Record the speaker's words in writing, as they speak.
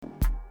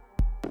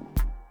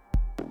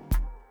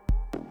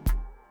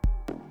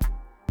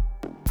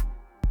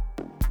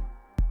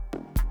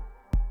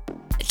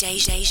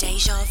Deja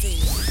Vu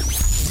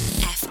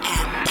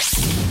FM.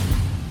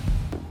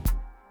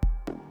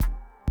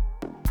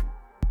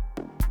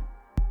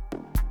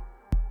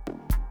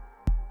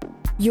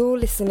 You're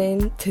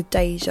listening to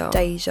Deja.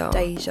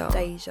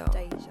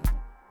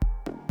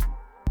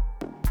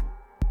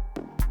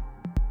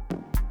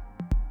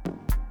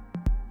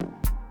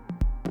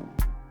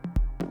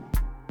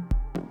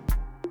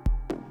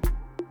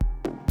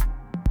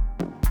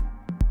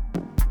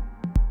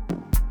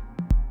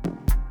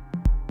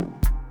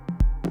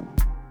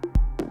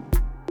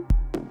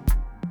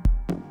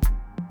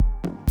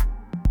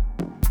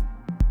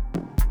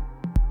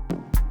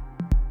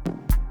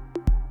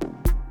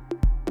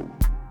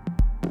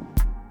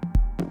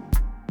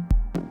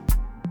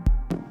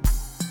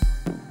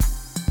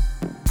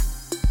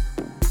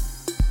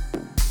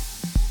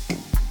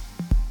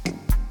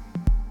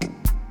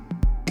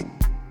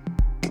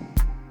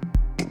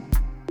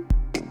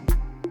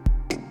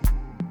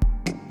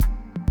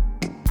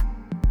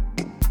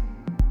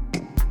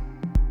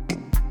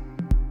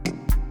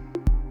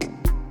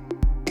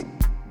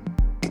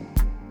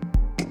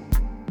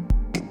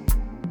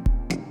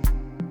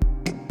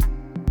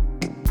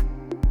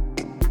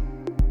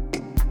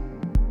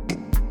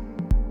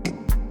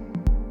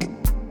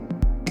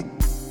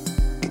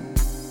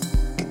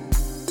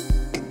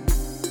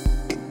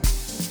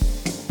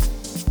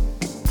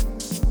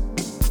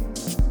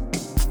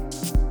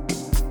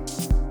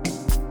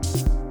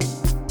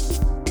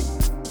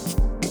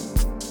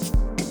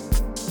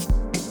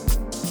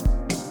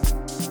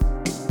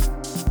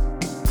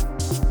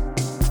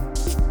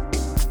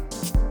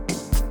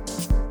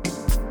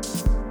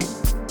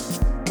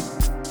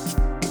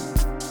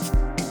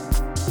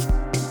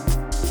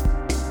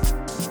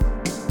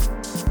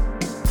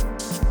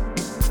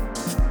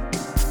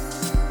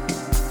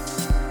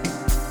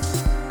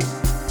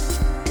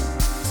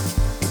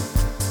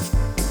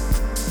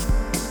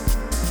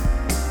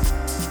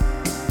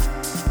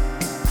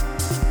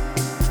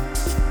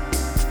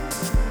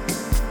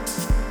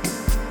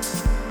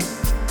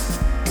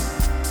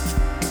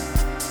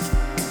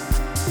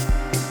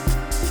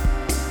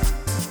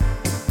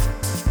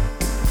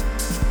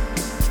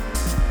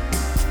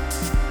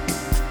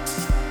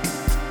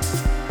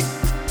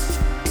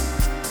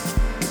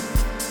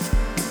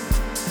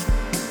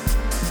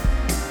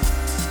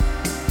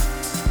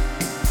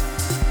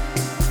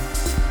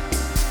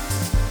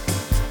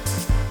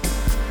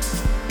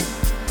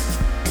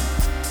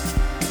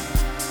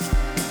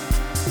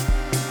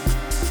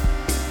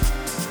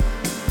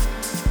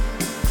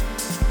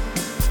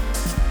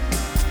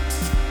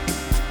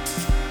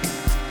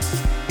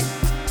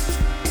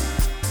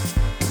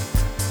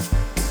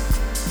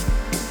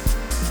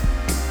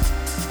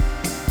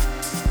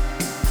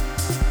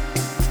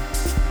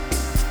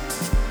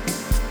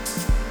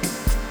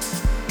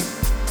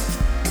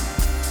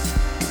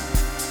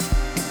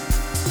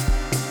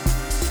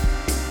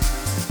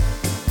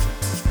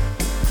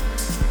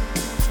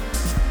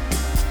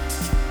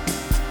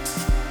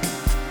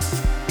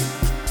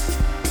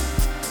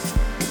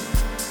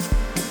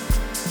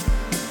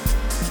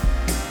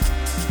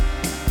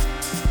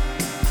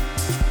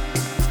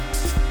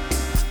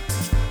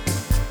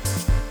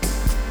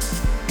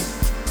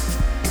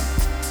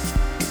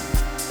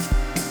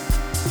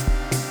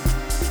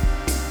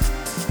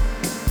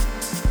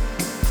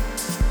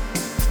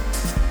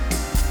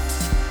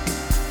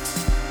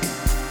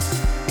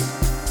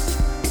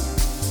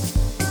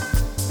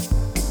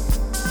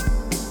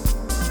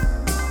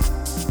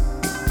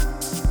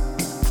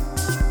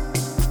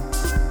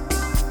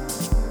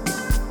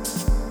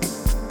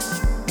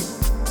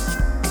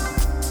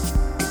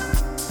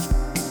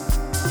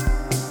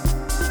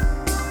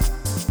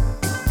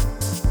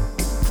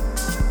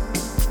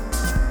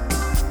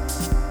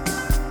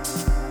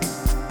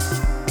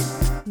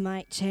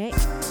 Check.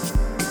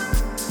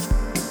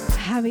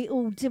 How we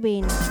all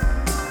doing?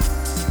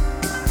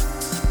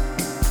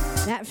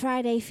 That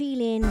Friday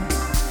feeling.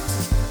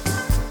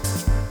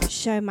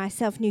 Show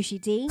myself Noushii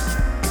D.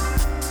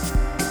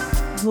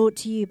 Brought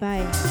to you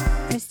by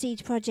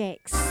Prestige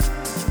Projects.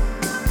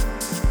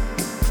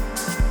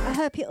 I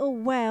hope you're all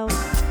well.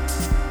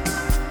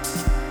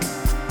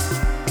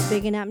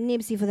 Bigging up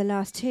Nibsy for the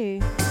last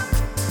two.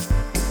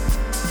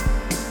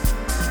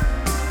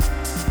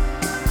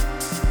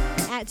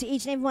 Out to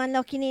each and everyone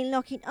locking in,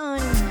 locking on.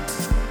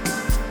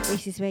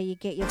 This is where you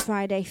get your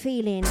Friday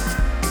feeling.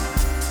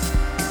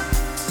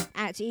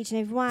 Out to each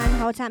and everyone.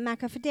 Hold tight,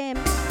 Macca, for them.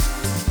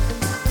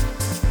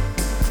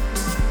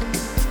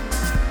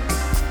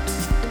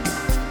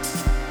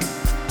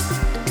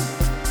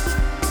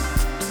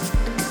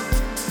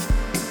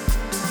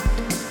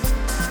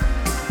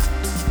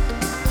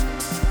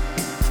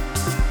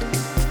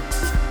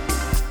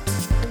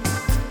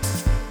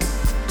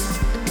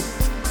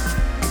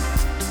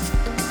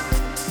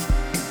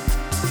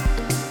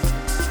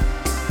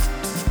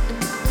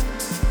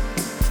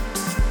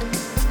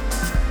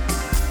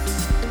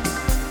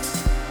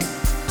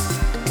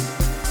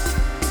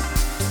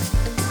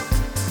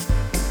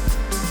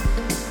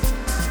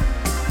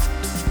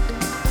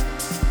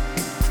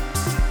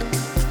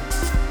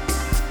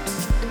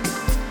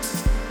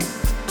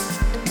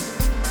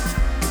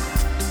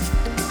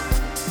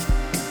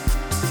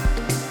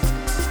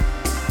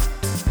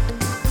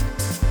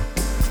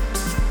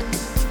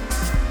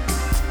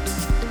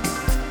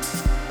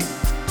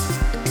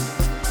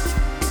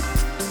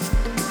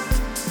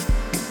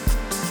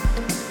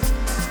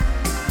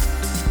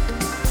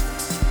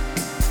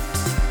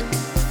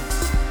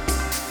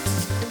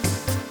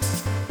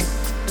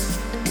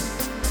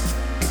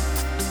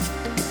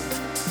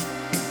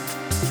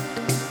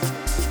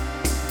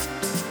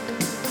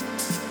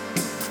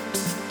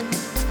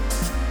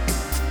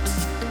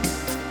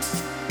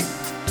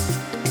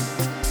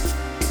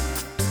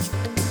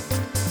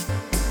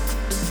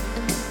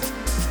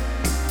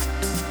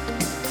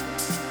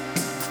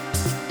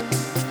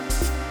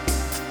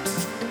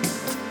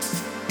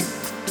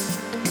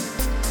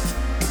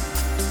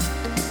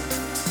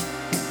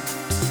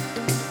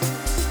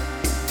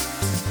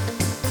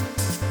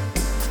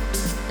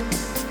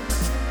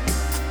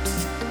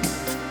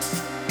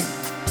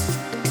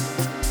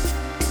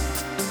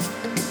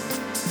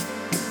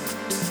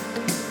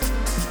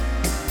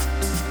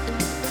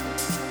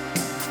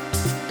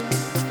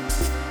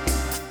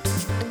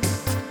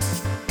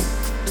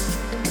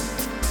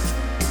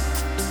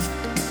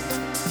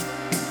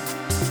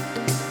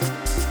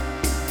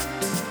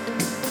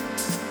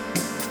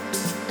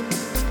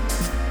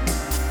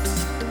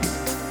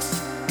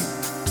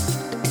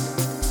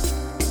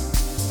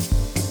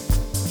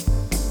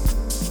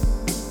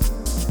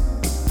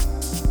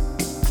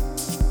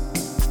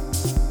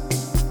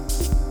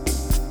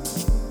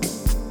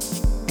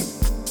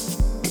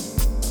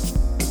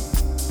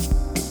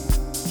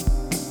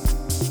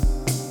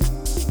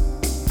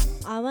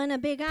 Wanna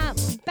big up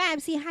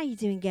Babsy, how you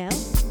doing, girl?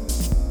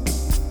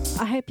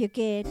 I hope you're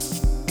good.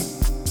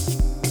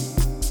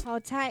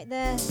 Hold tight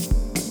there,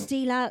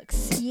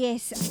 Deluxe.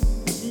 Yes,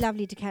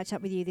 lovely to catch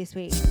up with you this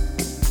week.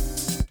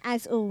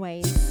 As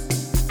always,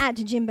 at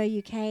Jimbo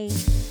UK,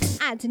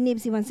 at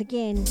Nibsy once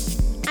again,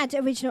 at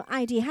Original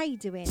ID, how you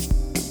doing?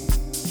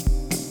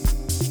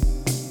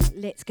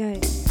 Let's go.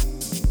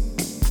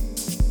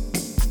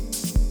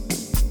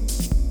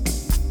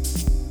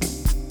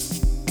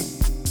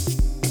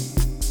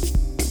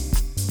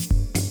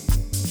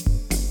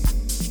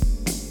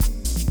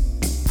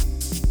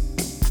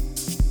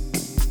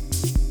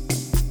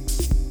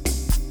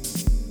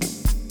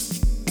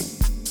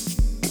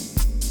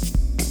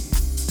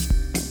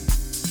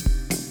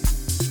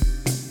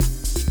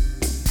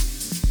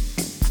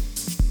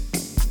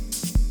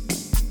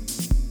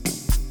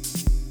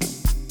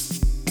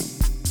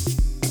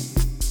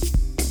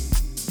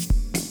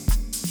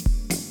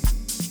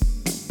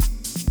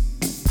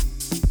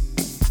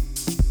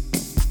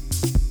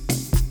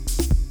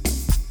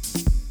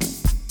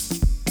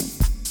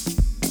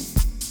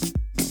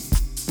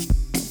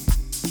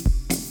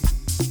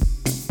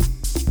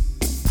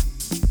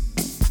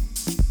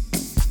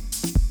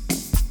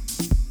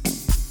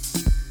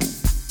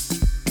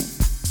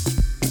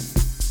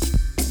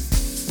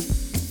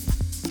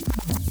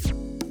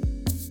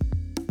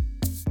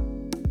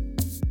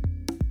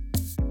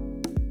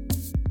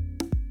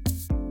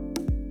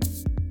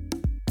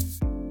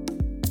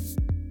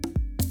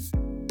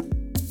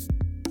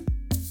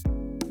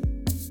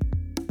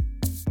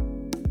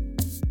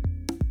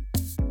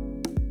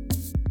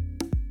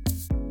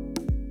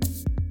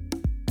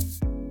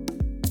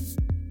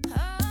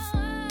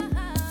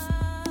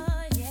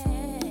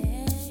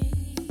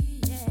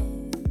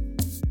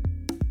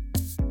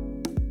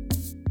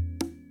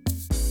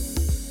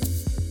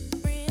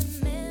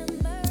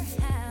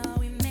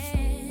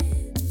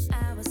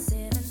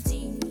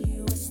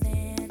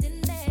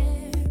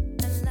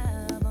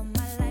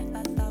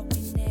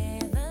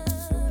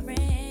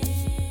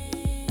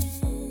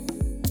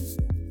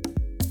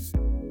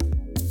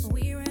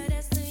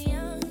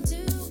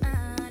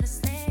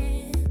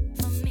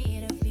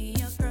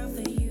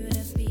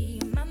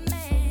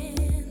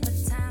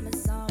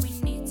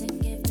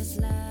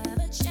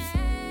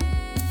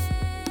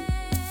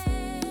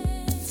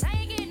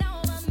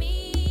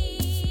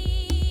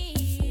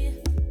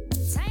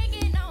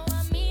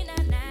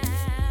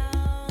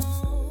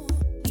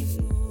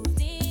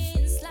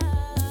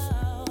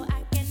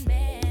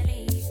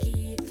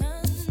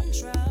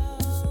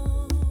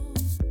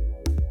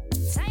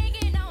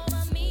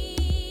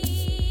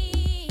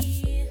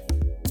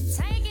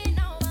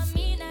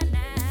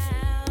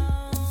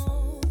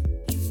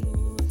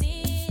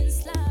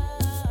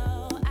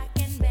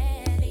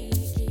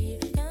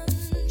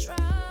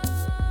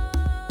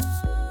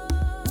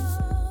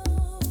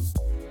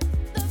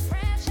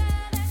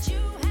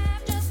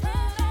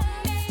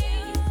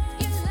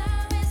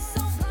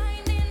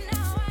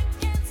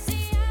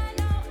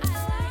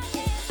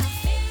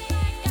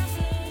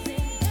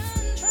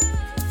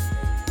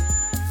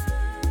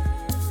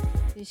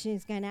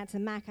 Tune's going out to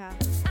Macca.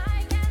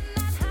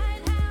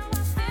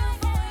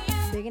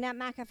 Bigging up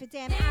Macca for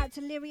them. Out to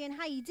Lyrian,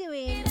 how you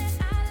doing?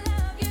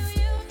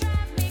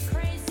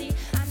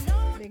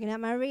 Bigging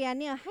up Maria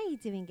Neil, how you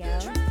doing,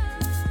 girl?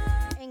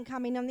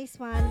 Incoming on this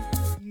one,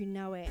 you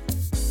know it.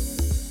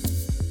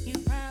 You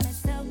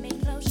promised to me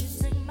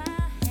closer to my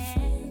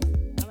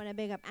hand. I want to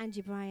big up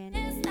Angie Bryan.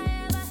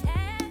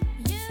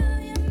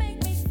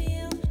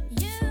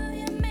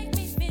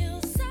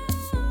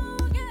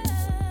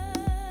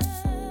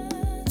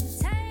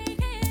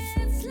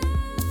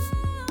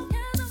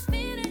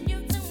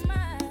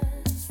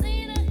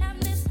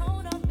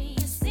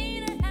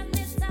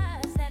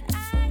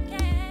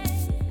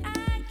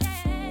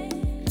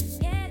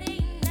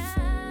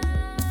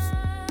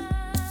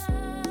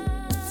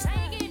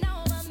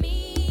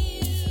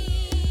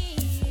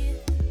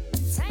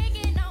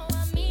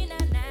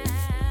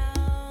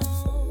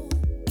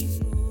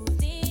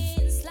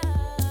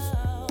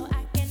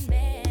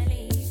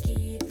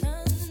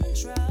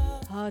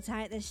 Hold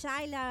tight, the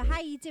Shiloh.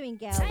 How you doing,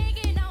 girl?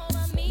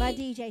 My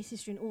DJ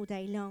sister in all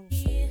day long.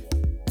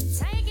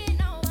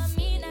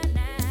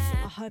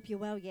 I hope you're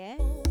well, yeah?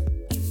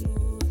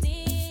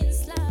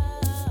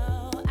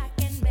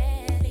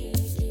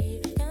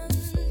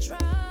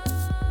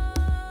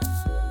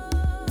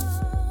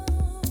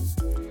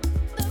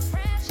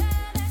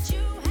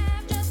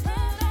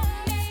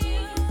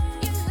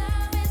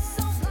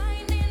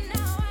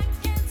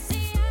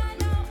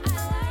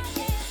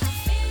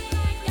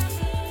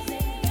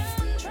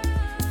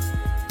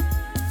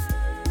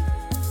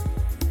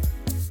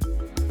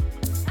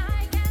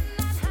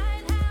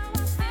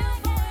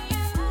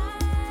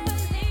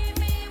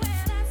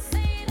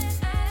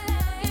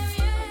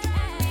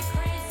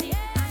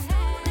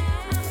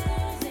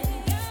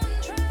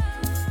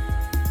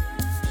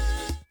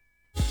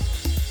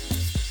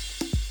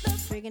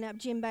 Up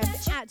Jimbo,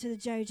 out to the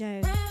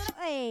JoJo.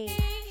 Hey,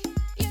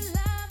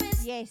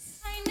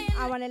 yes.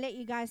 I want to let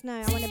you guys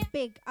know, I want to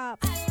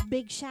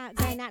big shout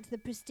going out to the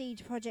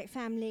Prestige Project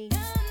family.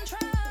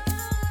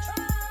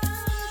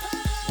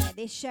 Yeah,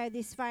 this show,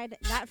 this Friday,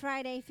 that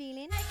Friday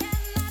feeling,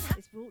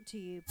 is brought to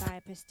you by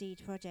Prestige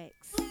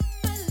Projects.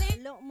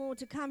 A lot more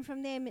to come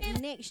from them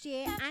next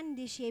year and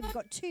this year. We've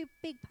got 2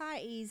 big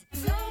parties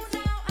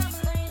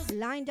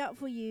lined up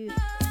for you.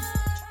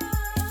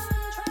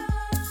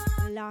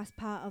 The last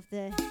part of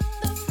the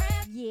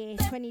year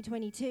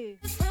 2022.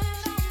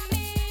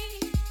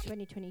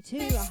 2022,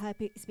 I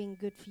hope it's been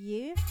good for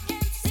you.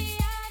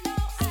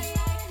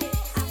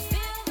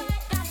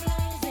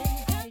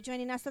 If you're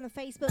joining us on the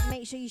Facebook,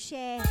 make sure you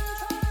share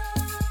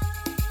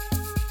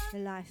the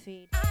live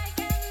feed.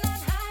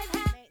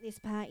 Make this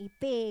party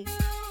big.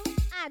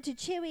 Out to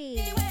Chewy.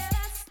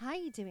 How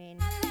you doing?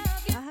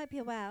 I hope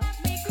you're well.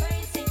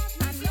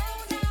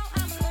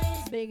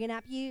 Bigging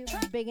up you,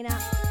 bigging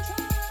up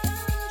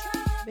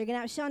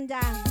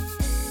Shonda.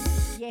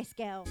 Yes,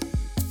 girl.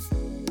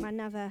 My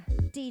another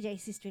DJ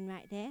sister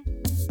right there.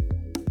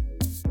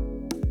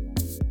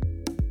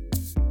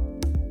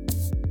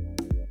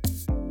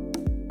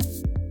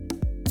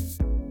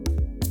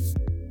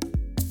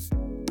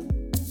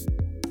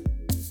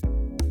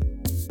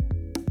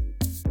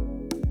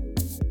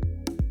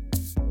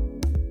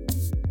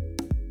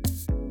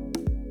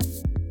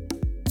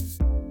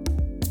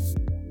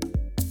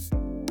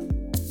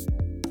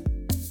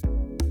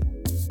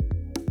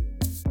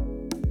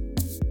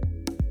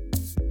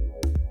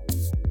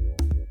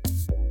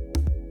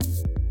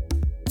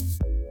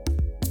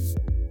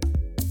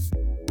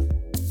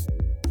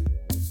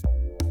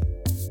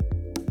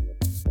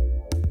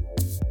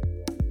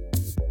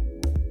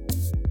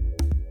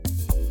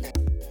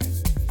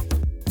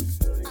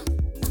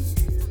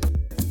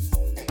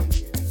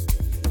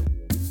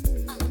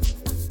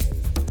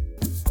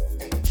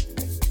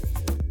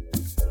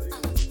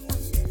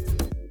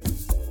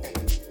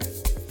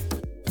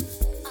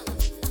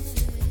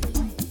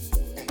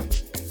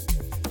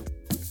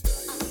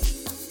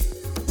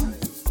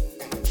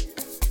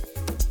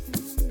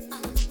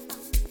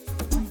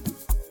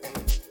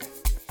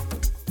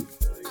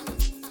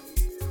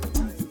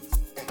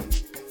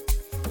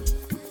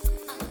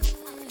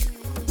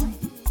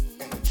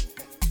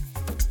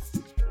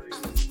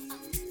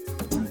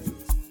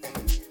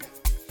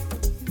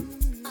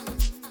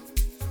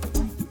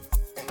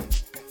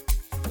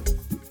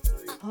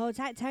 Hold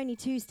tight, Tony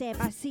Two-Step.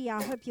 I see ya.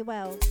 I hope you're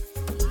well.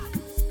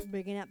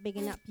 Bigging up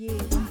you.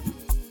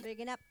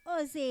 Bigging up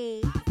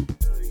Ozzy.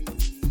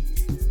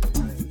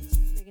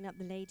 Bigging up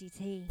the Lady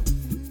T.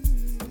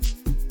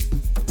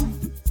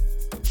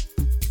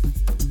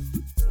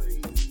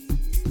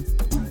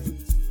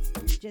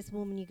 Just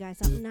warming you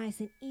guys up nice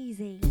and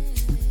easy.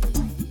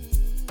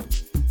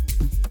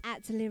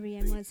 At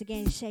Delirium once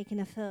again, shaking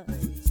a foot.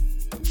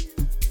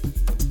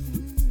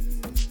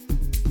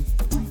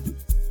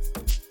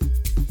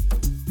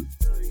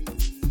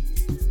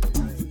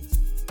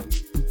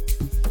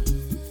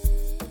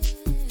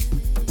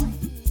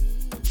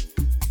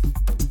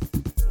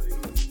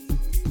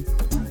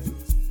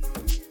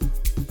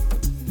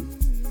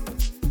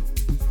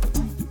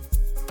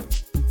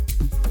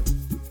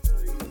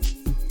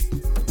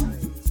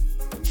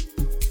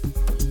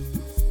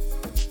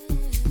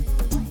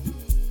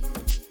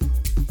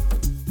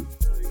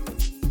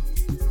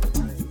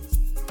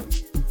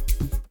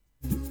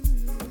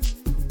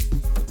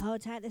 Hold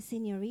tight, the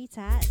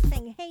Senorita.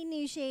 Saying, hey,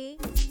 Noushii.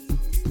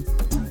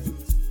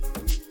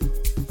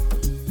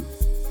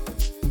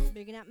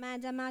 Bigging up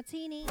Manda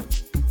Martini.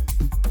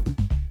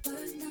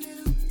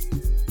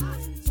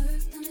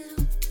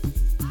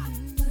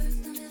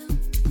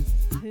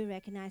 Who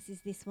recognizes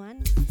this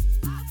one?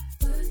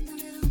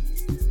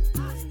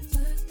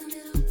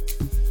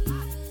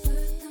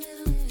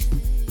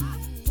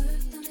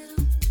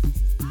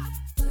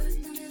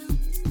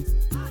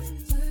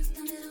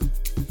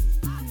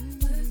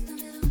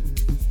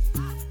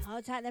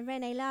 Hold tight, the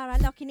Renee Lara,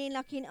 locking in,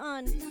 locking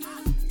on.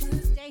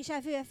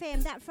 Deja Vu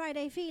FM, that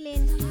Friday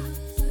feeling.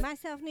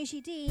 Myself,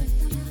 Noushii D.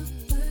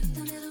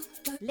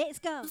 Let's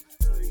go.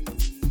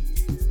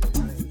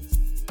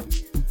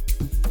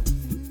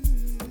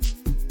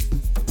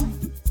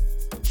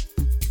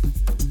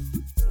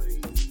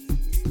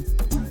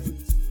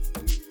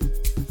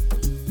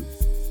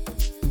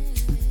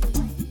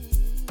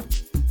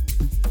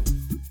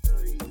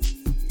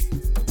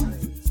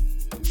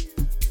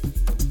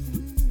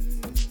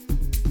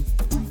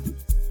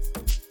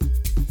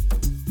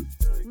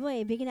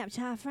 Boy, bigging up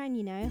to our friend,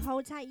 you know.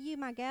 Hold tight, you,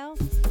 my girl.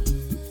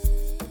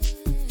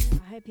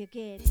 I hope you're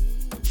good.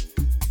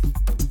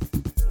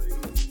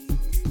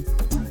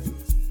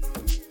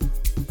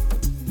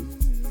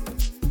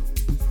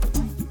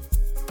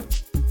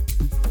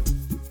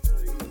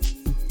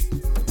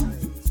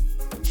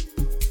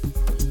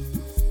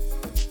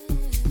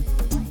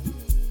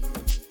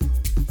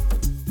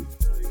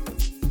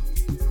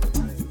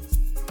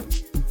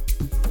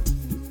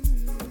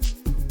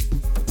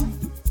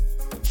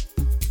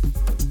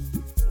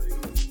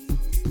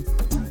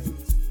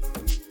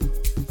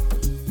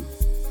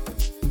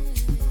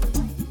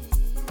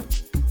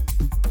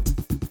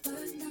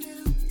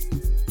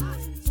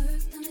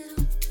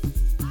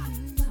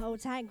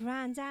 tight,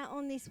 grand out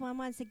on this one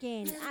once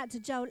again. Out to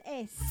Joel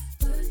S.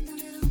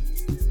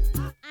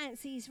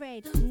 Ansy's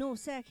Red, North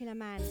Circular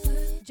Man,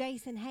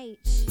 Jason H,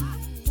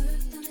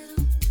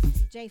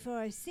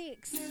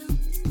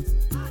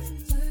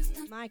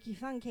 J406, Mikey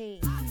Funky.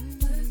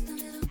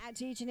 Out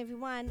to each and every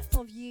one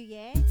of you,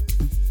 yeah?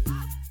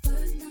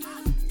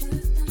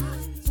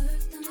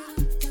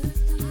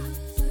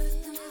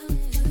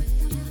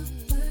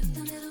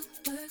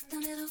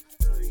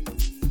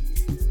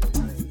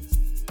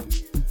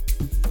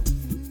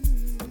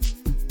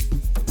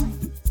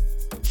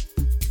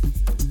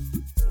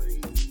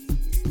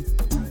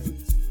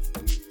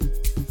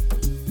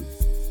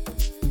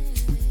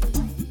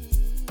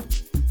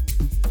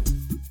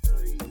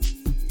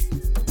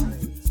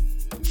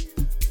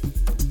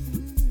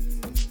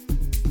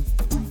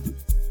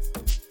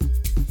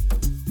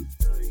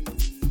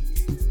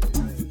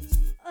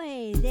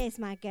 There's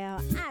my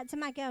girl. Out to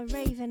my girl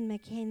Raven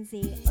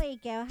Mackenzie. Oi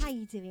girl, how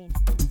you doing?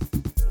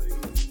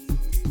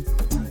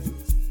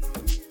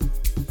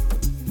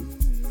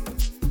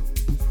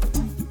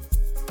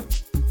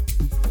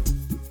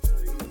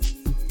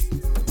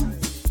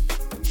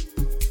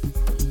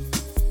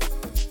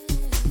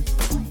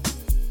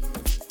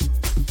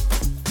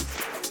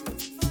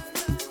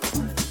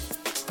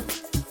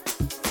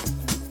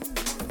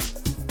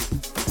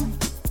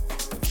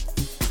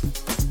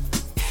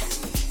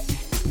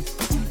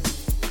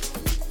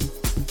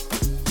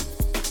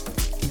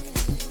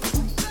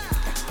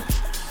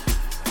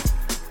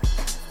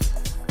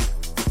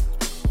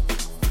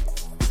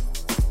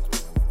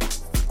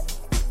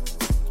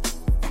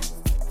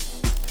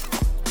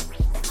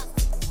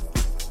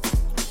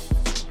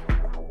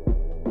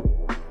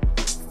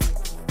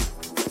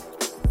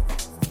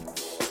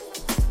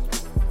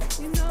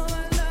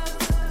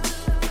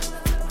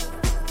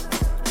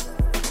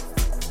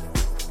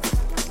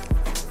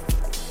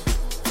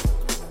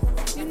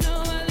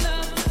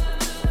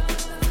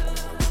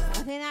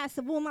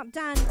 Warm-up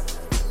done.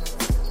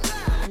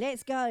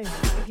 Let's go.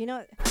 If you're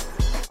not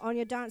on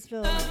your dance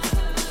floor,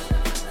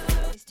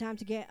 it's time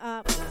to get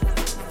up.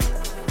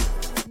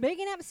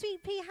 Bigging up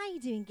Sweet Pea, how you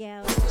doing,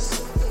 girl?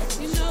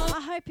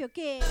 I hope you're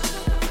good.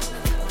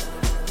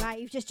 Right,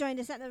 you've just joined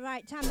us at the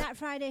right time. That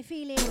Friday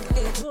feeling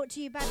brought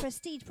to you by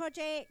Prestige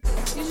Projects.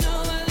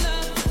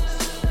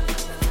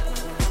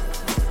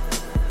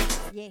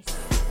 Yes.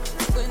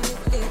 When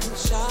you're getting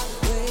shot,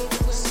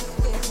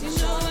 you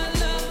know I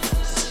love.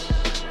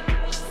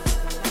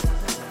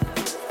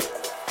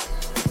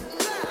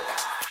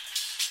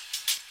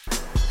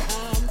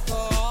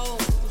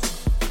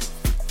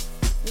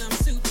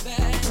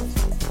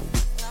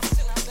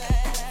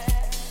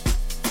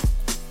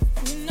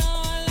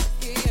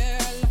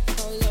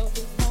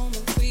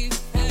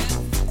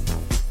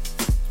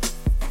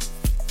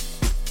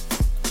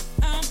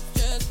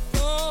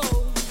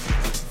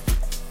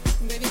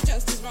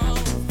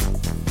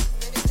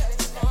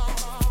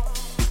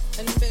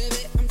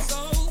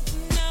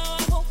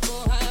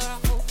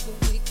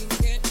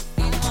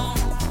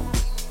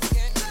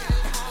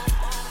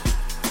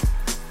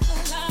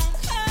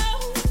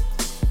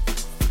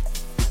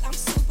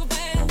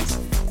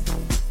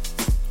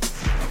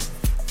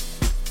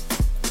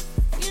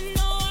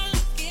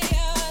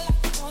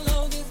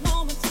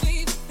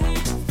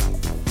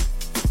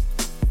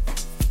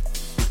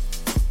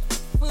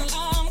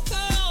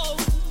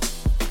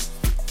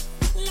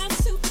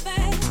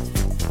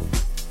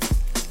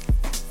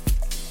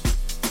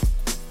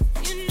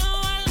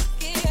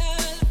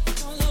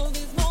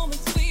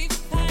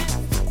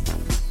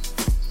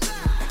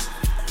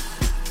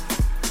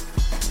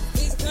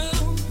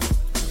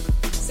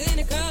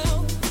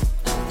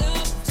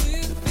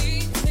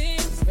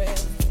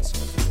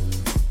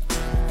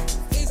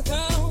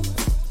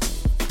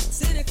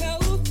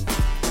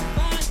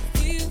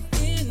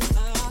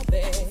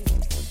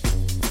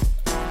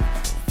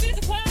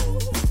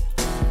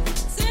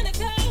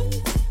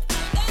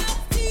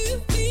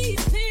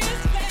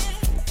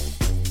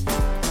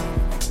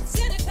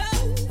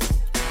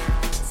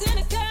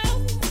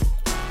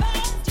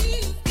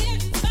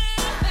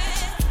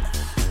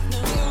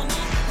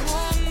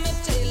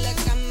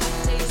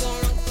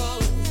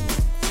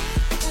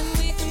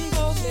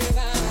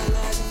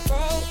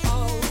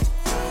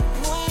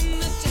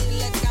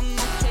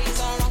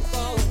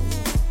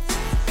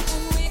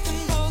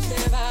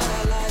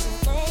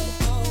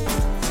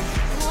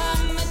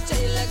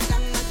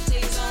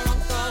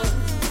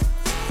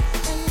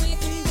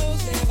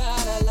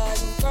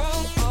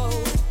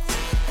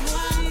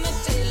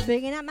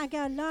 Bringing up my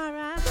girl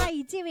Laura. How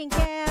you doing, girl?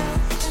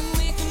 And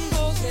we can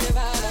both live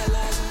out our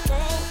lives and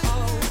grow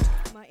old.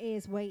 My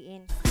ear's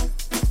waiting.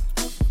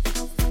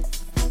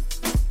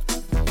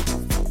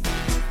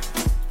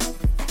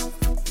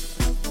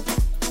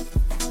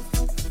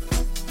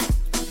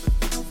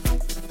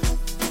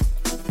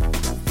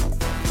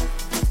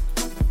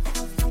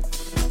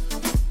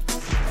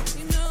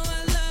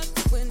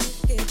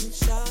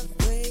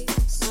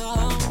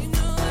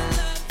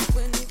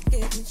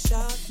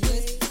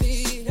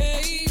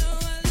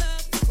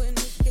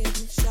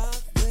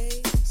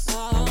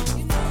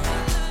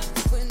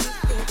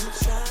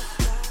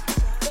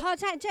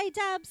 that, J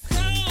Dubs?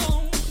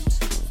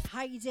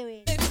 How you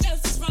doing? Baby,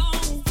 that's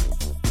wrong.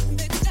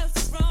 Baby,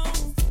 that's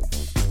wrong.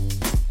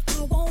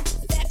 I won't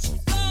let you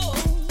go.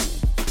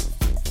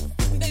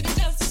 Baby,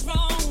 that's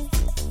wrong.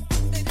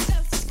 Baby,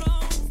 that's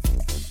wrong.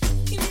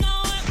 You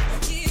know I'm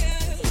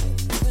here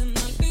when I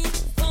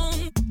lose from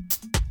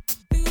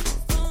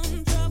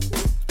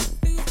trouble,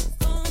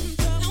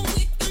 and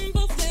we can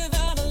both live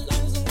our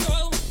lives and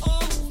grow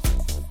old.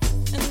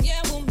 And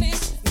yeah, we'll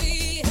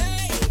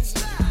misbehave.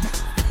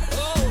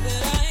 Oh,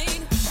 but I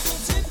ain't so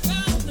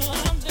typical. No,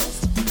 I'm just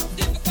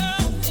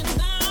difficult in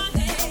my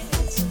head.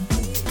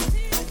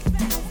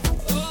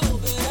 Oh,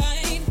 but I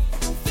ain't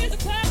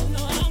physical.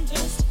 No, I'm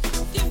just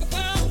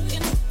difficult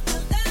in my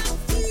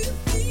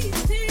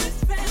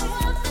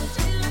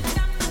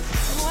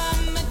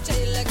I'm a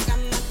tailor, got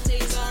my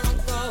taser on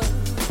go,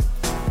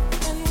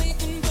 and we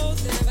can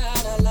both live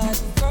out our lives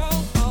and grow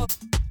old.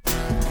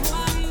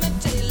 I'm a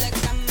tailor,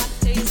 got my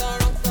taser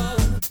on go,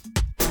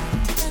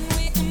 and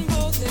we can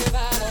both live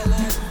out our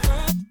lives and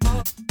grow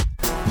old.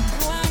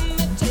 I'm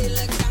a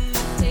tailor, got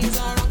my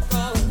taser on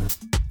go,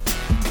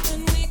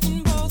 and we can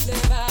both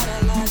live out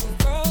our lives and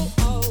grow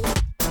old.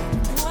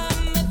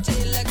 I'm a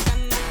tailor,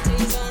 got my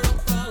taser on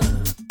go,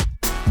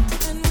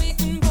 and we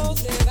can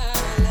both live out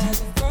our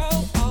lives and grow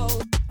old.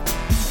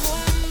 I'm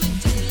a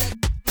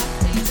tailor,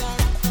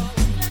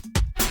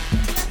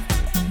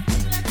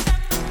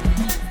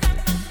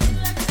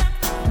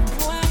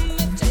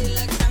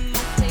 got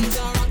my taser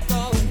on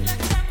go.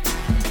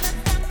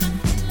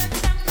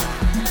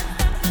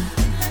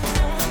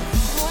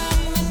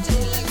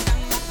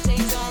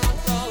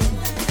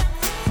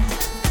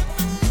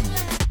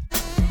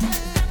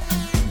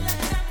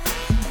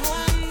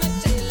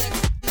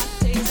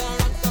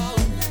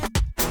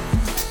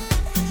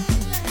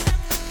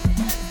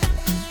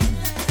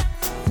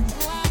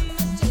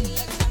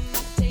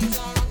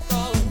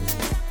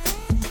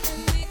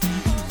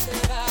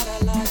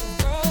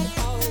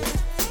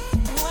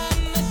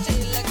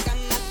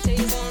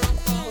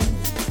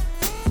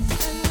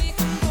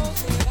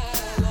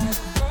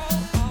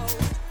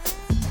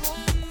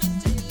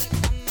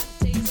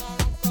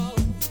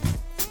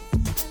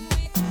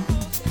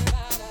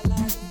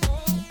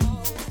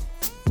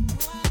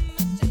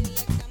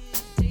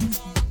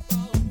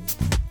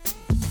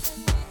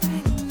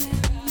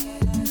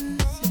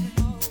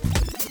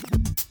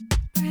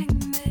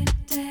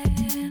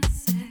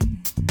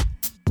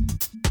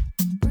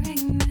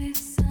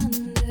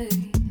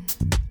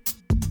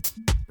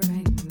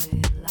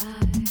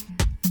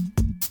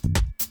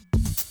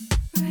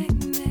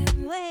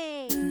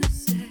 Way.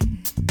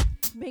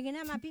 Bringing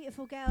out my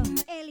beautiful girl,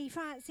 Ellie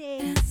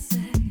Francis,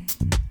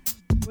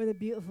 with a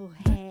beautiful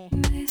hair.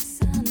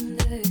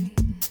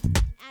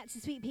 Out to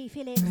Sweet Pea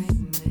Phillips.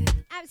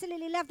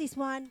 Absolutely love this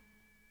one.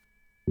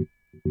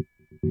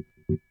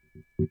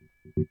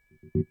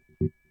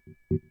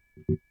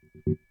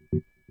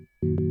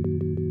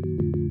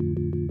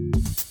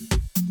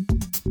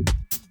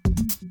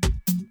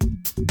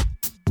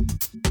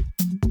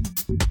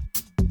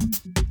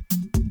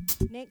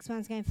 Next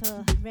one's going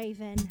for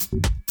Raven.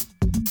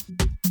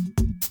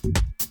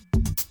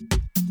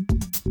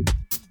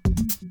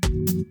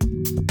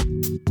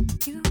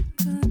 You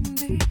couldn't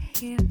be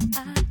here, I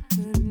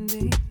couldn't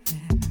be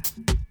there.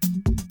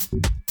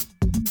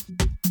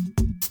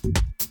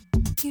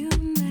 You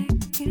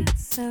make it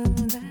so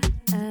that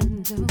I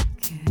don't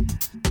care.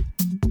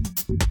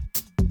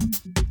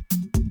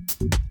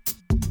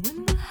 When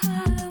we're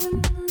high, when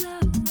we're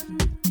low, when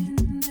we're in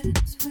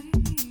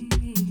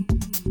between,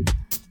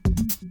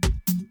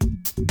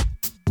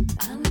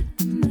 I let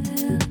the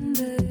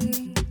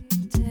melody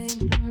take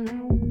the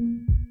lead.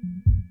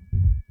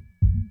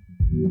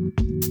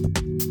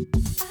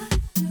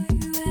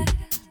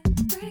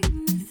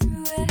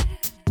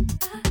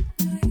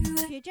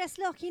 If you're just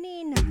locking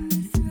in,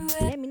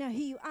 let me know who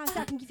you are so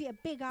I can give you a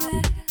big up.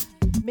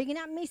 Bigging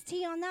up Miss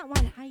T on that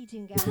one. How you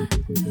doing, girl?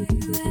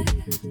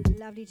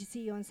 Lovely to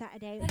see you on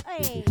Saturday.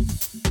 Hey.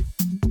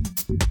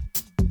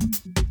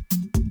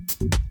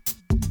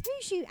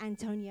 Who's you,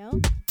 Antonio?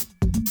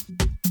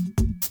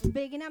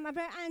 Bigging up my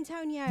bro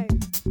Antonio.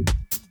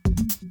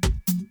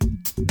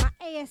 My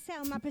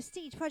ASL, my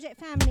Prestige Project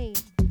family.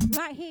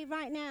 Right here,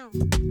 right now.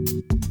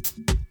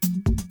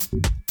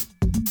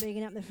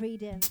 Bigging up the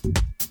freedom.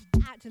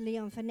 Out to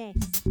Leon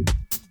Finesse.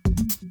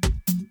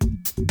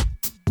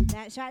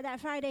 That's right, that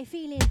Friday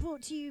feeling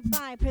brought to you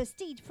by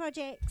Prestige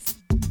Projects.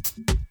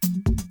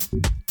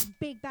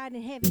 Big, bad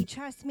and heavy,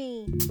 trust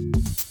me.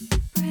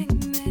 Bring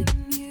me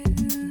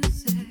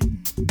music,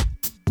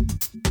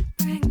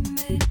 bring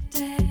me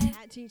day.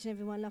 Out to each and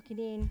everyone locking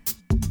in.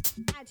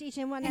 Out to each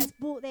and everyone that's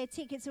bought their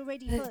tickets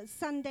already for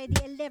Sunday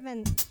the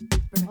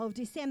 11th of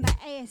December.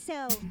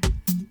 ASL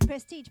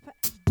Prestige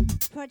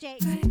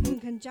Projects in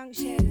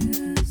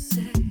conjunction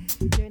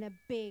doing a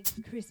big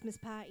Christmas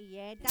party,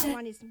 yeah? That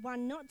one is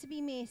one not to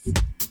be missed.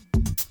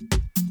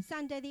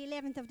 Sunday the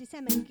 11th of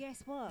December, and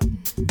guess what?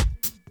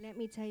 Let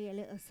me tell you a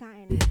little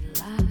something.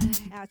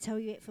 I'll tell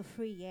you it for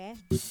free, yeah?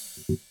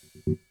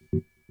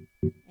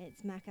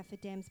 It's Macca for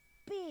Dem's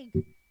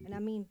big, and I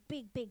mean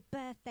big, big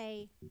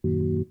birthday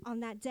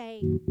on that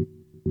day.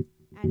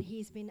 And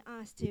he's been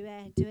asked to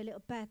do a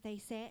little birthday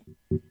set.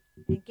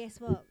 And guess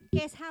what?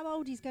 Guess how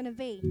old he's going to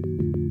be?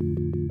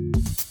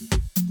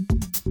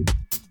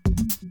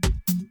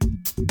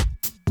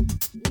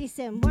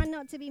 Listen, one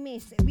not to be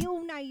missed. We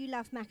all know you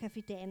love Macca for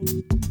Dem.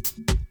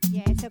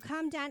 Yeah, so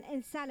come down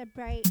and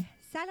celebrate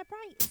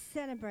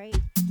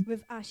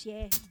with us,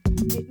 yeah.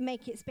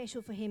 Make it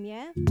special for him,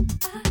 yeah?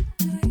 I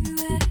know you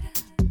will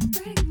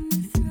bring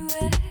me through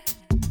it.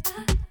 I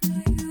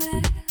know you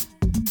will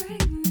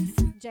bring me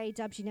through.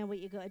 J-Dubs, you know what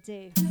you gotta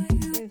do.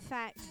 In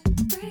fact,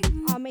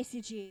 I'll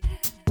message you. I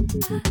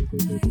know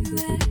you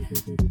will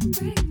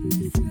bring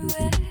me through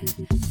it.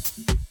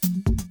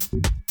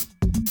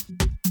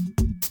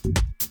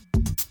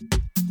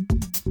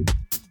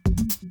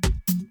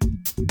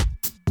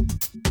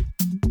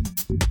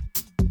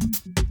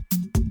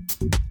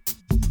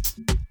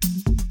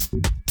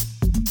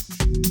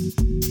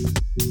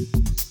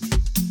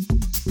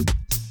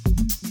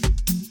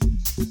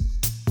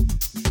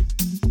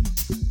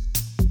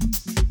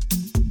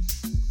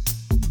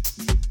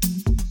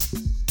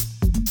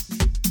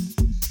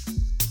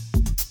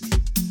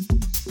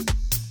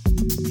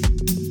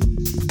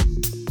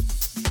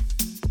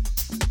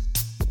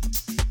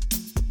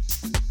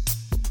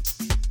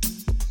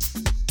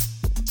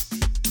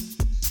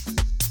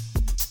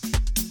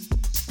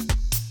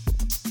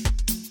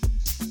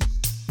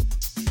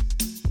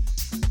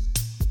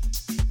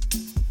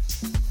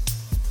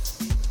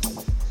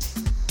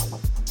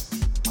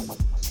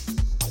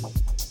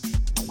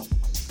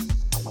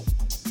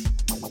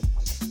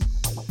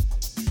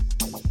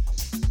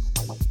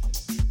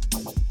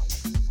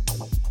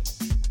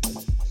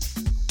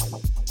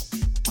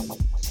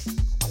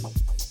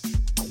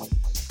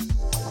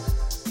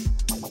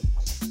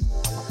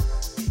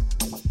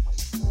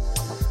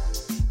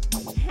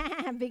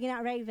 Bigging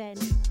out Raven.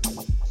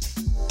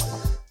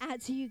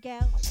 Out to you,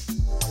 girl.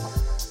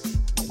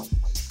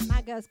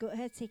 My girl's got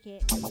her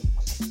ticket.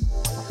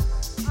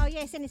 Oh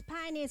yes, and it's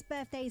Pioneer's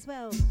birthday as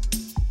well.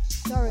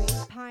 Sorry,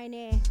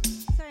 Pioneer.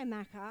 Sorry,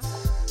 Macca.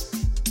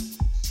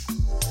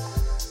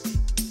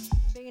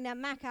 Bigging up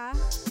Macca,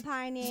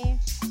 Pioneer.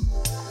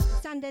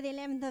 Sunday the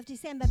 11th of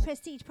December,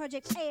 Prestige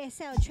Project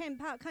ASL, Trent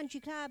Park Country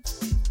Club.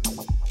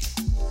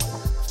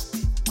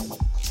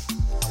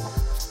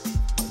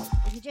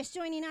 If you're just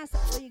joining us,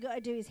 all you gotta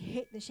do is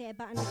hit the share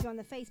button if you're on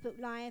the Facebook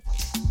Live.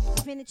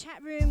 If you're in the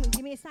chat room,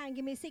 give me a sign,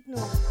 give me a signal.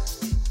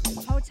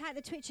 Hold tight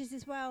the Twitches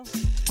as well.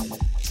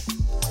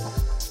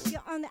 If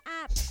you're on the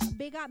app,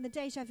 big up the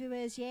Deja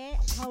viewers, yeah?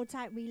 Hold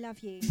tight, we love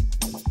you.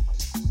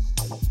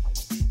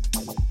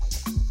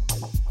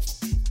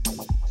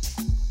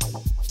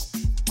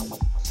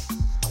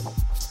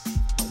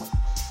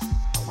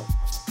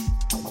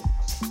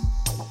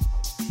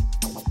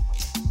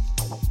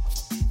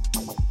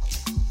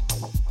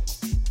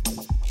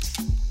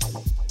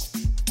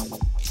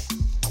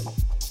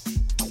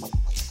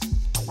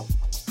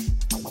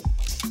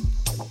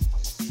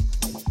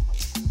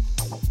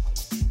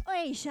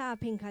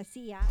 Sharping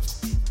Garcia.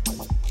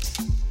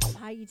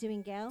 How you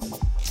doing, girl?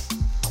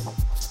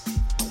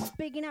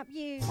 Bigging up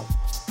you.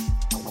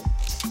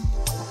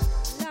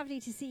 Lovely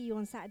to see you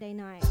on Saturday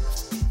night.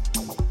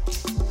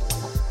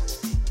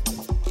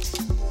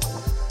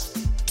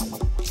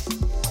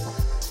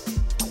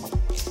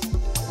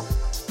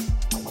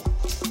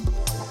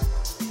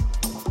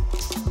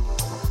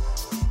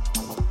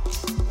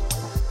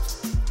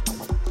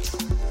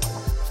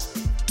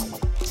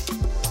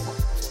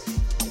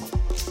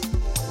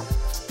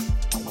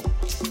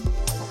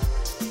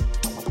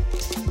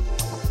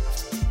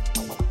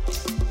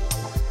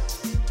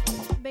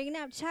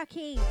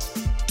 Chucky,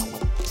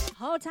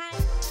 hold tight.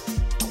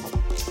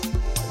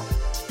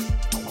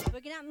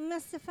 Bringing up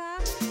Mustafa,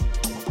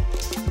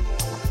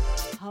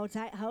 hold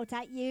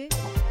tight you.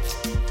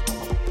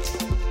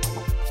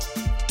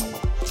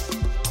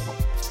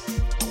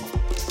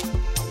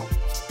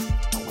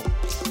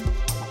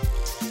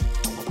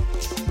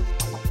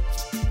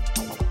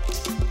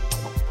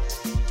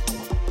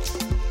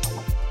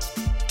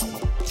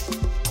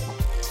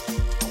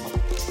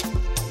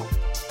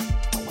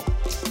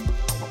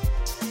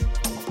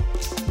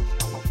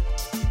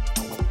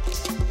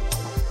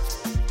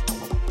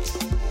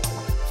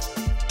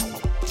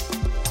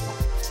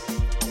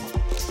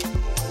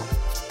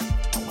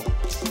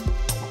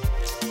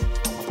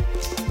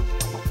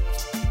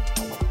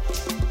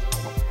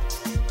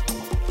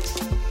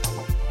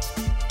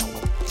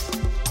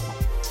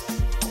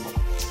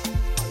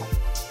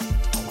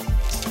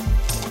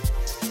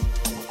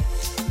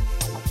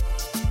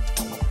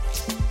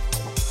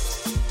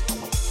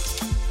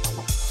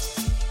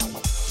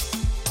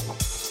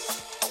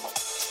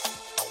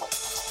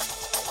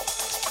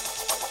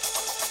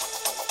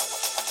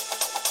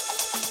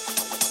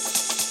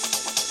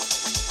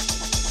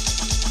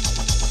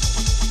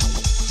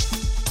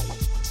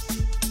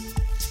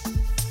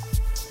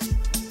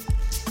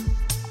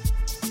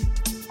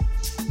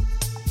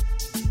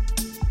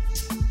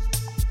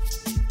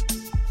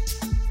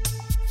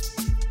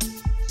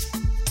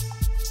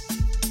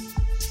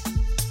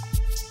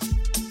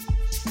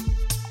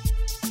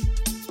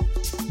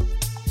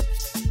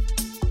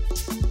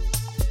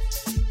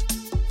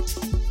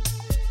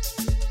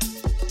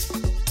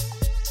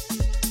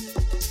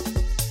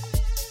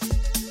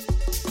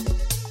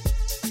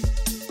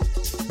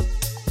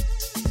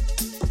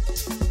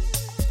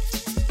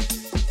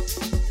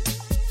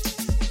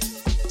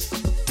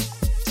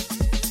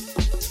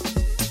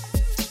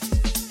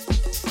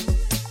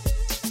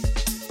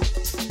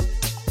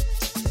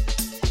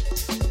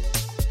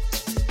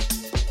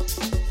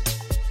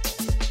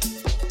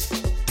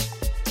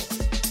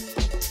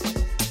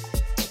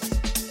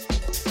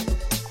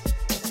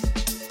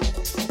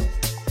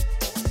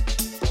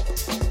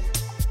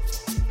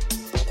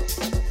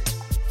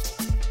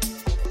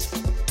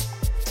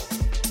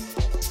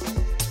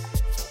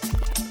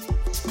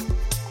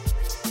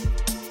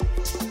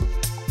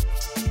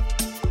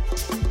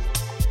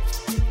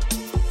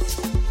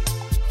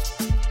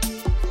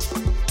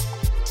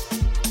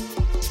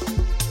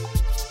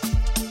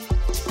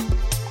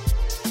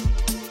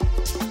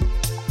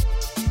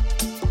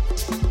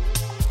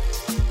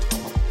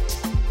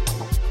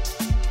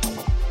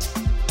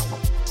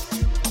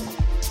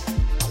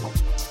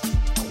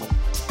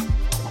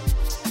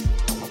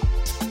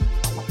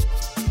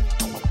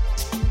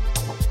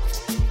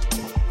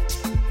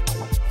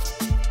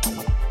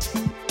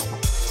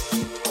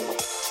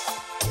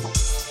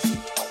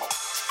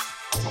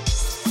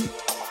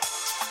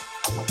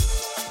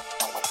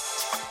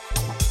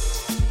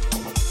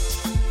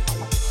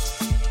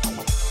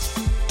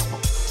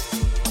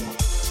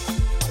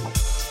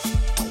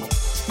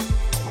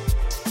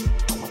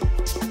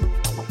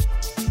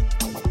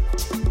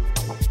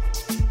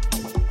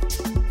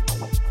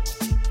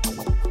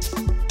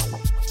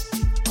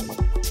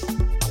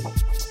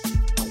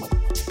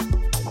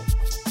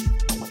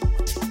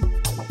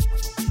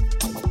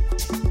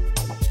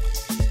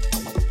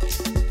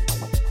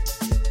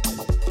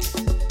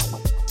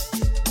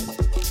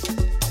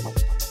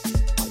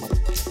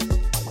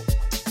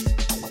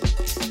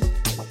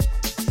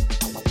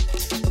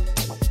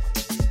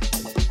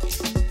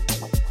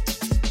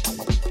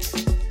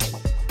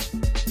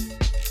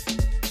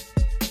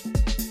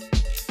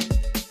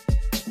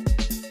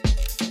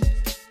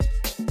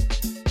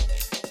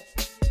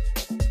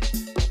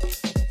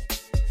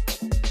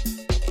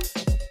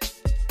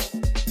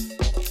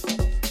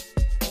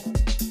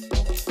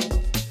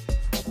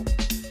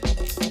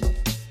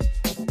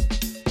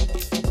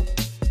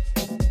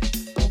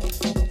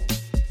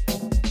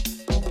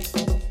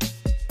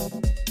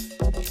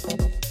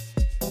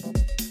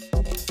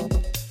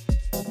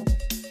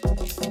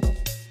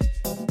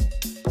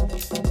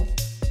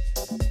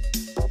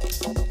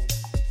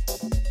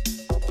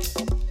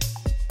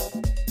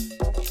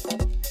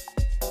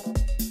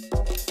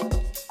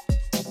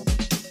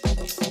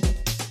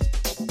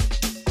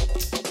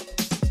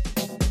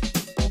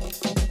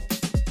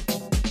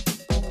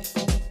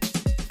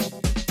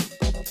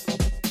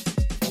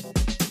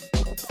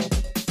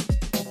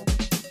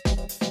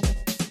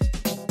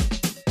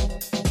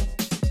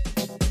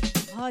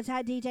 Hold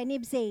tight, DJ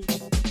Nibsy.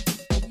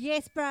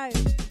 Yes, bro.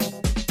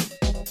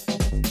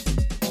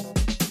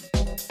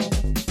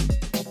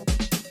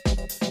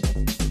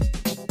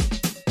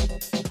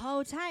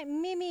 Hold tight,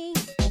 Mimi.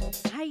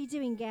 How you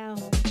doing, girl?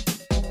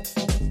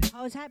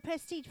 Hold tight,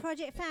 Prestige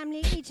Project family,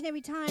 each and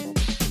every time.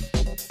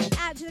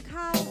 Out to the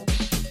Carl.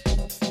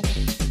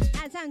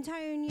 Out to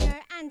Antonio,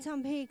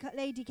 Anton Peacock,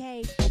 Lady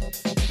K.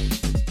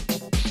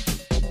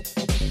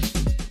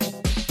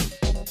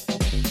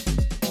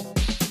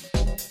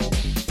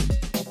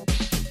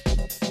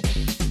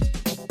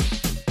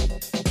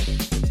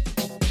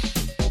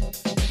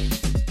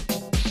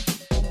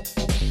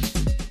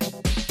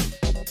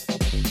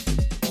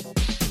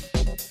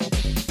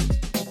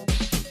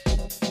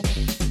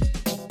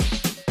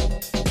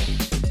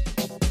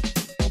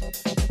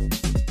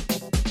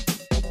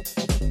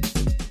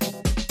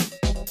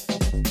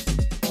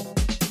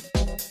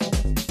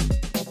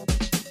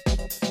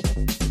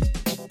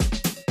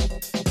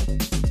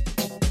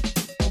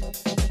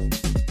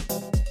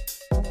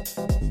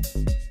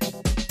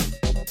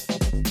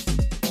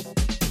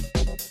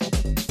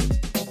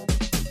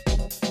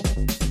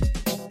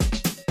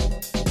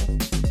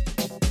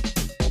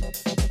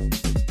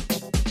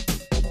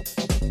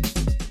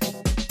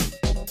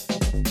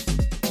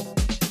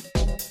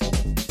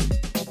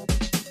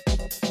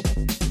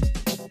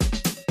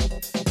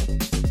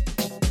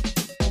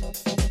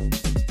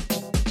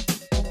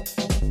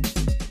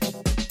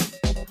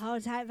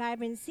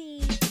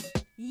 Vibrancy,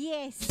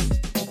 yes,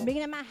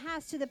 bringing up my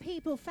house to the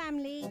people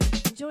family,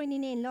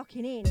 joining in,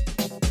 locking in.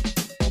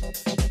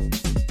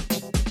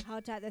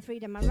 Hold tight, the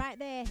freedom, I'm right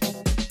there.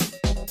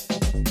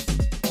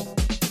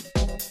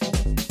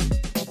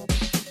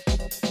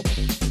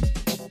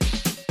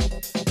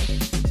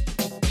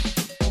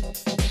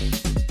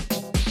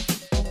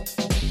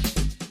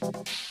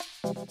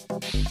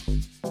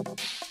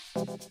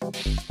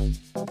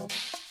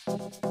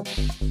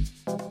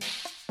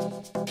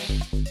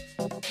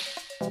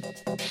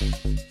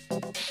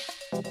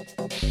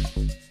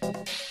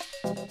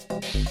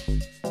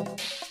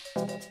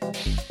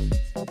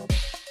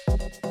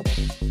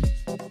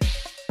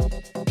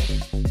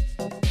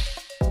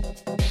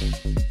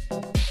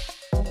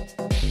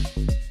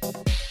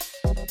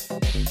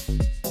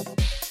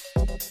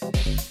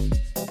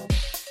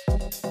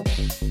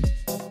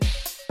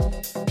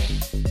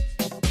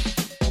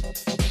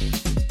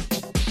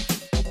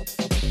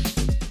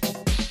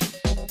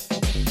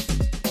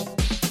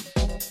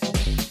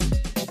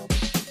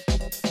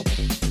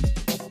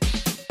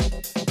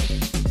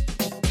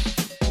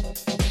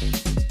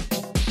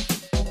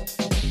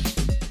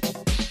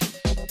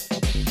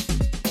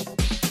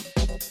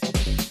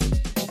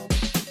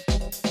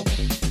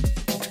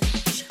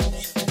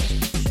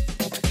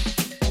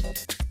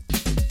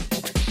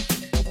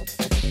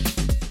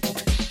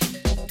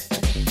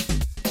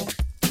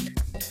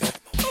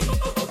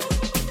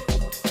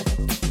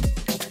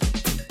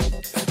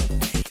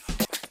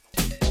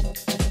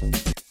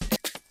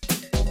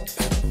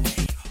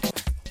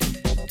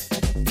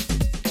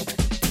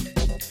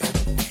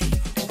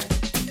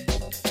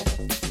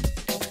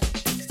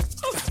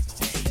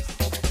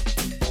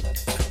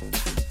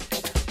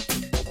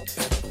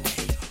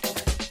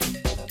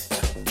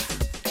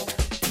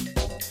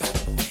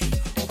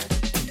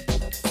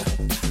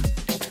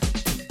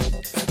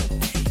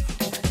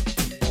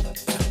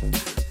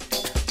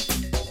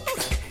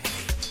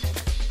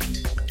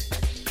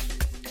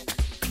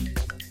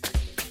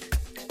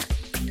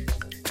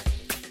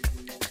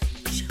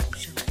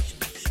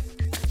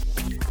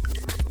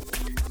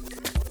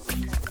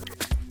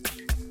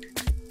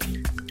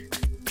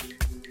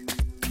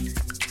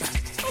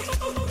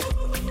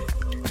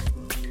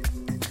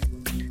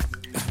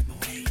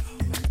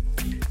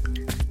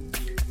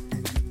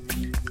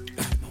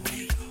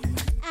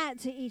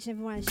 Each and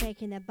everyone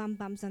shaking their bum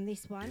bums on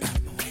this one.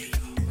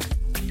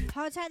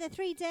 Hold tight, the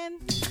freedom.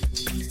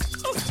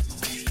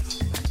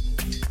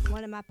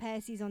 One of my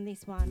Percy's on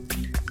this one.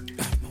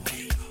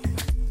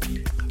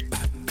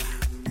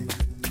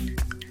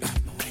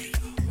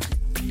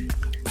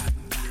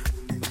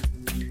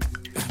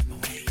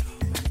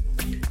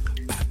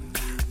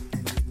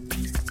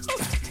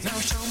 Now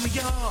show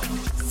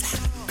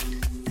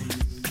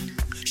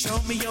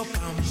me your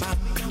bum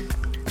bum.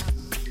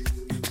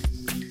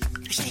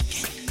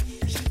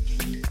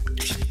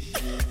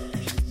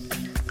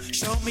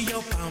 Show me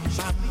your bum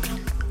bum.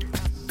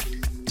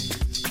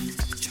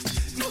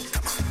 No,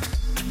 come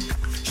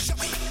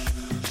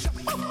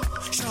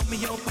on. Show me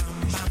your bum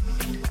bum.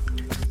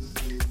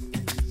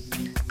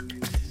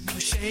 No,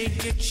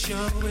 shake it,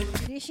 show it.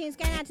 This tune's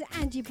going out to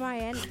Angie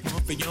Bryan.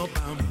 Open your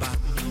bum bum.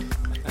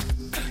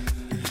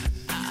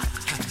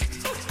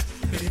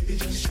 Baby,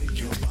 just shake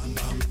your bum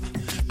bum.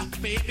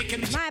 Baby,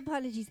 can you My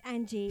apologies,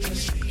 Angie.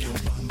 just shake your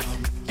bum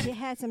bum? She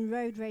heard some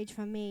road rage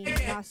from me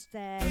last.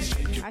 I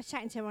was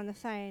chatting to her on the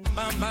phone.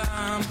 Bum bum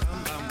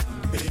bum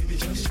bum. Baby,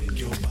 just shake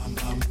your bum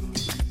bum.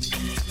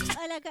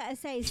 all I gotta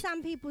say is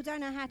some people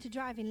don't know how to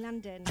drive in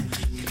London.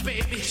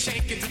 Baby,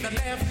 shake it to the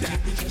left.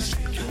 Baby, just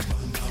shake your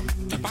bum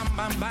bum. Bum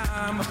bum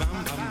bum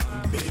bum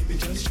bum. Baby,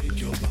 just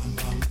shake your bum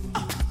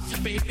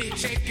bum. Baby,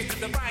 shake it to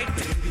the right.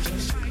 Baby,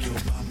 just shake your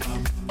bum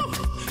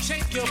bum.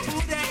 Shake your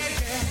booty,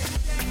 yeah.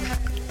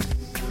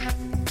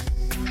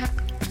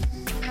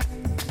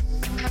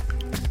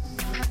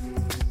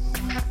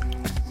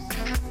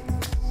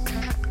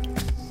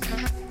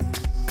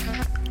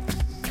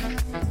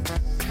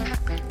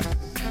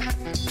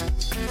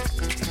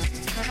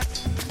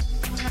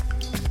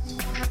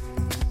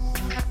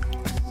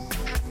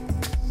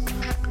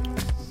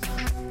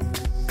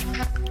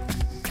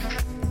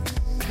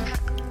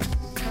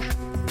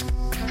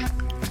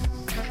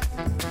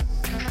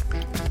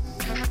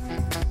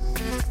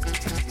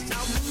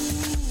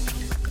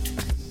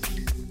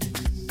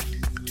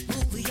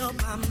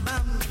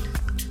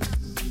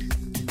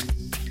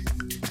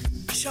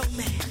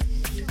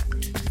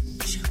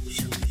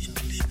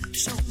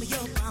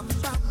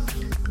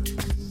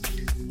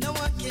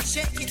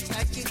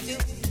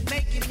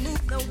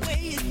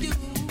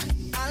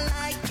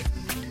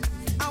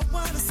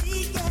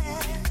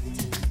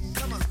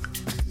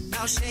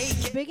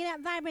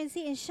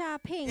 Vibrancy and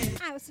Sharping,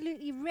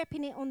 absolutely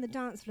ripping it on the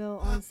dance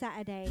floor on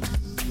Saturday.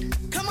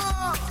 Come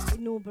on!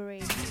 In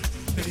Norbury.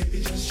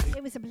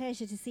 It was a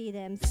pleasure to see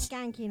them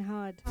skanking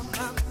hard.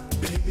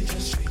 Baby,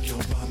 just shake your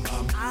bum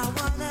bum. I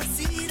wanna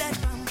see that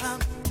bum bum.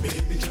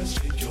 Baby,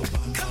 just shake your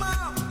bum bum. Come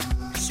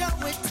on, show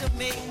it to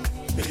me.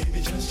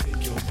 Baby, just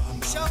shake your bum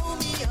bum. Show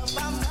me your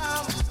bum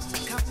bum.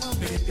 Come on,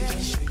 baby,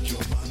 just shake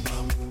your bum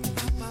bum.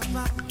 Bum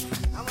bum.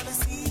 I wanna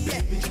see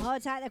it.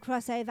 Hold tight the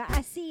crossover.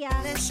 I see ya.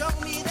 Then show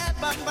me that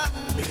bum bum.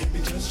 Baby,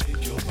 just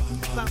shake your bum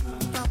bum.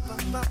 Bum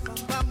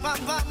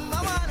bum bum.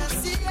 I wanna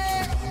see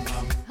it.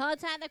 Hold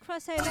tight the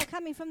crossover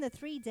coming from the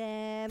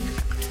 3-dem.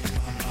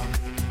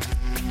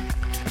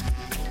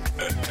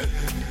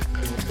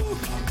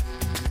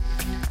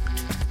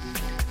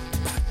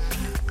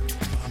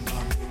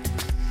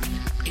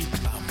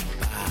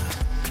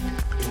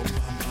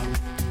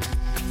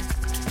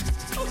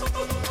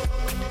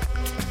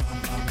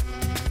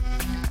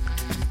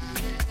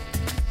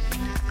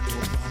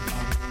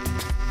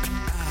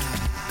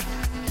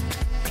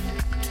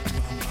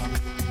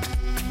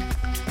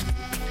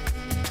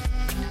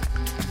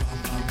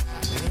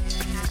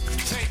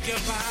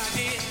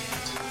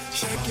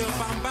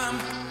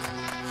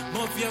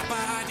 Move your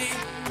body,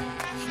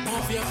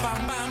 move your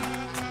bum bum.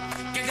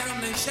 Get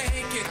down and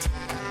shake it.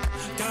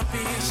 Don't be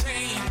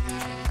ashamed.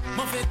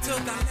 Move it to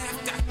the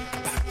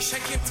left,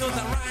 shake it to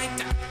the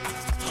right.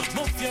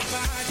 Move your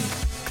body,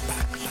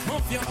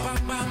 move your bum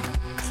bum.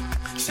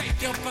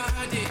 Shake your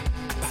body,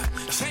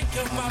 shake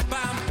your bum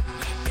bum.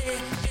 Eh,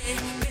 eh,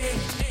 eh,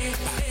 eh,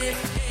 eh,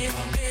 eh,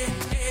 eh,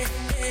 eh,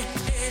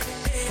 eh,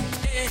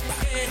 eh,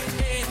 eh,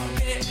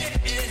 eh,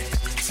 eh.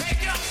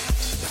 Shake your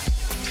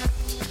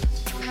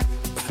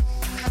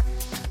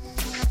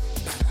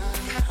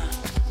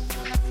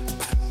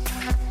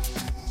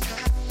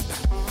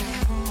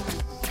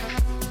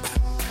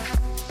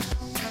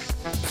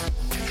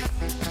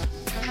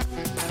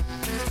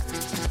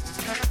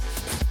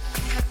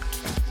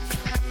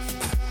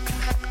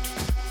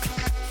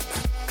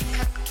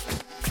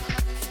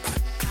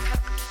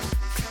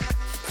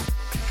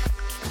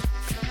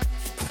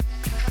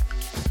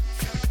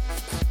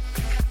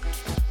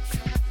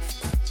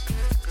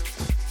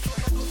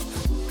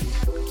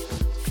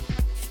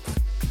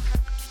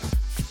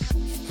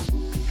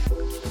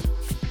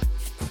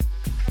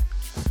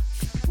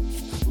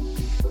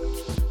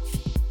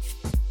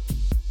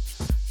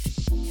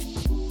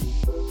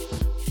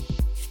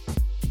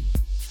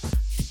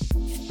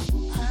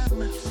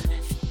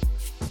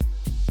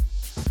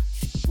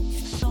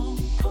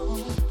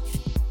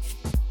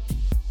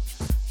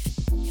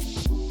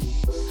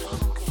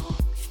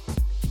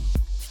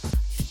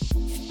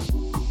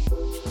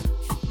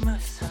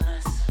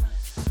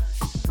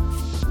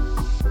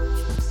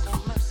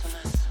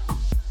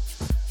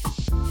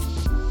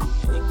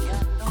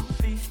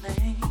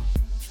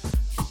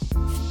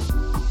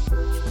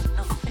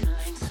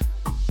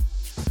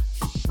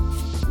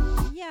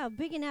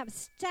Bigging up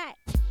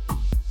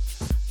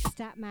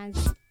Statman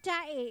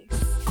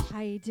Statics.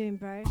 How you doing,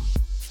 bro?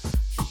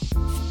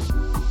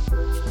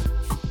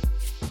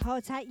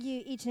 Hold tight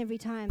you each and every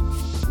time.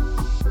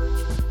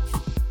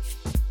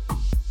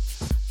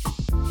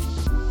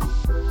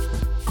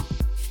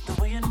 The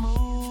way it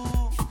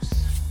moves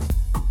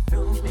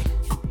through me,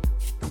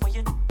 the way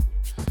it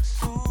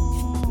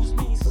soothes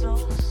me, so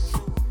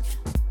soothing.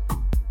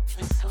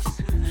 It's so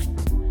soothing,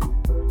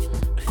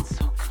 but it's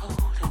so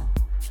cold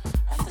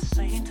at the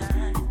same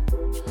time.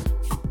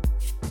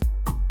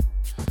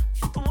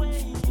 The way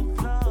it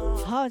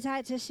flows. Hold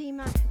tight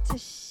Tashima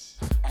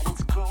And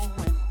it's growing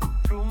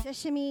through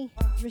Tashimi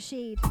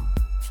Rashid.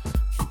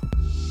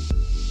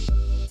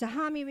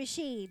 Tahami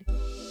Rashid.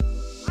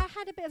 I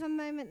had a bit of a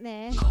moment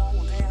there.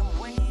 cold and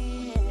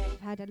wind.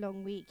 I've had a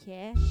long week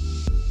here.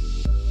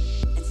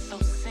 It's so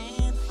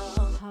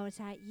sinful. Hold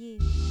tight you.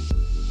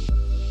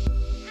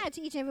 Out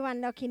to each and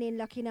everyone locking in,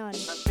 locking on.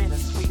 A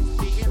bittersweet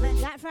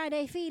feeling. That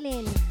Friday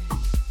feeling.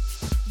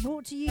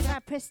 Brought to you by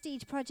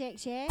Prestige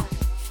Projects, yeah?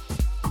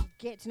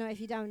 Get to know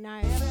if you don't know.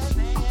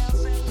 Everything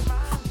else in my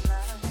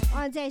life.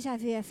 On Deja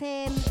Vu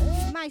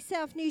FM,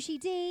 myself, Noushii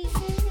D.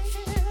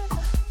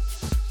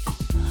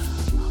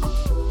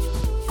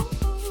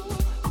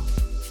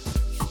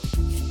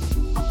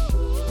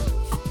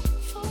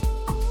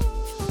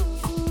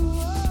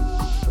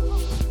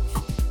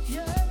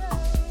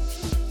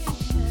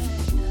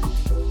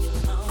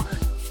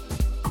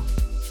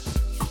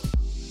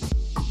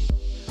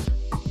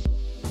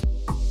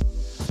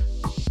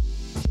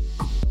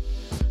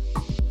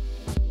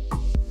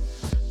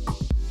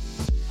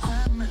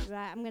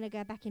 Right, I'm gonna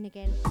go back in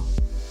again.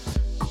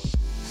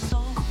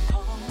 So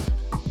cold.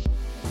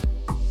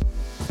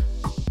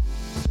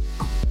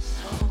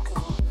 So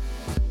cold.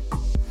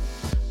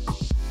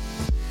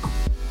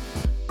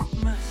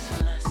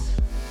 Merciless.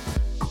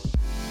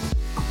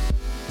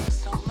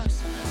 So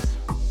merciless.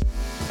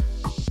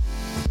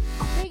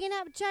 Bringing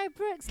up Joe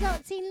Brooks,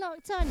 locked in,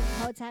 locked on.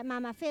 Hold tight,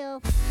 Mama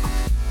Phil.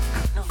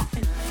 No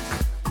feelings.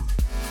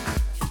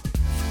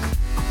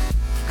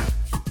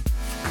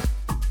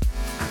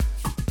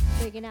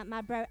 Bringing up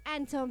my bro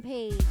Anton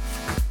P,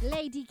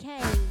 Lady K.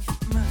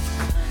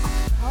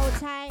 Merciless. Hold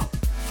tight,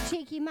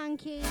 Cheeky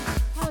Monkey.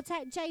 Hold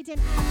tight, Jaden and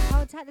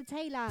hold tight the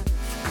Taylor.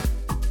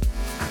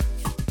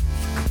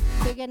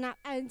 Bigging up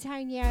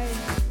Antonio.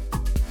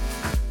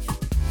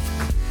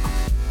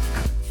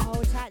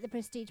 Hold tight the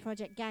Prestige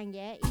Project gang,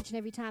 yeah? Each and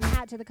every time.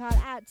 Out to the Carl,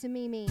 out to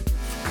Mimi.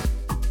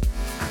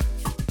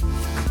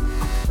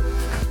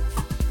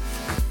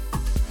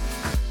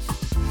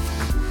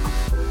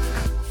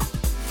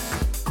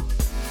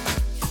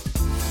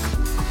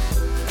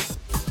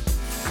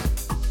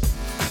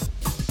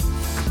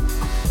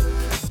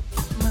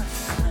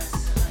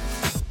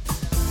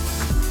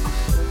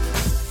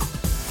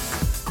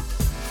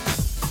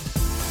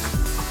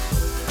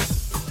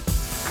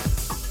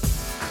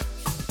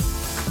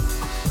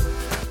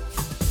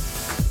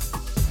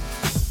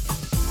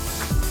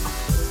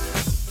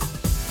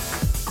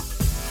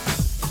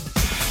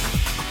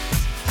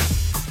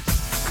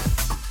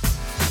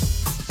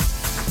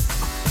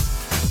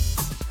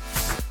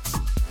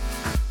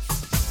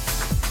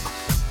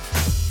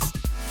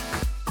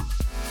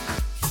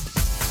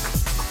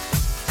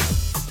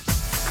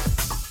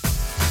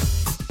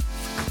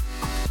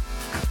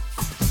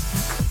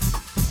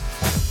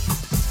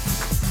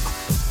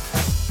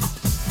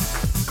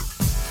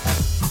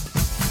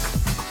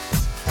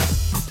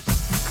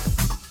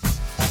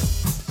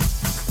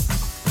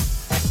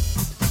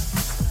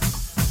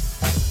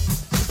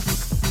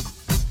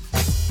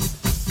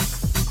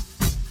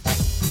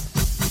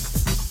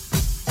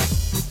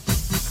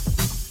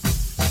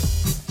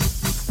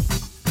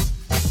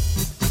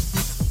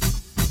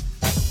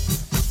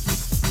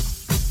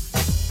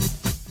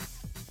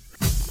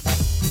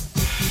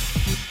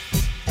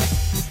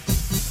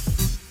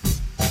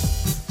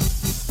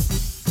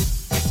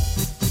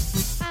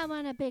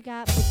 Big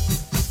up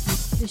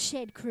the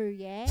Shed crew,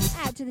 yeah?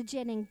 Out to the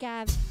Jen and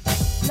Gav.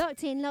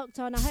 Locked in, locked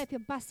on. I hope you're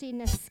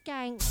busting a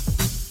skank.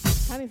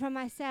 Coming from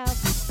myself.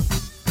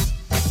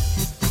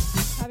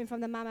 Coming from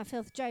the Mama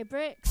Filth, Joe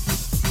Brooks.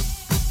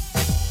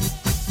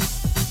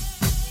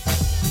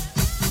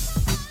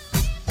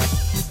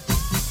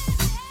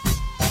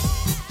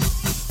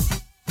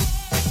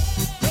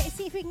 Let's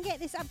see if we can get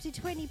this up to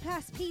 20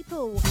 plus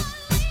people.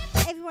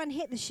 Everyone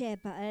hit the share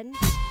button.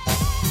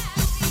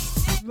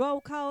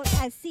 Roll call,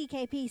 as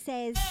CKP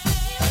says.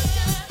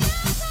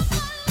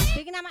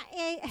 Bigging up my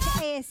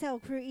ASL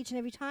crew each and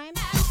every time.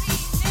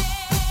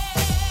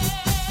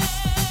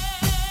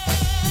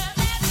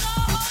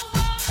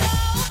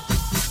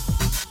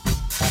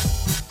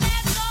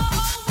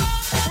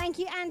 Thank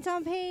you,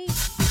 Anton P.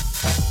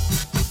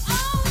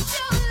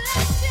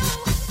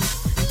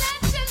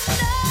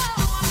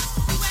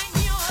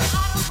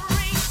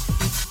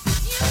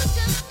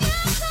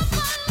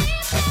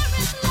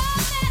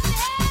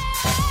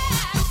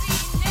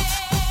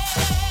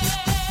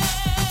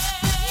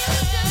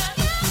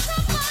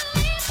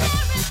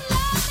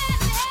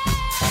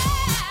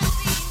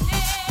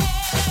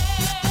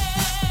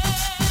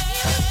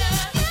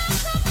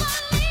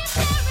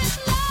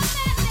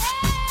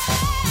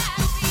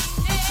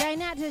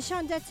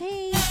 Shonda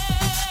T.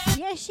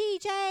 Yes,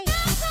 CJ.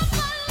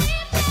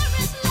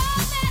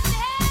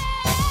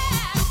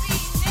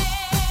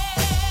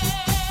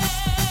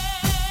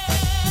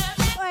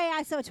 Oh,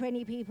 I saw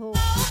 20 people.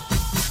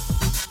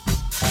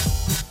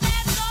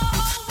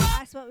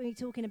 That's what we're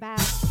talking about.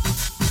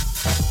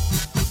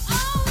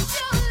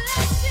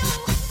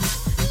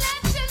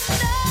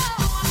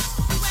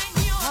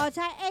 Hold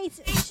tight, 8,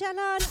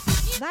 Shalon.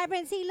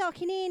 Vibrancy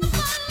locking in.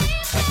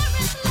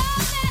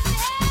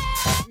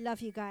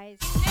 Love you guys.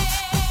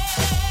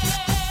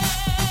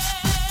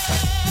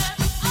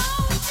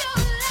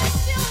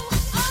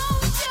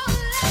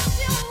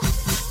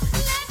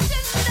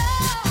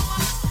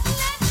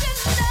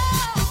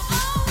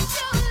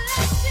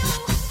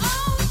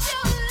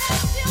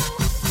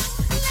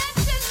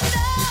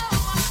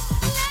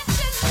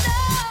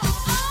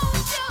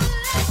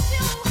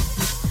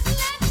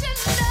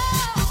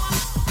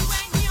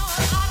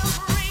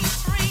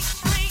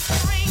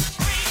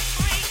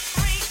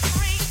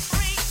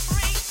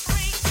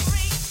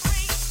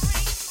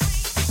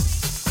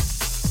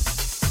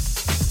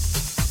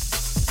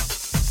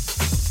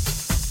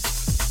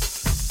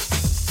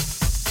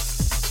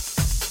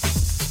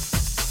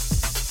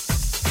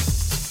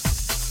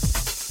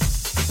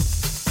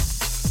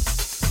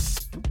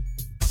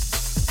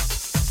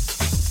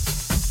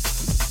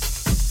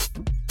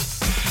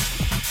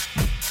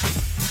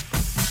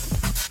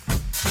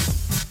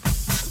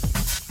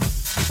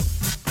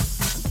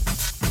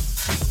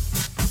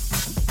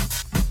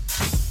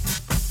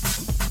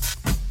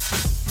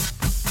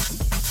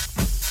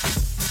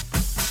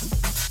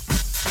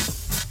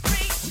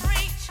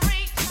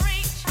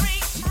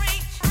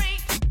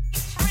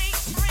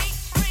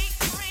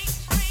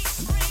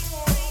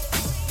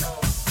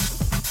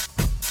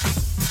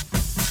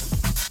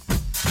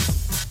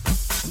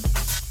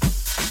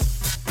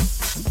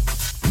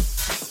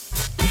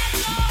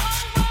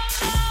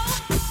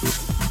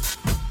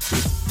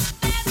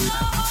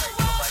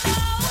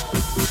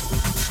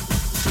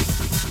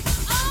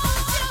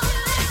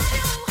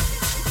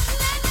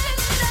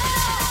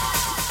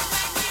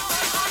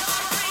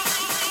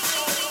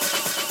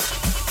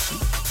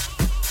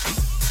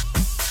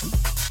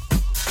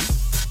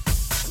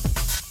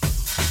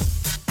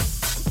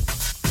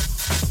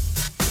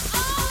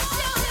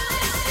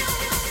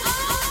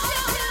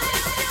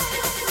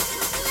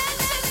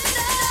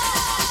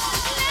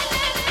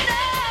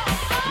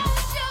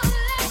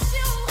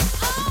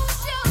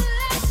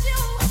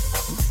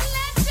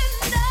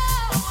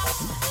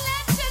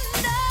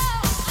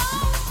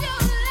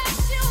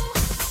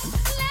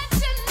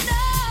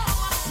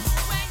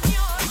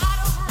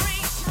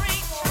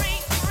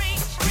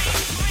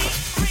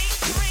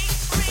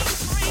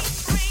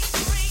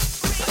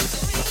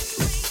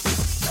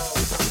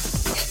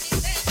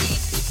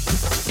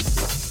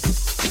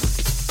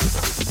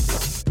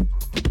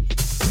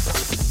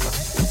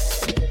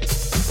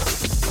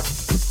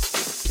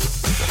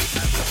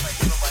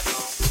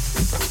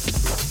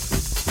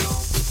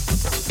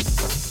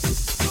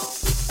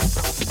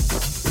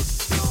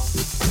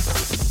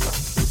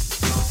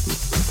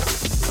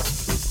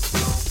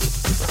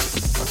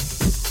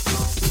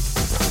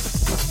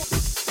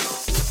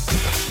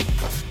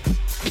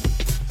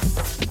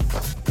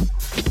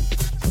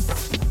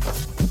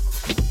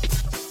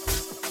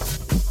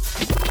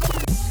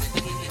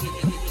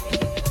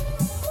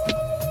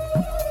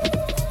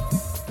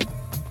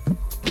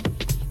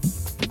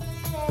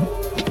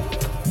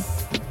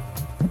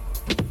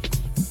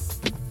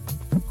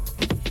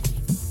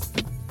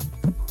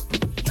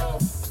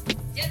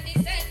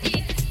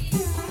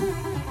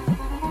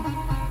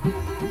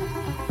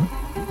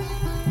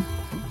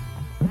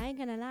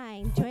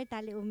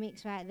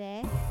 remix right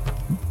there.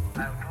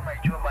 I'll do my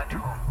job at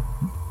home.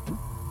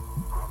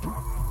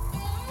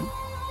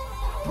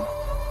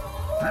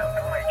 I'll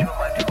do my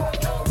job at home.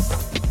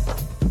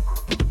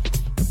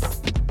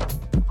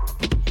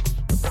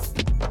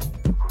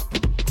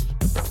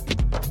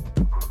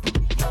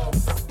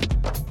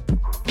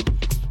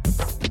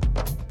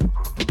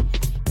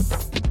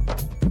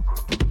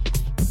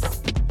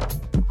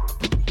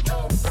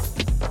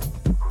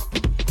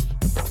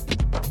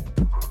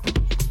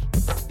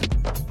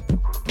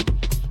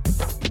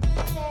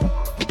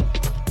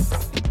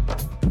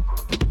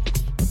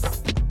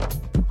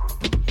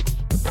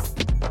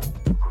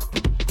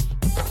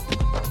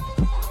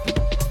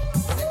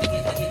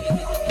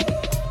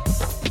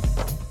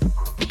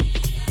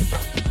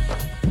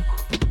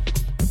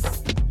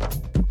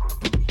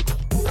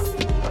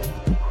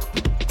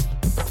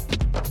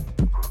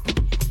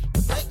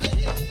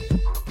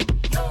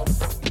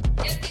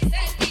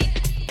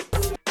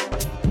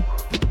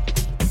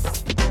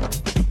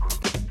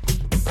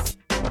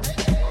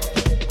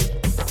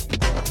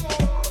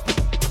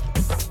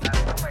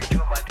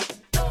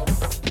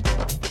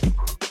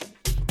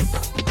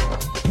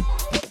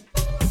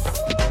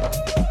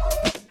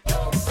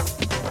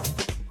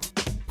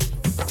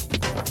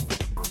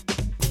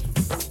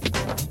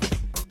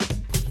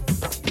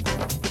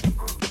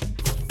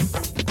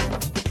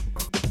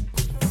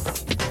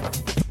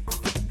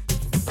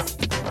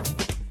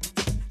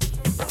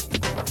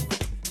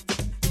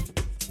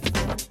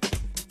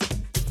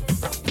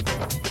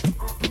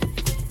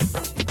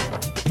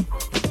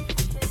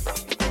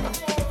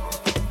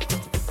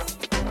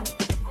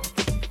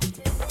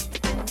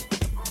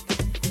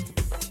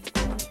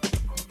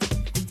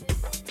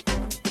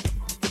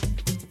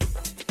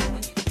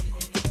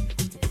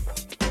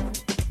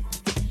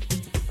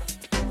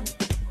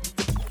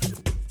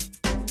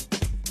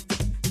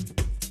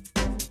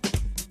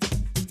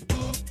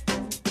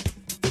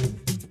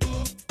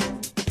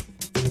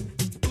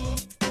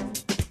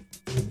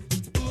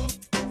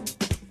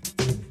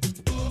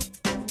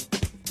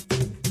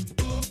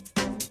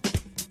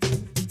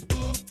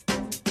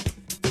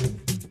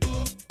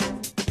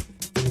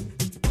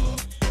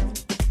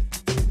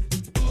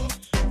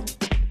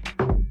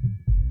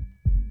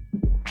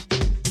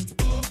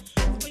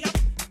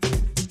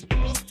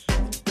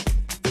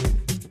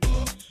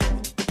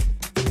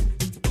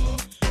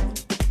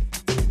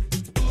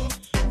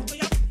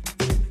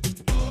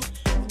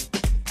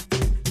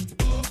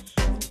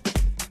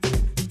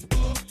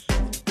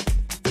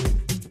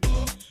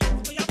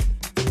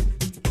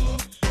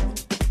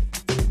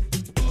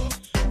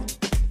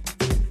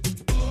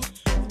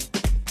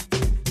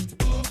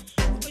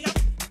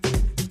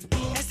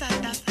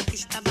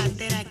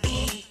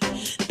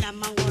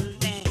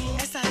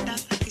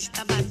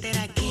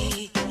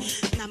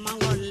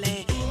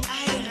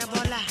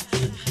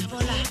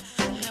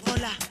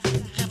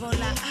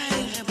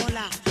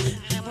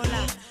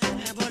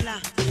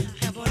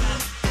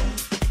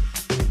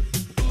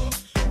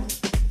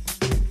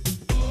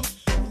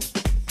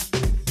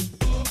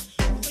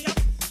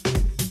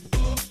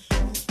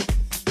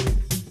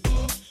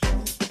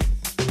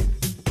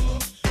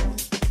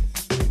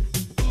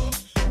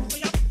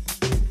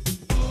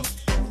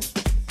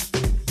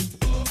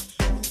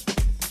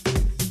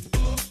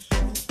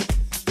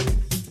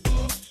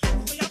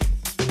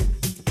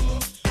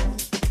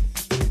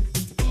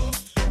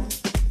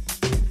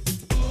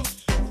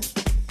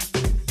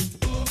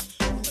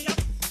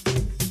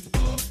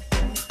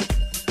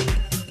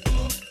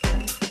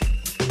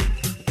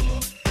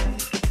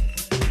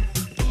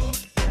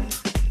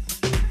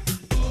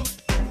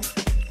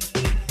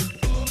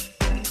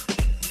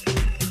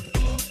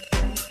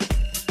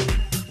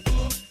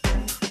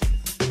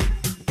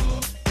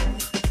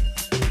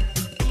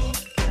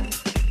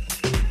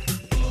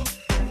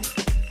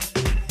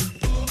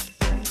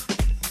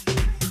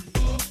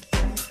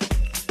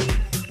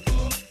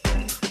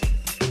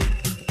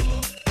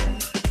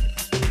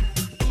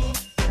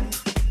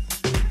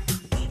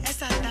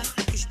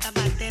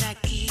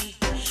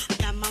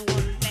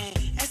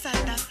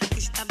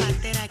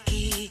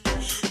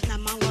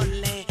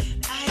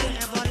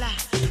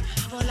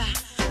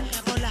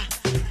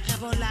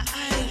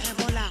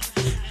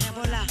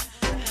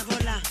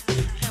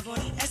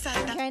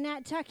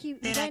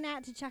 Going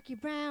out to Chucky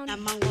Brown.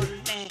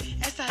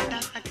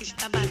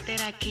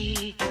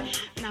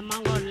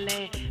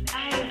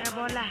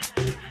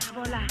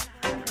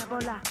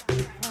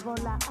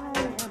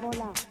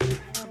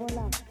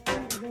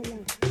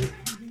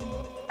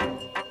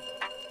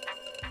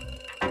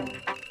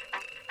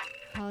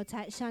 Hold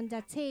tight,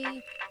 Shonda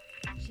T.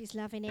 She's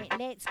loving it.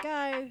 Let's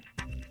go.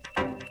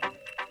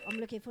 I'm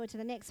looking forward to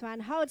the next one.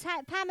 Hold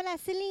tight, Pamela,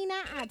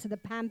 Selena. Out to the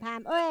Pam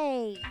Pam.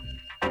 Oi.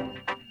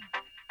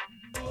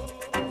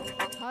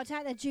 Hold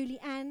tight, the Julie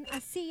Ann. I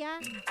see ya.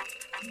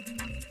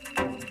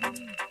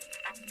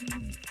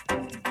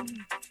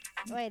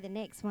 Oi, the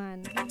next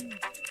one.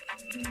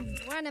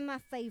 One of my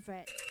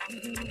favorites.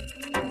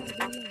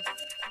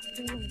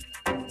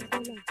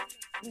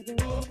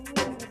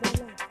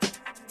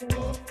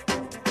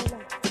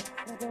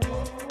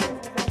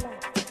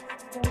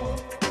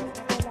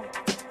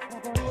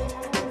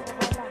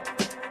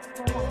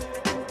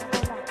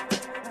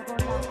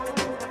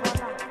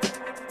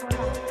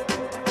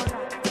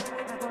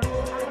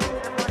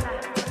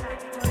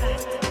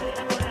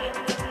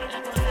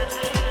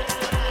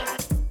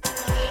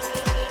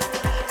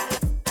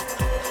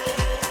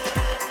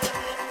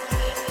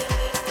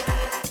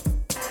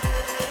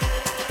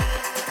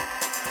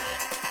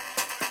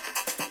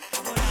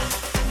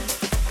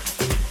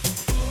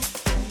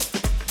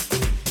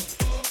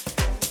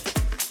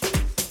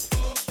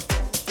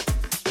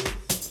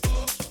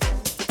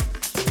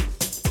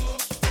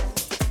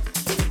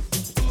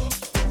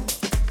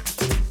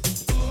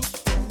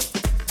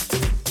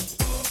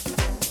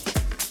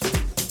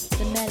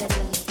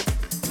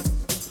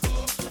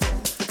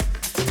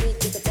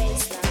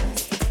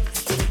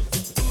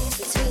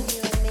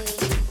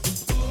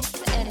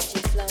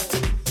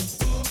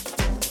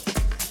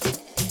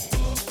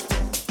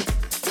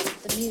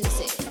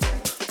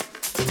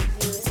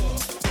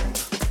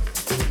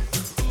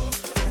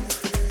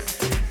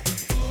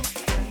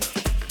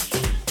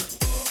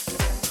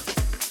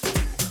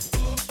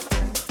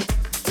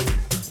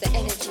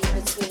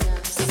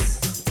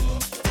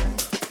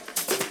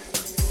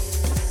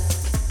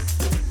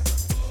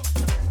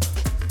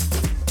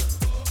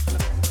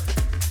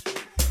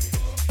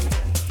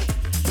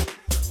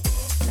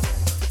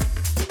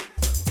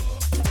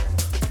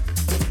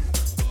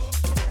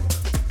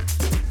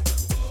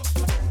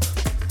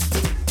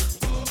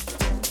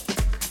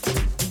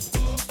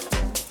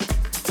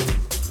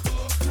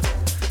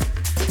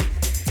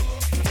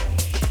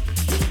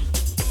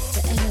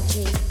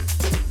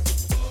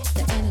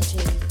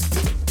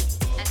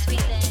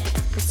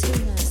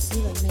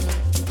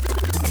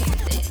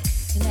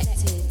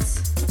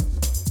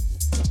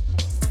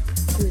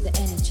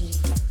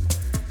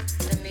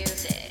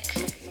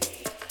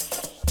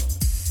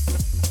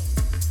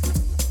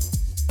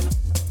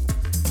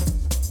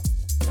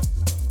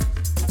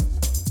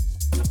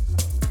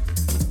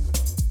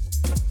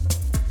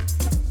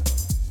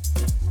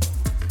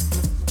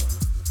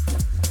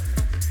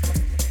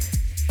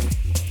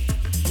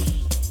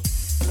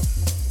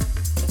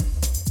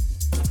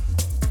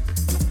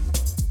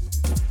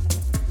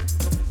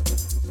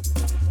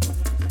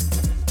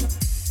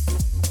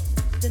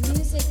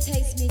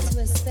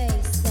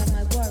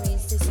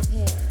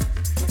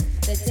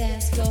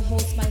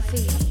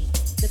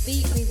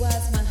 beat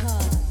rewards my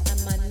heart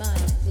and my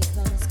mind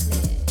becomes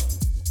clear.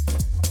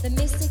 The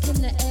mystic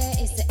in the air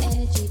is the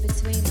energy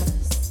between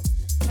us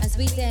as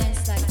we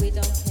dance like we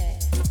don't care.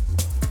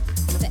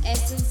 The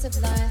essence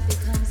of life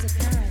becomes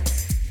apparent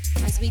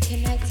as we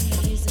connect in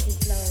the musical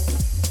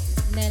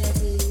flow.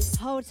 Melodies,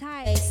 Hold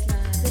tight.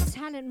 bassline, The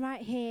talent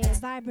right here,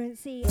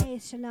 Vibrancy,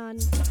 Echelon.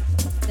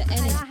 the And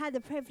energy. I had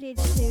the privilege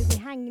to be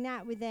hanging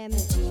out with them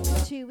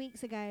 2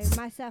 weeks ago,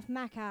 myself,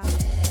 Macca.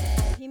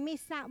 If you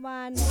missed that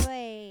one,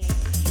 boy.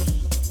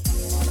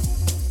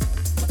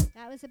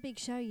 That was a big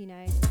show, you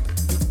know.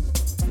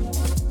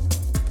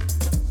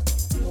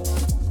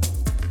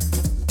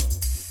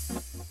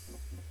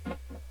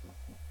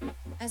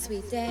 As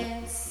we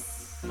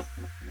dance,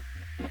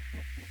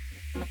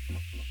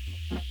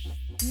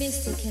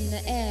 mystic in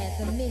the air,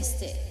 the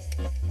mystic.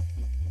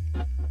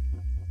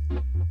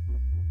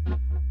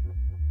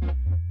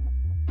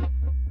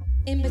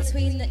 In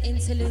between the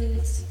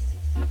interludes,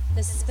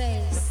 the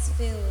space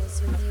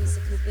fills with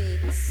musical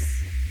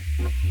beats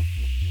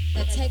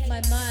that take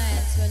my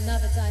mind to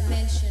another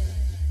dimension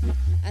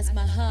as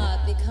my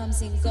heart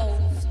becomes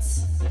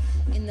engulfed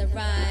in the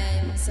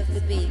rhymes of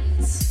the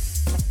beats.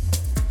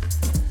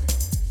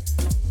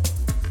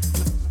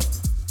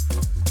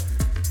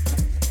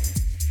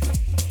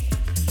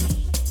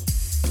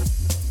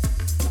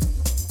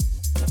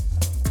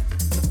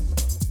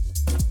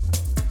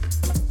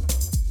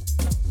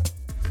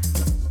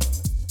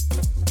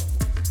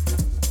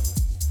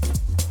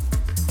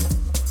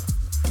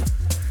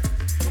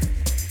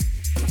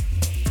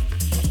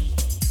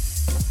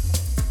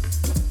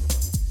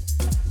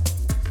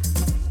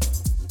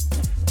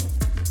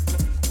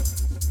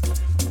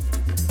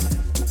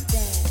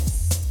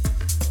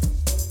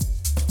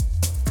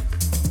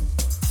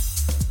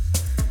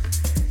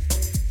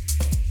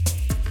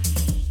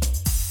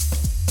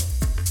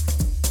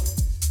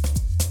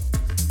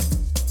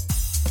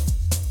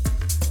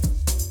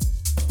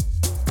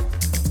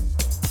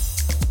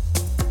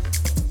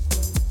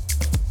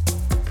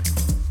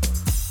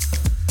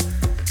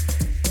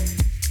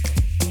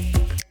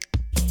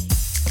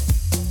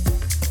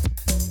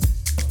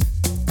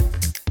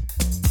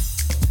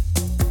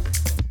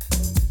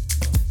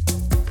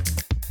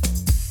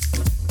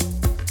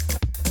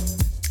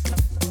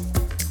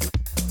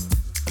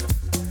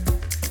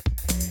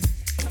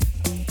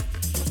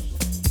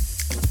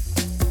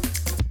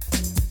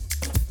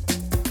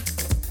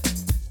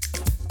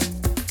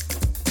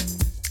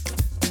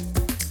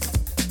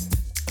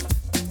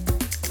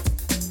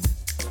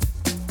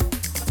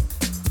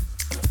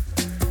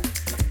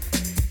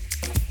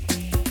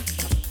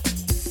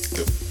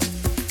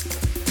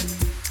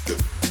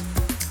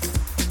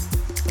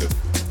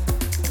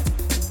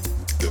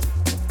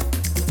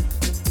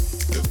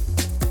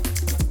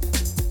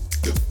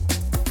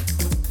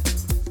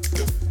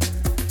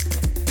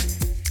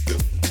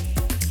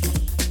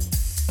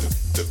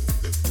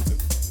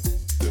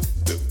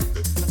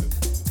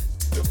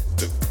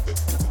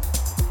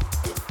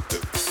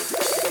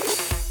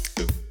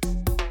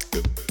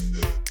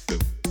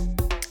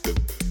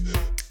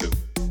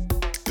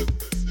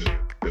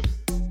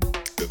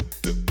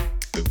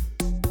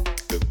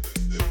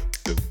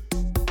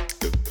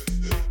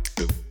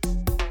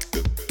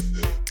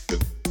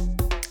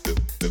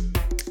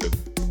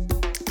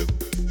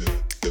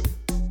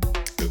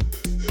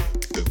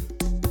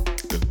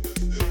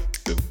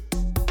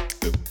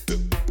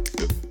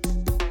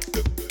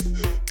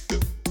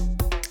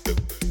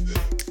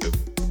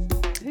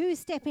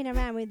 Stepping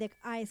around with the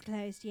eyes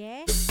closed,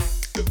 yeah?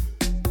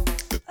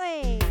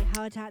 Hey,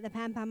 hold tight the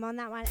pam pam on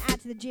that one.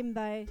 Add to the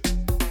Jimbo.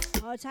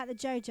 Hold tight the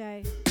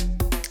Jojo.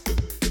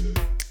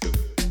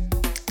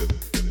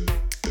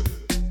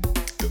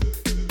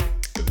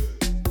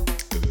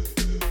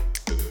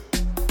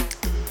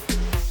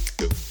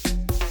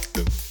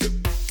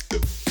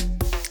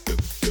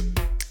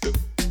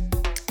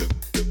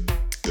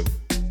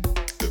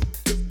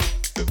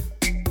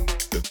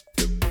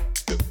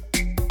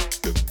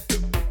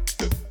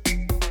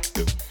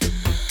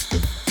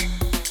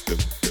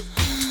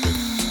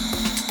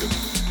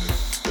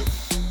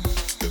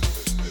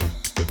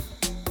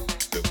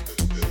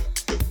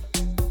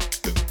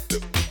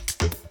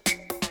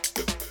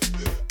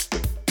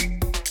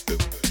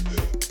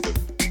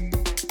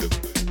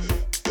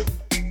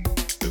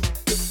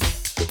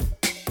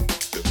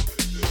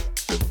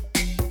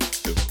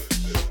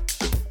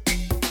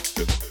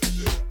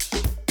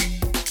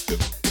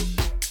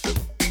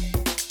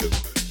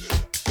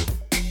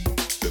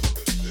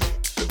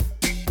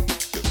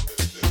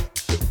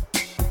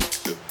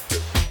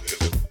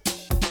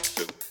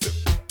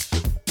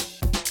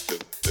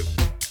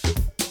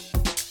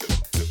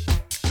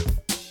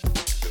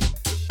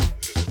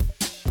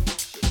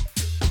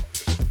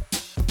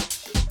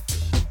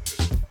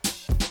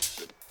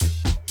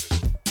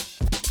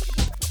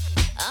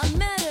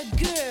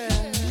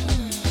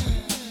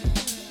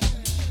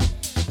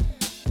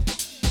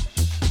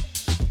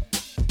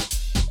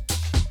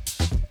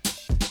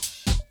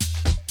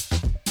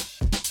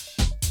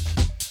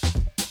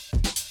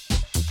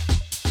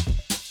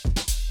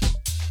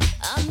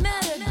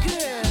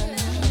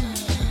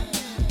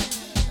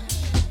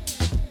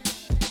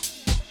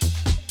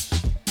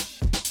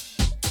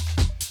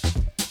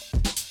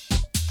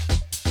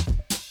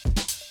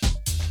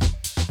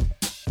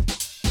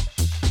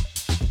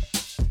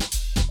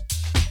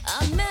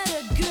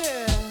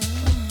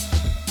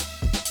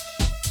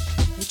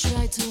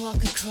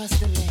 walk across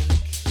the lake.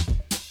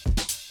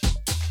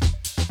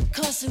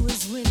 'Cause it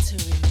was wintry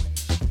when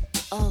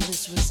all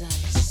this was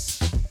ice.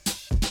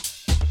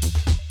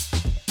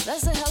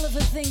 That's a hell of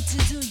a thing to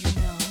do, you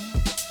know.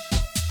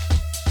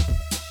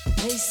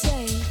 They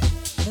say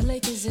the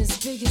lake is as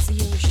big as the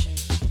ocean.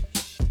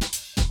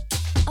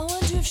 I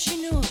wonder if she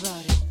knew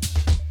about it.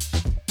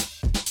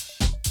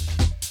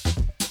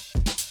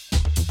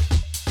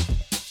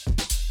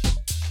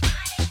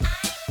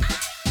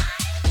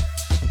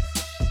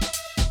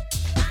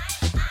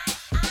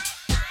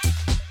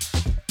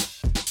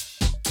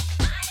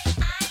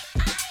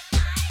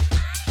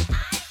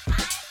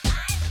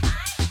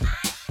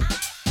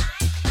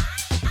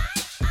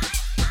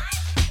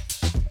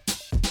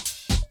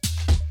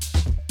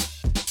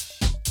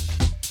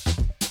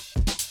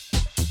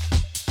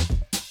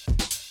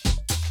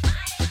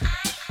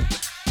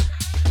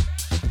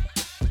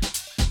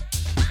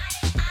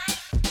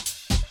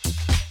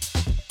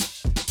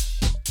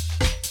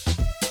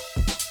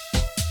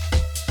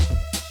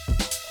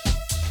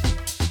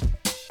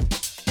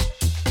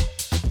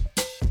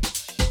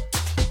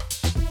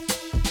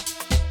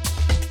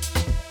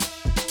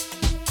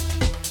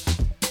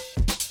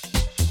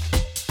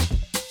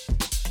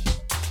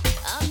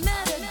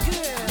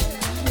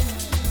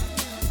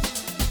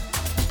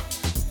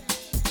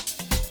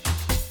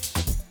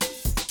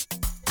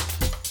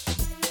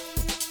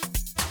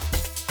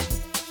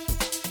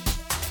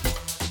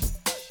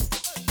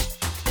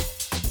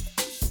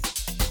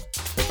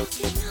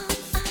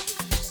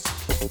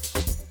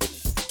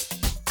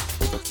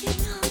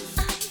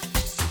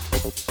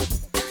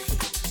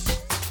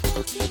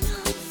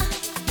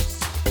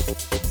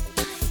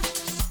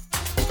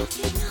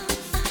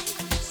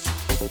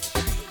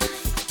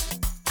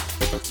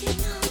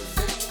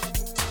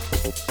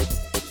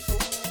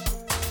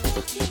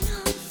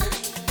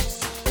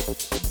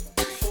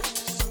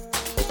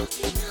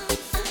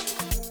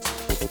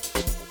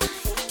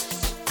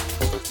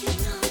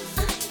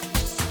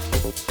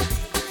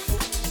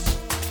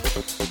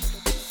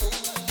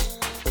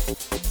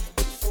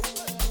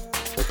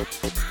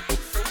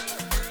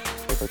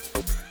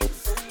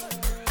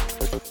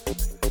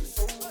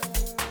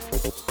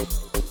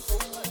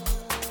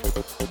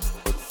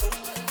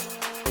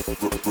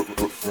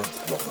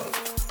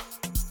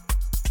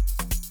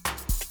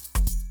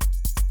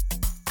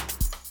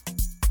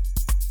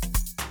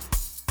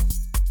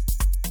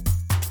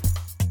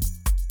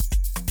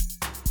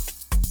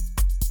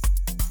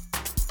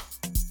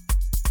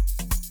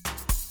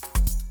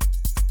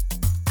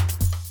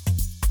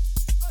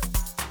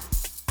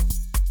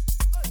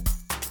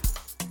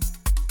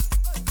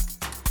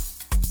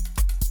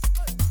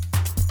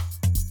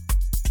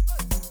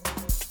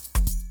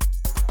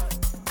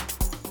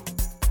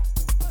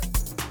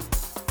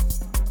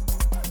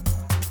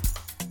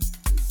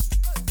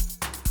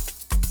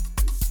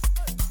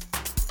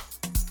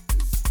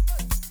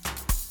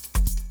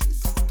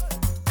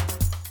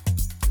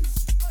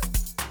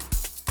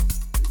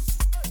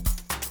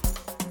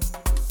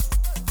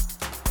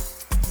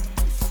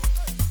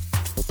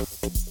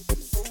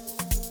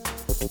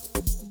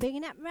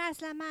 Bigging up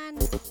Razzler, man.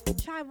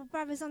 Tribal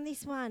Brothers on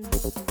this one.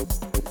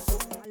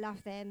 I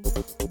love them.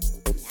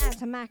 Out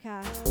to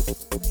Macca,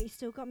 but he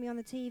still got me on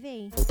the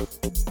TV.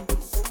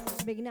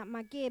 Bigging up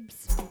my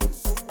Gibbs.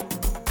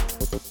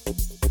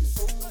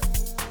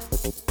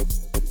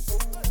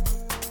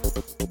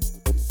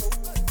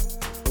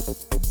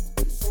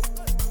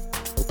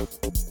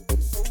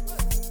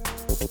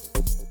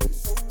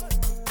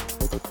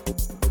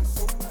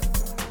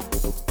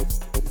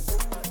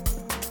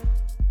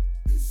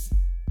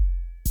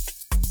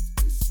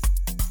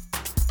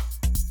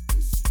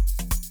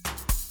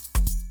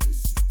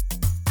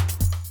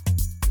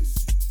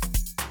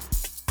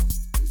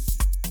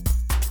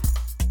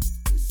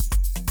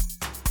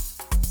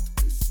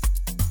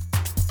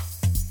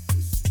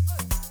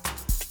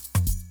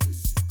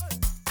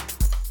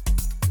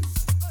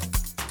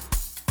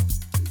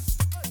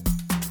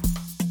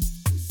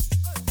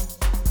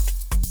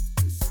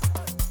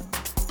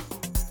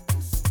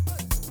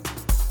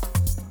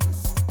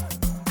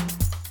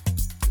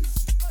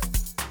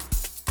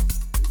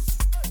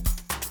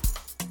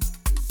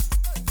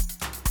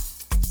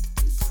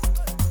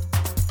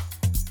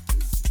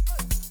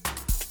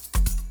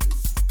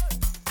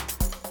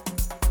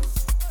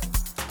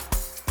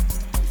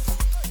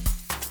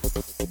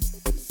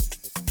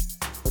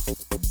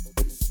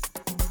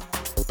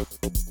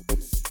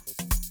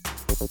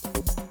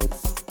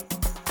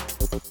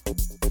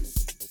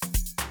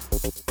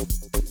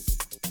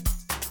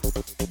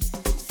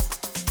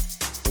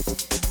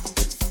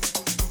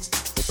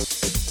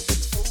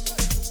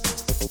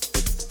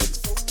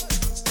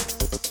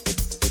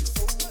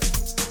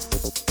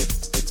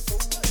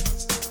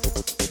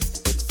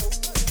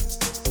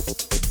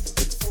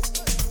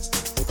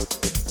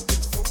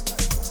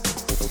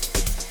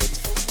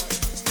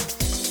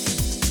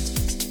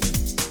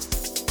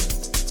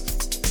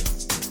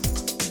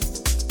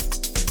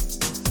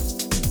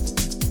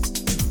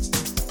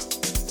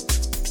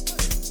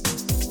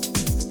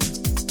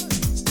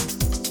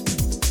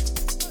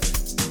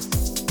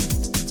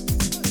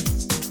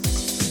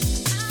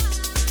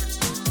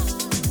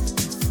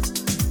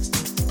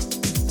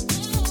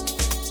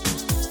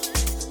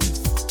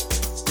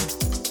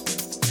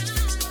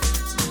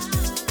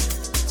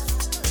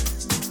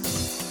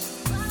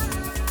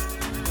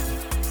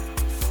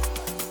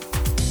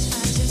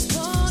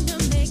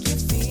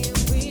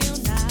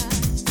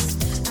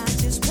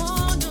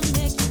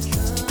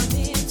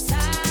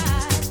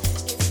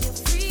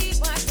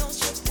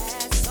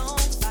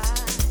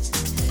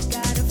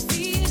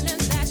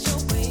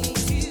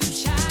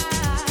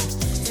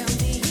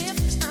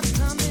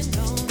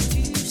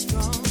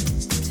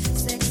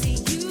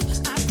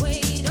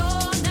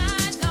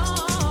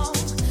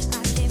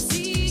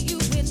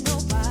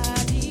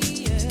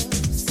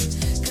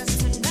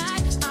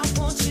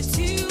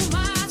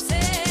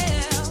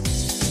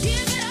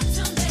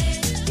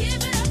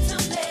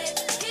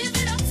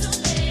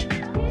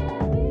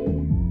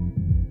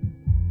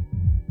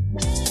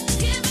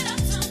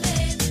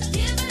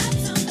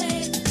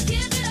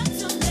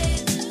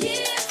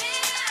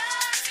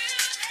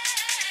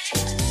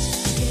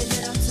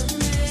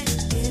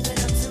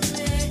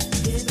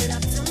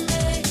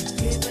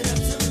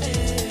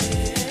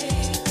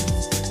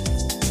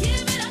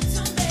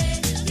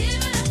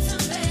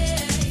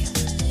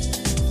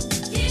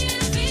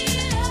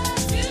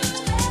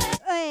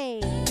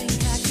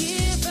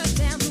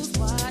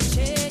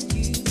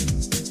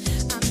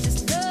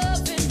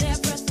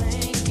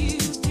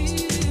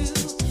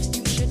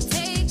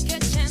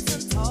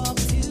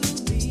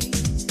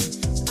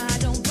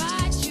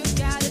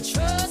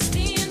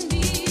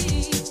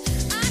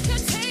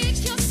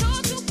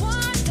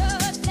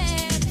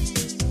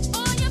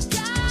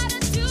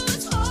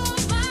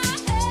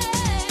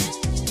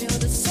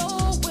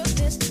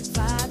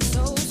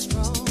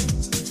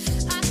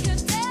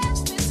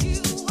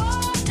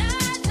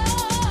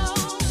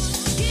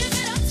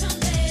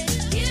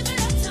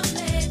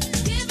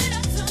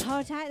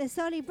 Hold tight the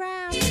Solly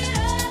Brown.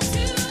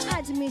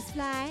 Out to Miss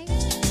Fly.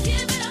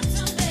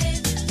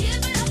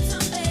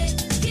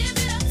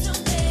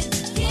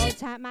 Hold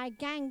tight my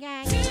gang.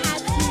 Out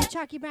to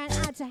Chucky Brown.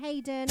 Out to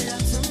Hayden.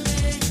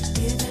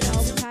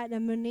 Hold tight the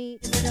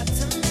Monique.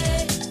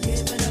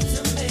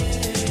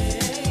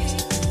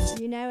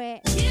 You know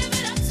it.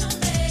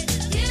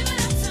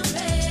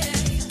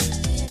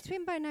 Yeah,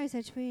 Twinbo knows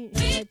her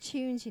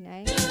tunes, you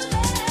know.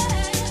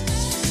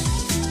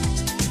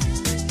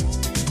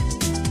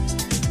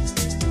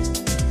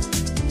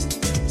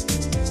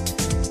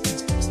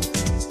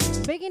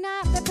 Bigging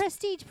up the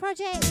Prestige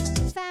Project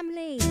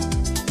family.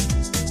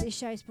 This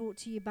show is brought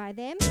to you by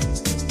them.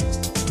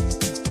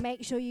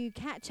 Make sure you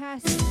catch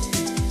us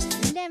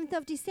 11th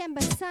of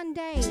December,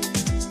 Sunday.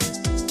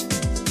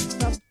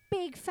 For a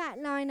big fat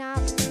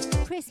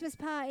lineup, Christmas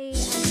party,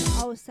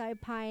 and also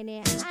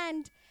Pioneer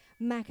and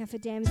Macca for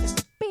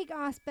Dem's big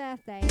ass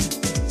birthday.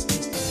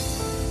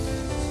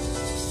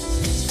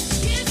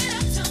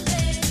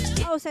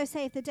 Also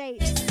save the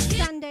date,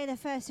 Sunday the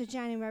 1st of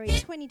January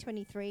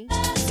 2023.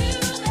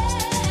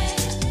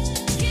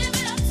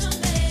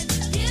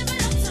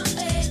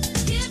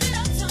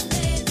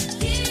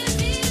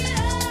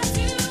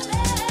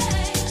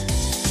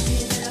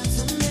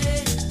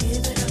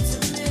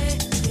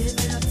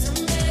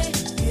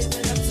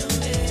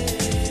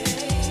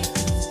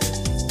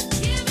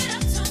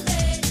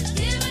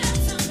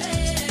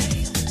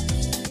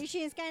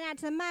 Is going out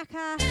to the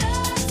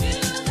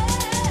Macca.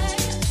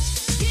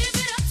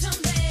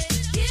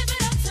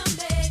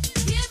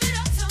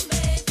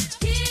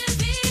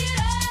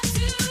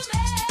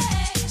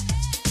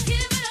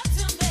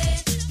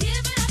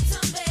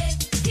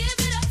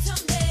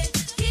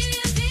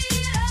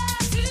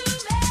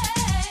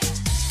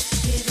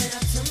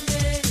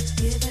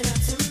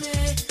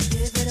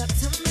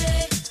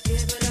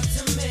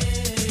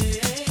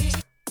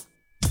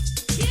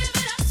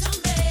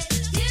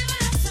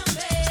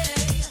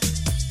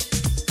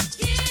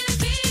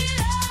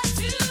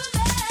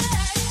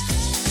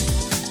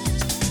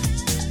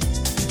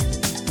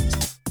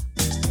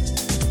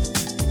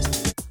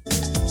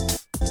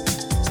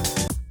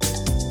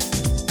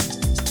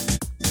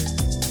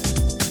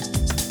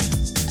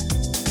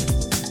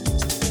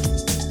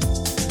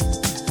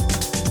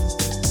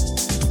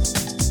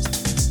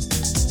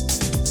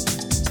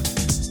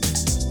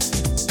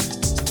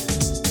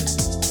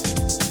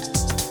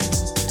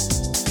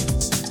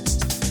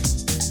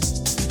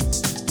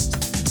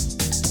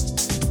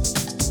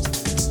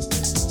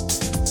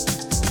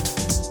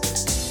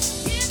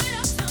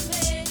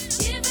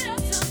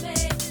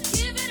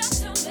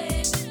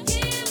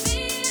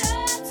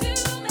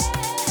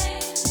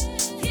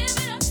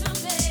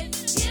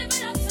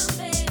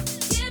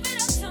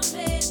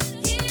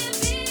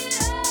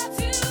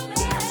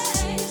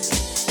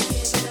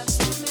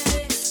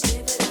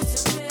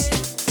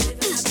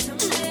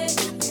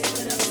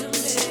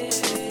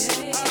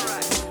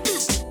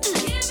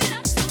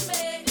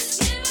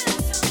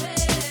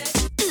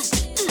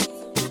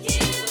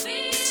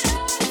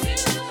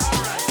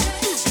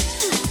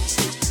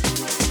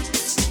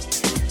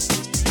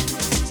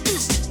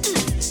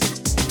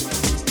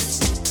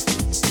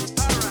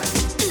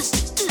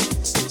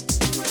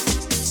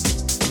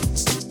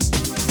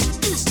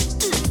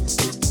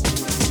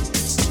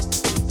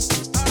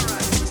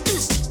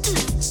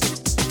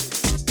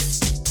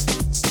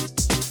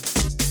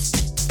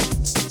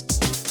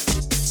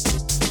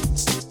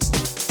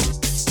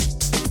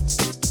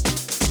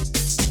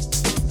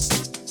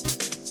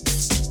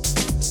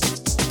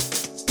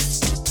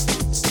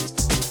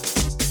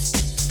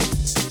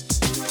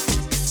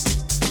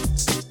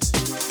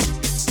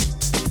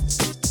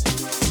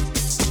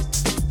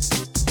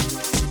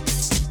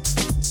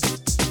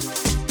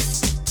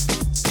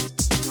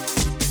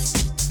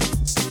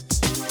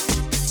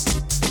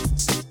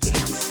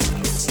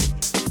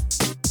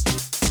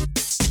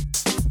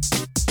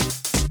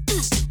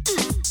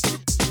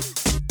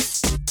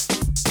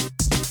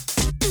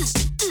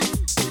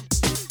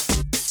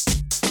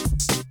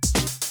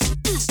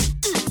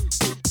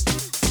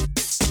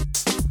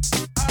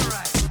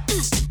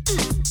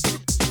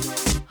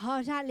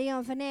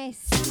 Leon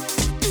Finesse.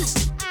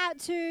 Out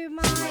to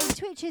my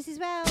Twitchers as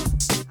well.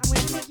 I'm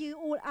going to pick you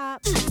all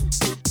up.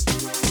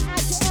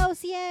 Out to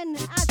Elsian.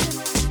 Out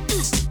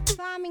to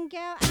Farming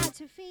Girl. Out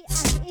to Feet.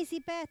 Out to Izzy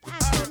Beth.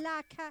 Out to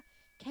Laka.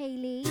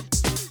 Kaylee.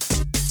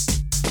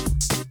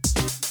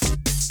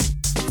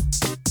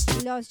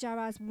 Los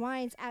Jaras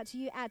Wines. Out to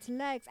you. Out to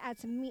Lurks. Out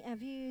to Meet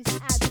Views.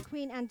 Out to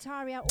Queen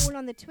Antaria. All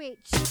on the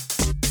Twitch.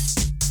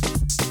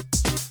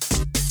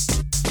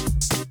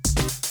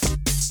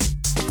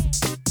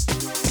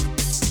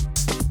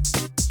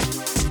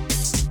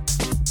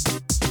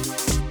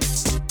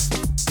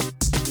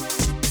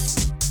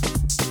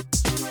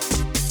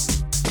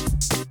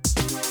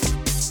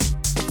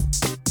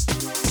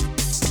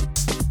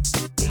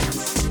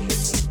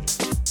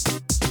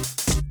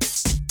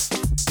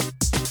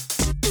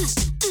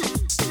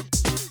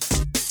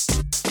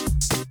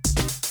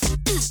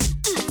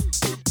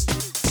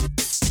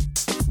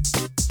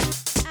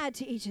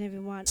 and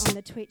everyone on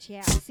the Twitch.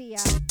 Yeah, I see ya.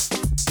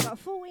 Got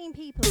 14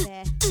 people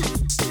there.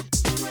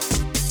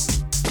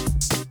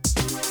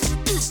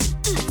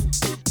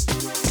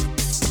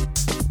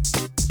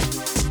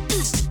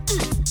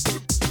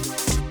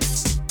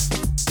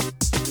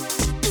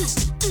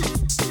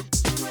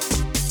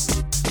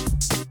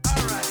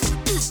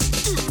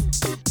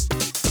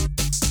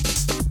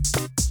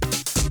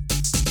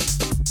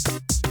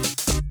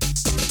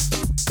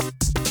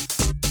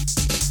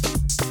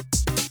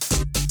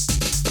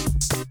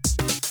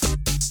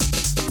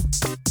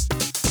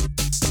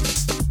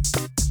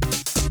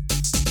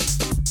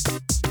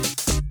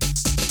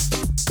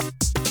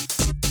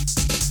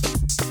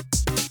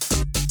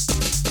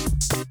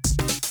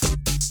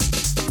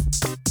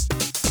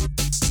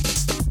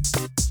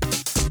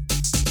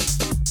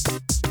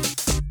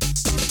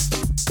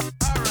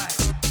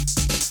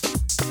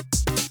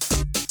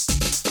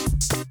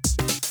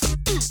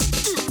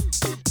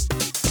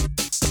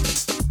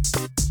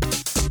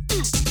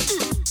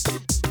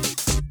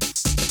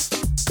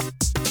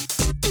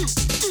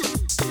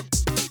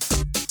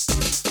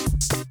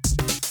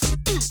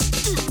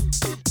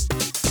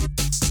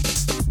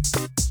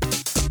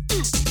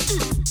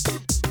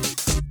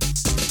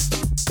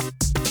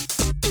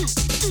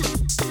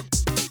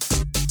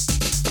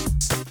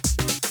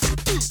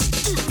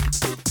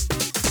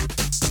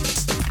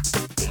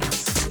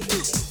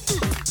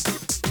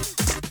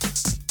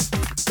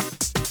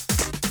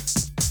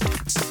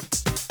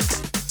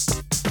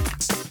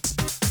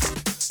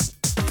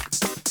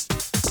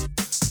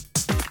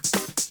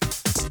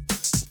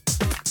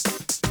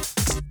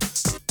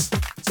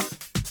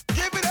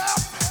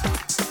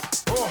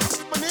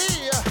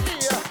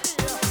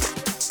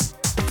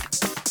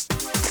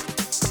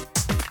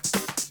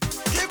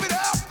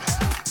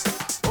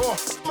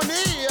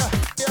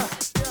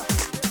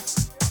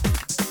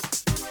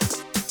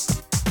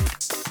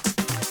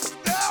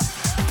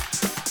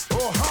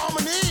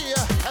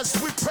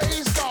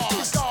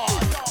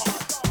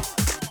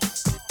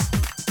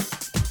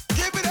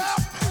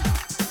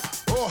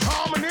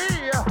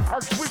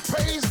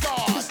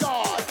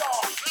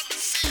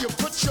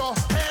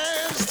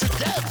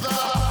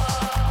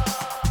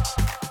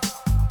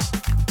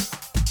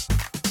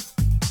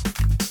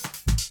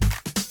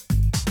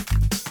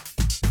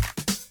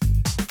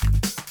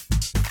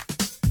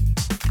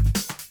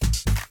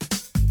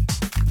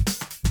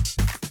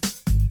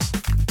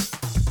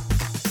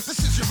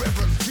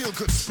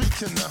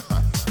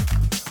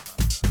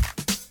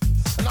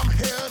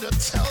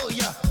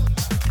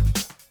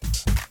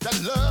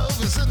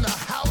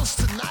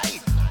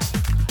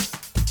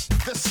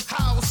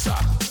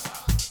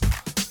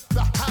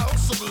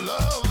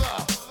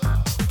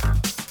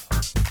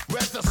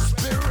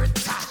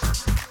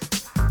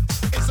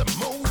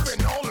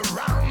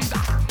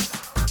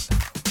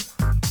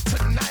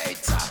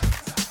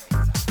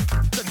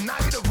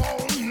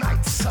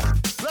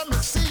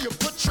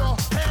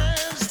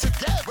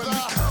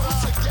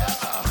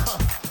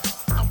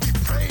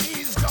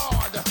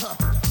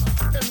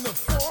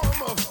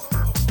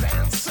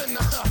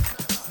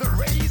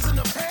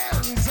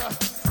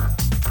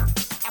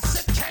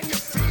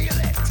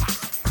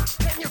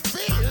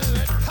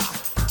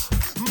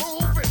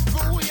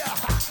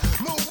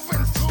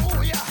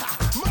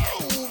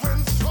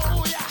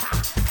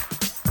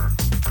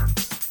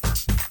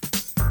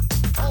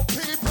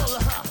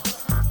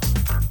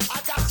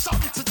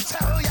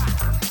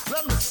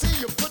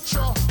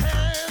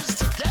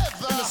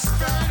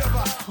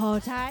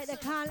 Hold tight, the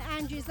Carl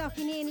Andrews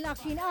locking in,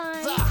 locking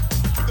on.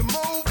 The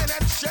moving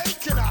and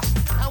shaking,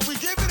 and we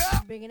give it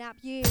up. Bringing up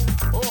you.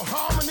 Oh,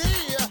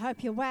 harmony. I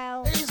hope you're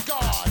well. Praise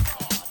God,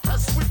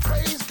 as we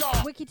praise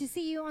God. Wicked to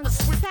see you on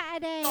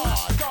Saturday.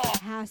 God.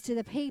 House to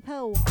the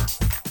people.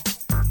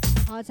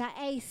 Hold tight,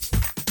 Ace.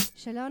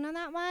 Shalom on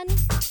that one.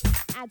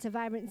 Add to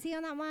Vibrancy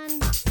on that one.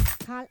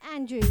 Carl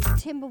Andrews,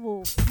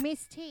 Timberwolf,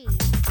 Miss T,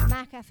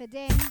 Maka for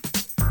Dim,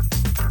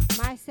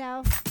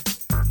 myself,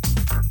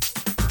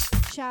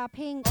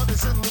 Sharping. God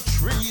is in the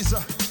trees,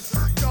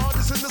 God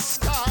is in the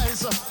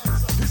skies.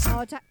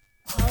 Hold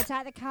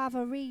tight the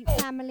Carvery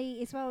family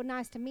as well,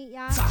 nice to meet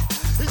ya.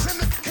 He's in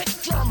the kick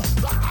drum,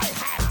 the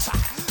hi-hat.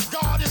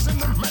 God is in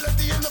the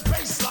melody and the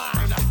bass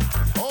line.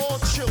 Oh,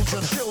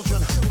 children,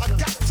 I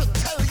got to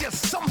tell you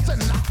something.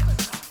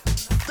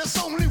 There's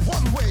only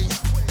one way.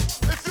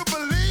 If you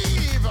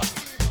believe,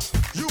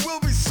 you will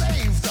be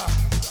saved.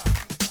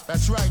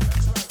 That's right,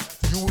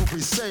 you will be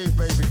saved,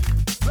 baby.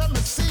 Let me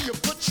see you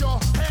put your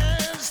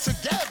hands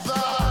together.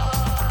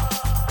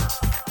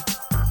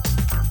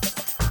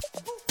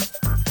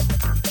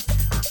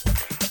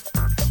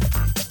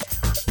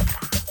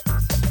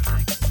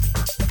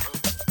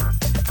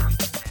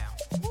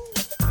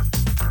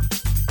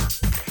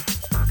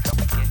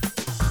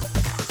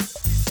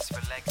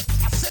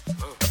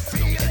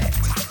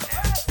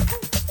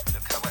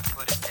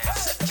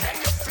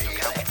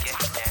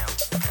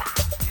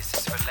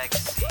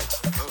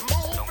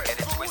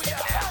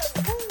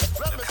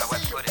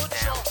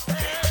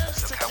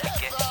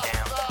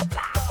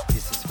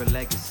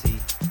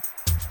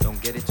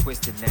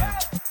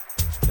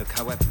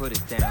 put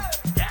it down.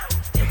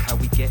 Look how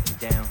we getting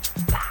down.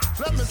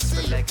 Let me This is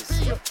see for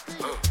legacy.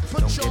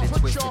 Don't get it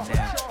twisted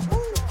now.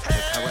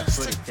 Look how I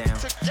put it down.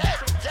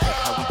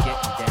 Look how we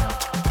getting down.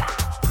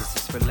 This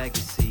is for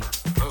legacy.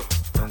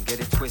 Don't get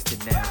it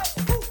twisted now.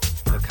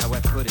 Look how I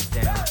put it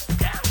down.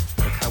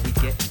 Look how we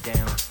getting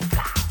down.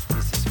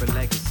 This is for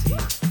legacy.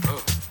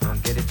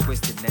 Don't get it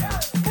twisted now.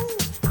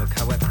 Look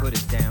how I put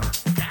it down.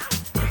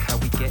 Look how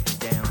we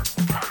getting down.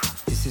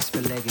 This is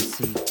for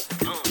legacy.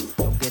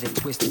 Don't get it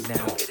twisted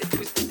now.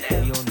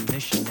 We on a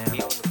mission now.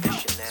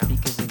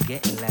 Speakers are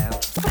getting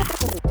loud.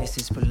 This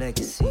is for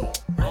legacy.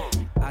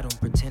 I don't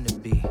pretend to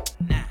be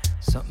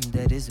something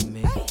that isn't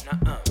me.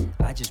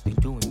 I just be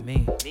doing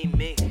me.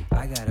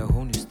 I got a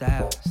whole new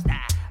style.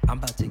 I'm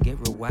about to get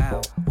real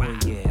wild. Oh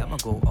yeah, I'ma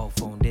go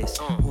off on this.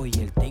 Oh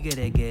yeah, think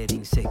they're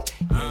getting sick.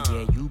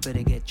 Yeah, you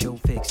better get your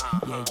fix.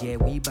 Yeah,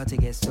 we about to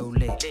get so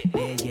lit.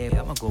 Yeah,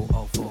 I'ma go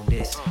off on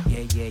this.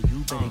 Yeah,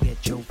 you better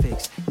get your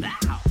fix.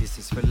 This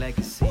is for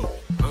legacy.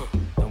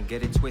 Don't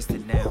get it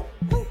twisted now.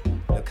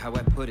 Look how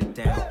I put it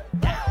down.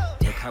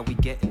 Look how we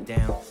getting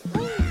down.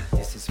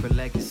 This is for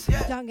legacy.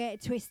 Don't get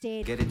it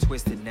twisted. Get it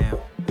twisted now.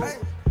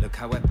 Look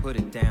how I put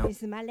it down.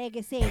 This is my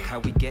legacy. Look how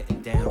we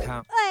getting down.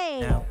 Count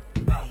Hey. now.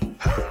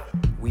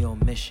 We on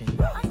mission.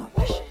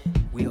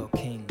 We all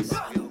kings.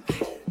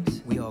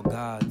 We all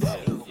gods.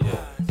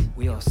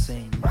 We all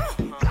sing.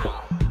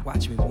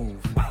 Watch me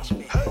move.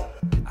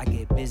 I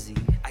get busy.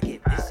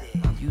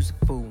 Use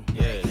a fool.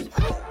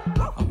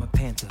 I'm a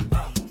panther.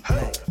 Black.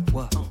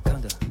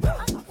 Wakanda.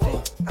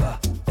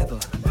 Forever.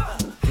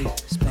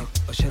 Respect.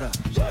 Oh, shut up.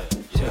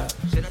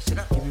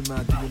 Give me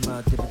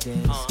my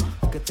dividends.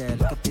 Look at that.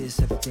 Look at this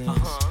evidence.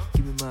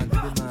 Give me my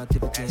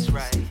dividends.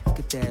 Look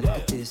at that. Look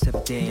at this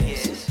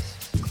evidence.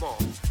 Come on.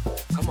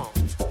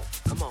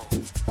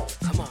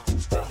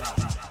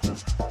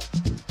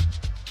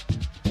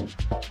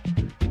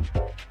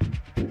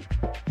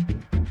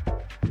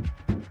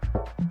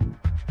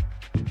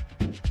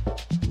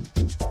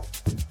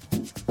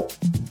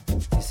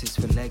 This is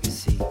for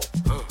legacy.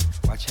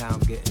 Watch how I'm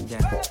getting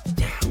down.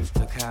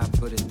 Look how I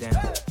put it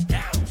down.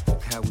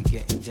 Look how we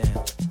getting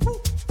down.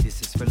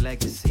 This is for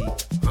legacy.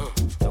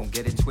 Don't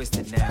get it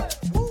twisted now.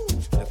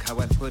 Look how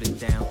I put it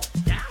down.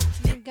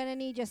 You're gonna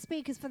need your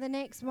speakers for the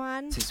next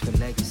one. This is for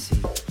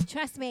legacy.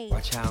 Trust me.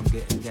 Watch how I'm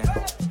getting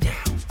down.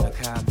 Look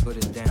how I put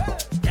it down.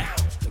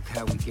 Look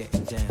how we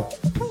getting down.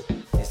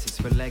 This is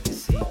for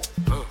legacy.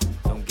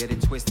 Don't get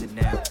it twisted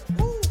now.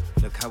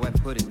 Look how I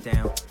put it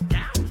down.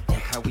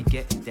 Look how we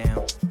getting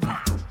down.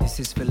 This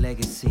is for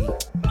legacy.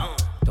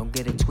 Don't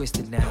get it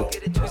twisted now.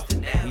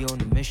 We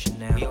on a mission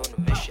now.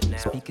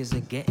 Speakers are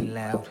getting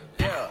loud.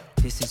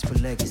 This is for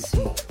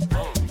legacy.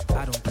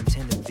 I don't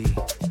pretend to be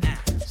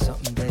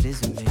something that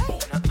isn't me.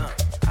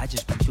 I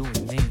just be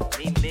doing me.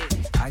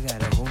 I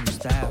got a whole new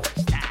style.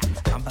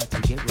 I'm about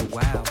to get real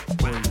wild.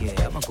 Oh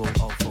yeah, I'ma go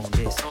off on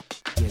this.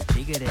 Yeah,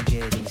 bigger than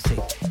getting sick.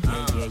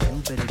 Yeah,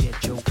 you better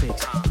get your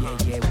fix.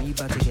 Yeah, we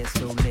about to get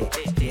so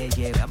lit.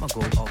 Yeah, I'ma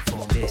go off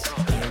on this.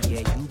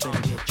 Yeah, you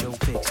better get your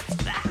fix.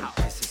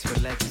 This is for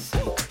legacy.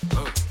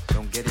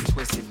 Don't get it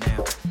twisted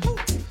now.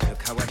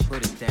 Look how I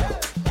put it down.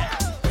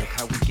 Look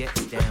how we get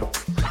it down.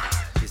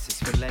 This is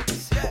for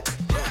legacy.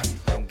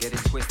 Don't get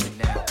it twisted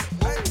now.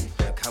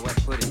 Look how I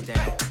put it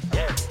down.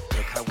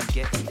 Look how we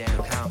get it down.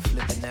 Look how I'm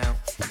flipping out.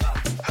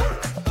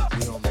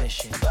 We on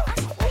mission.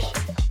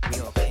 We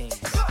all kings.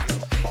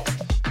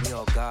 We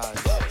all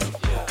gods.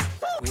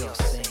 We all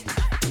sing.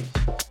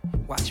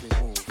 Watch me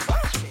move.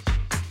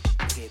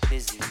 I get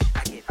busy.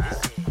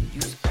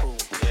 Use a fool.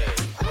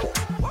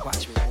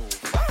 Watch me move.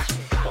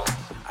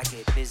 I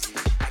get busy.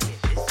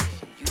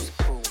 Use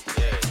a fool.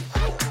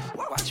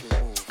 Watch me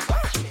move.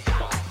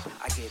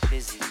 I get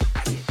busy.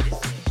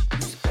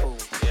 Use a fool.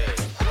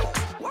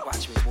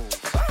 Watch me move.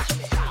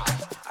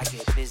 I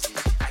get busy.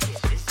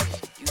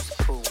 Use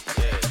a fool.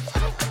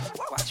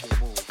 Watch me move. I get busy. Use a fool. Watch me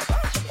move.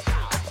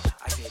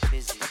 I get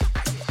busy.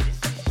 Use a fool. Watch me move. I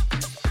get busy.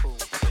 Use a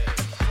fool.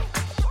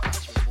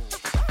 Watch me move.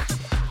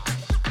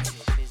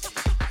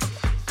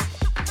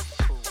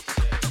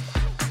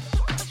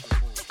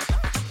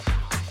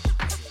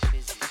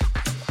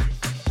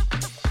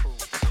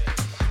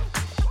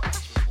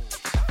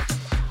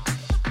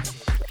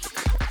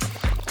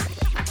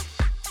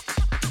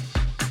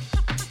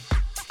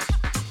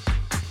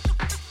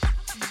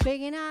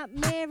 Bigging up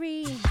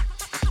Mary.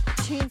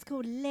 Tune's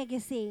called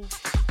Legacy.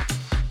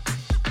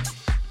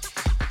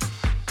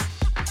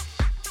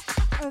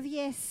 Of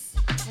Yes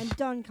and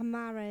Don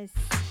Camaras.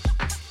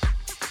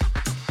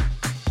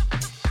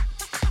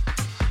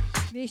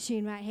 This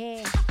tune right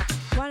here.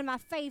 One of my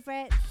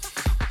favorites.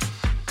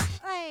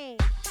 Hey!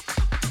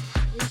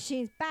 This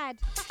tune's bad.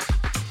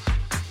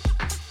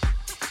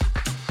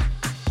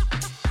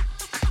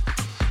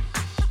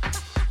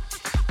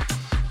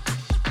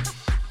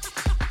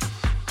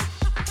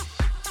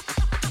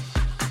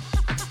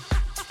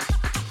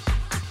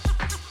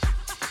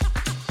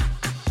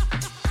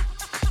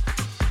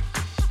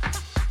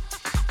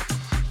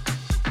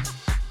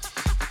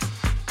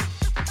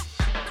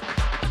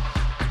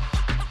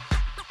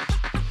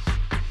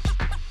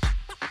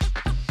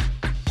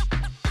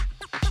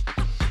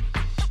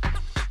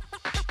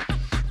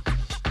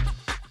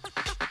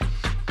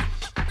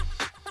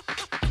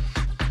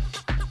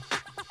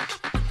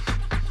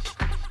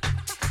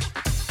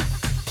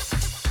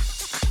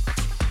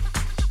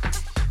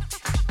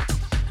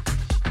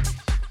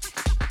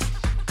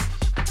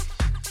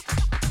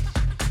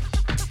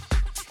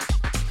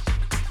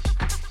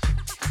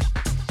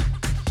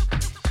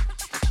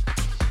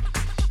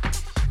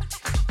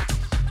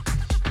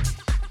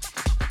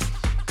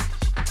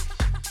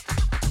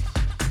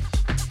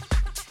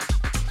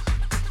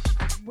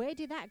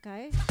 Where did that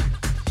go?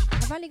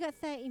 I've only got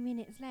 30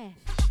 minutes left.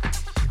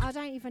 I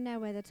don't even know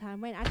where the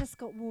time went. I just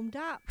got warmed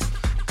up.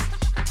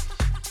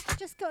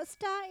 Just got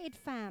started,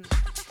 fam.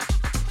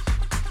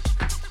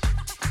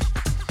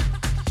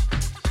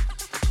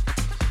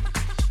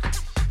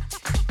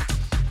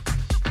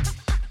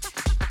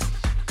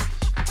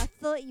 I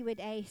thought you would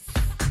ace.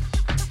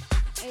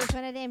 It's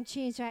one of them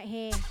tunes right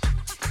here.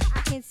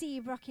 I can see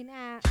you rocking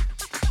out.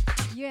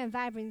 You're in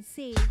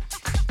vibrancy.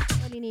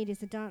 All you need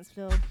is a dance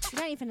floor. You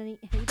don't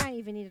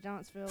even need a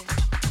dance floor.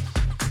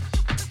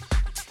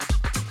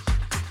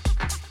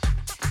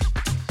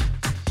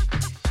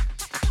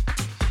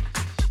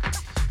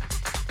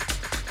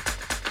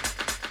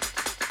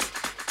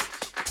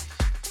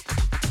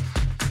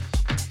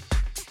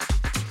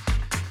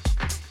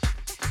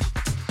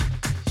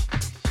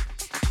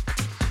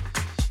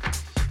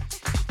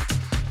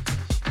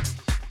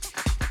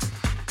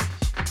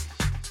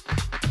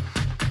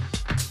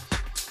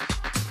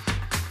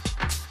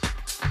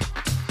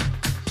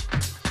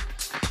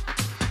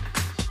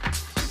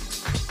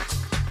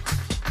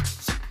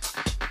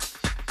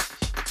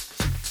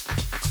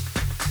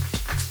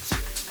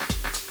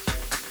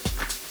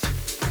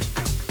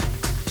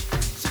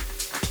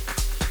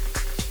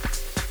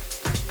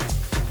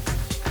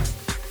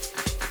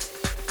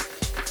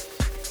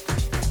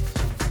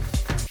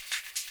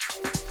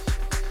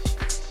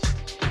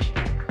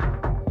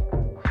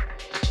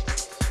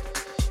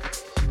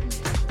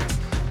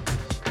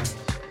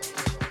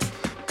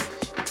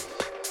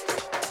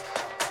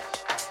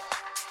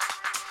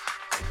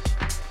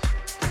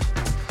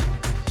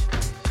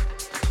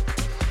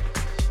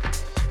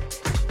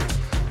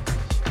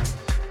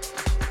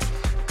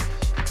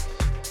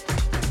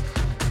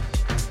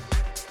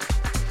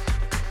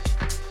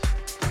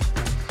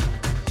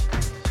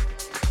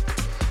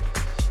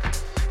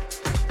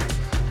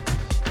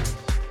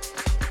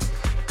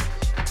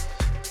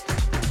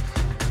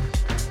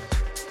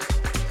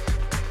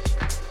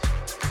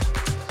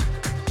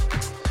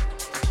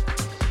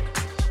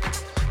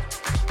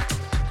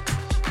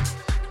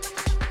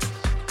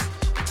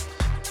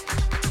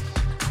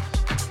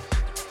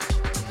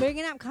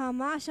 Bringing up Carl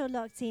Marshall,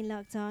 locked in,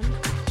 locked on.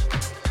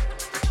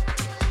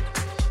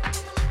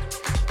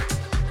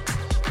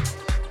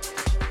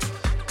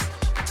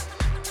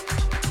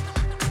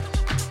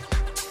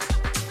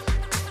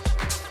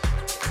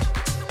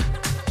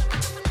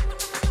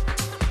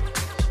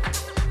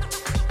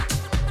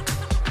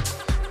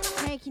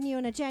 Taking you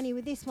on a journey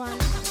with this one.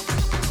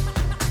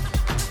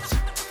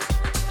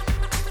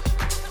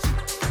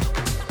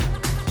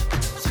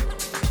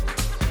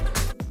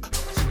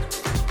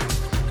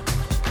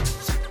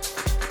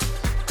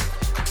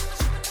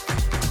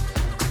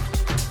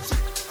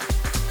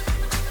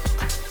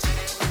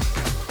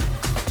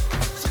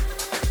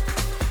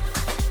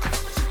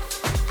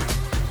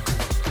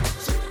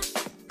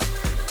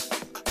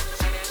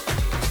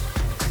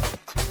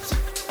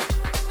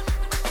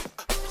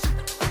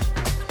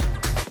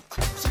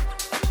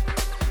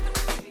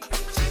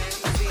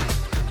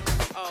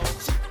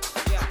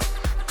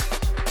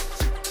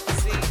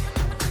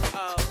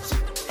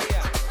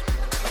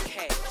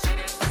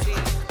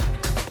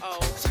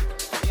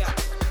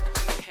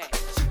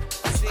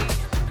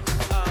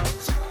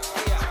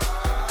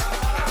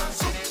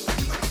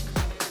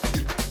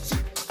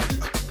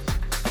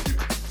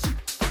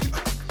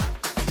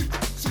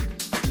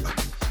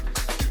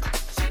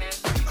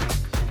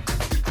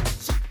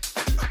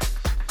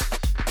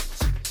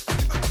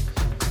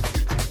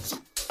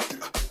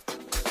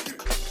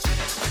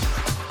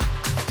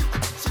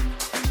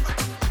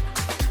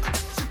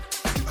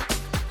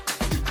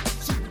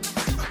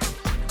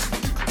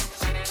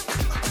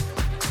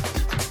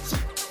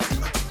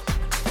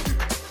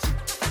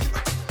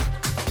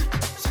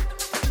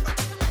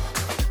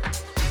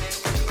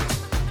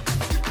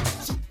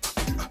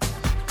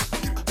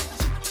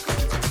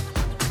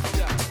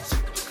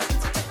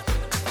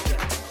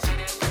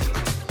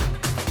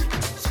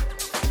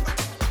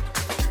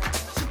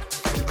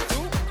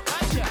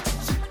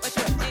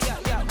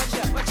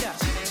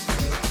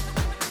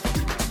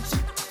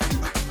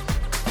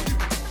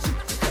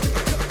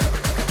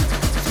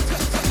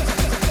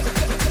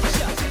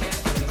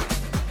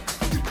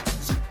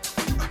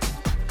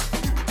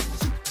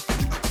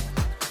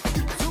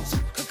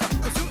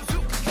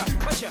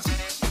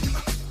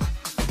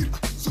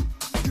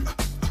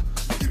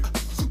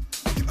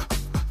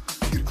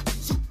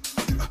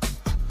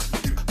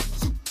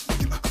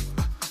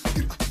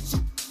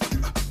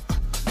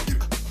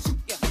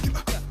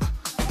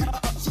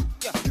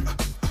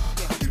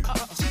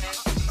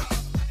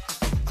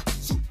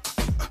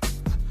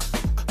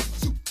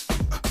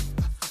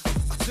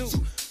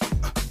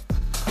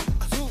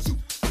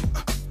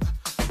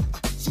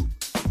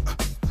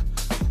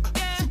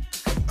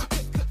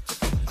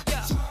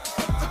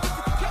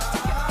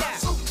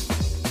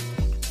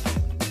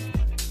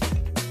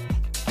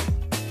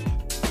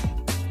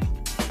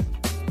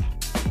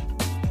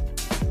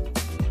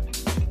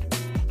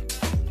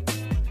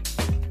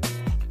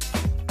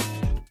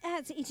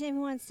 Each and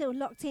everyone still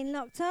locked in,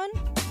 locked on.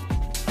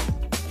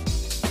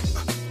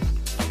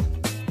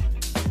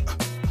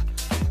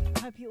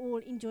 hope you all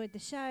enjoyed the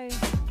show.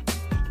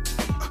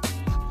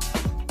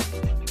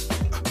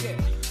 Yeah.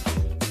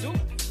 Zoop.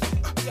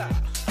 Yeah.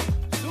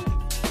 Zoop.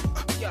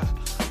 Yeah.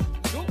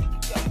 Zoop.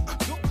 Yeah.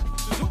 Zoop.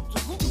 Zoop.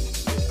 Zoop.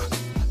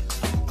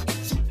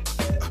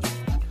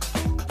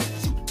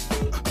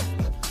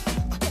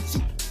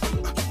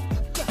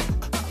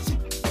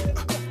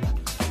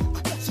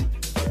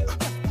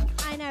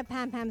 I know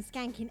Pam Pam's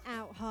skanking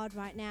out hard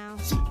right now.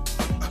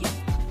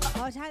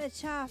 I'll take the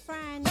char,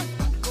 friend.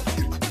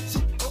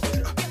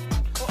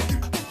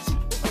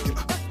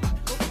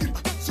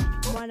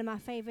 One of my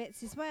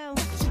favourites as well.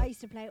 I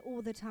used to play it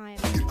all the time.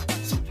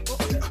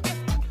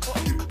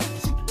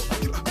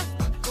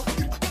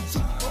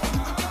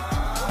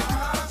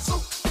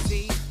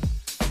 C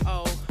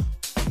O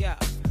yeah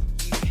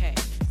UK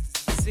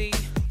C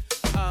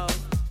O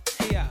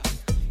yeah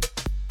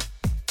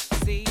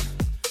C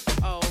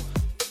O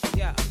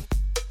yeah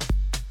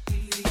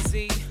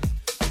C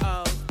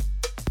O.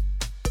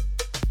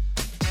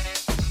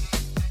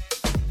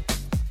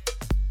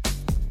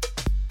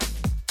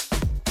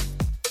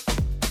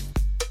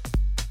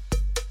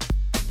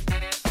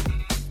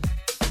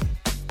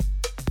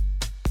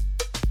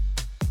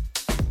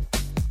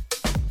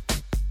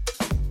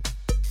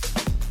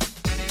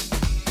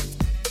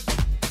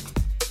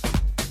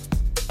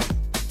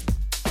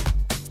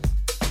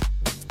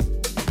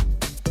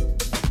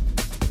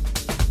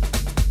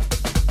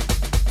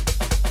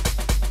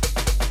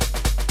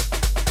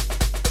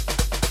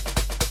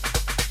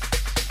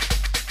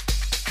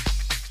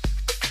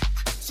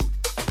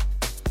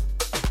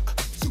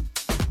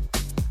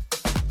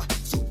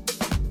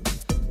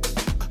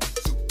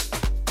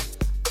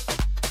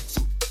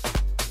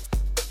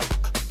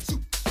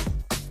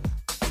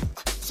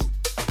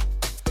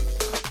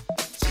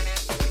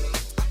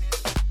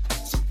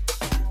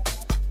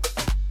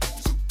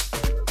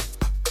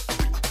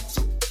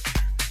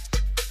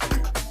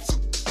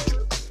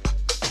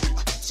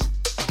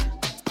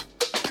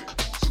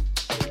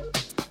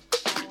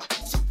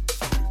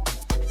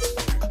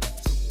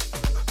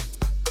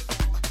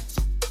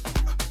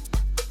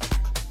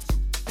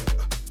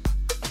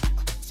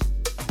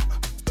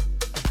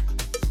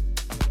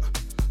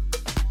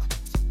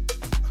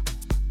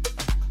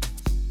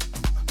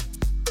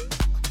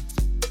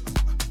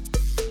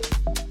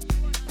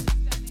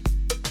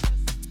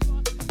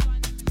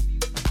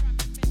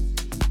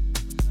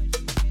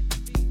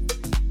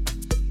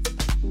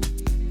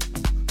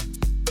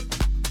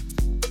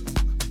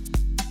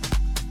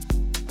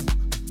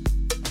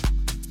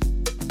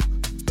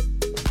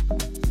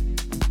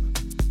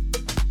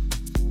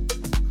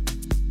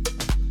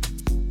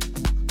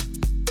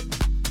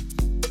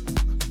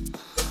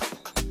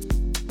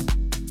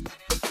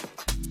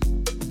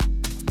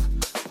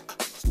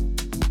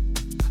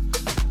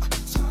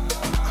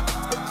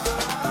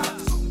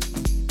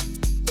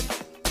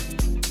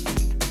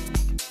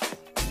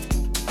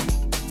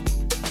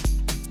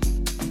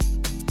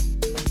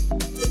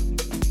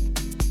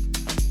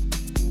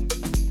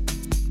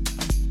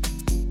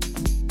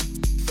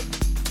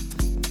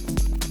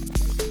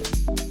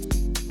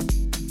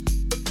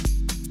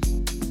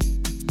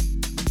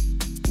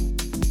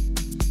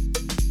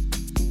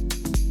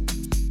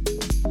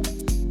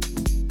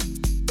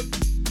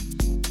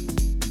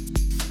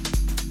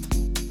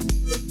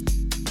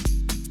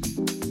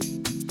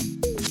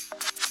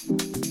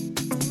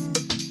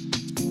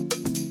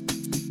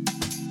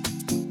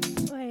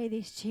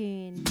 This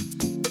tune.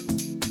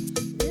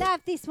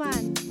 Love this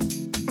one.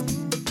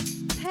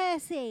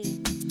 Percy.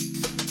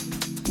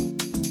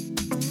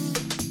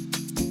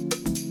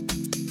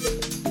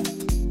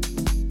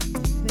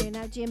 Bringing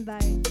out Jimbo.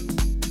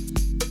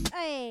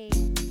 Hey,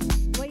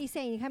 what are you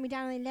saying? You're coming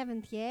down on the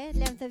 11th, yeah?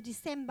 11th of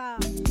December.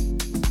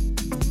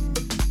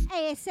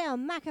 ASL,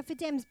 Macca for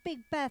Dem's big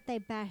birthday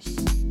bash.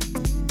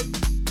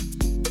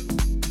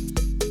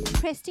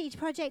 Prestige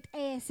Project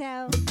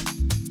ASL.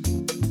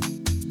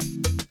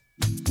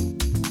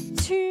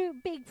 Two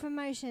big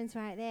promotions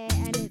right there,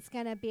 and it's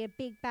gonna be a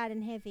big, bad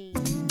and heavy.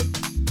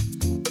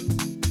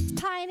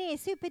 Pioneer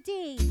Super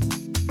D,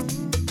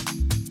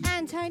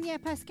 Antonio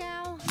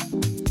Pascal,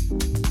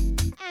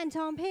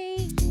 Anton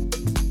P,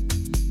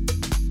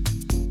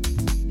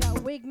 got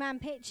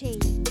Wigman Pitchy,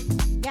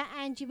 got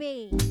Angie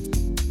B,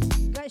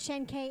 got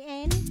Shen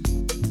KN,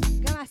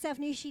 got myself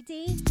Noushii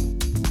D,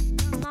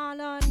 got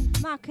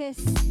Marlon, Marcus,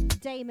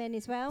 Damon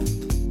as well,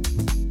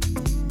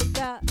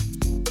 got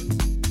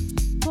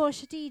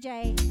Porsche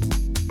DJ,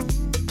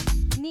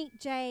 Nick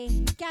J,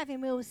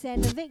 Gavin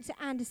Wilson, Victor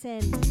Anderson,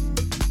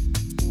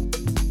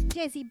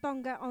 Jesse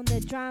Bonga on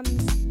the drums.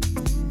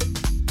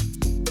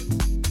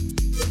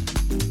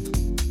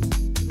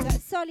 We've got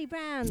Solly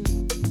Brown,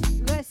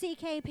 we've got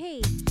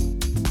CKP.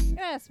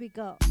 Who else we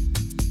got?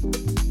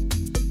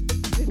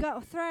 We've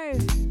got Throw,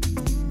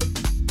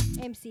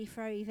 MC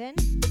Throw even.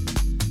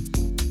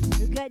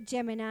 We've got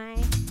Gemini,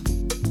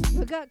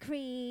 we've got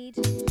Creed.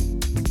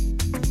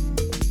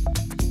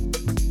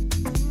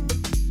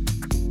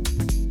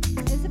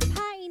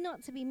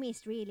 Not to be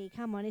missed, really.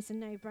 Come on, it's a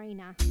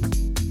no-brainer.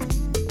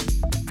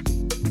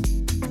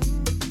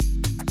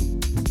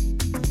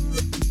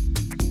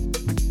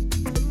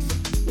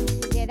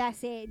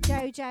 that's it.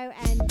 Jojo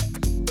and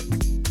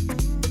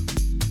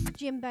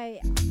Jimbo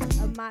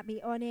might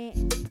be on it.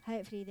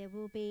 Hopefully they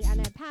will be. I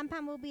know Pam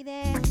Pam will be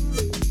there.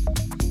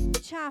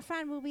 Cha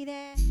Fran will be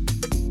there.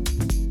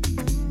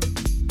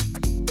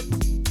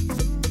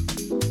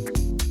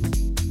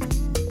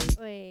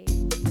 Oi.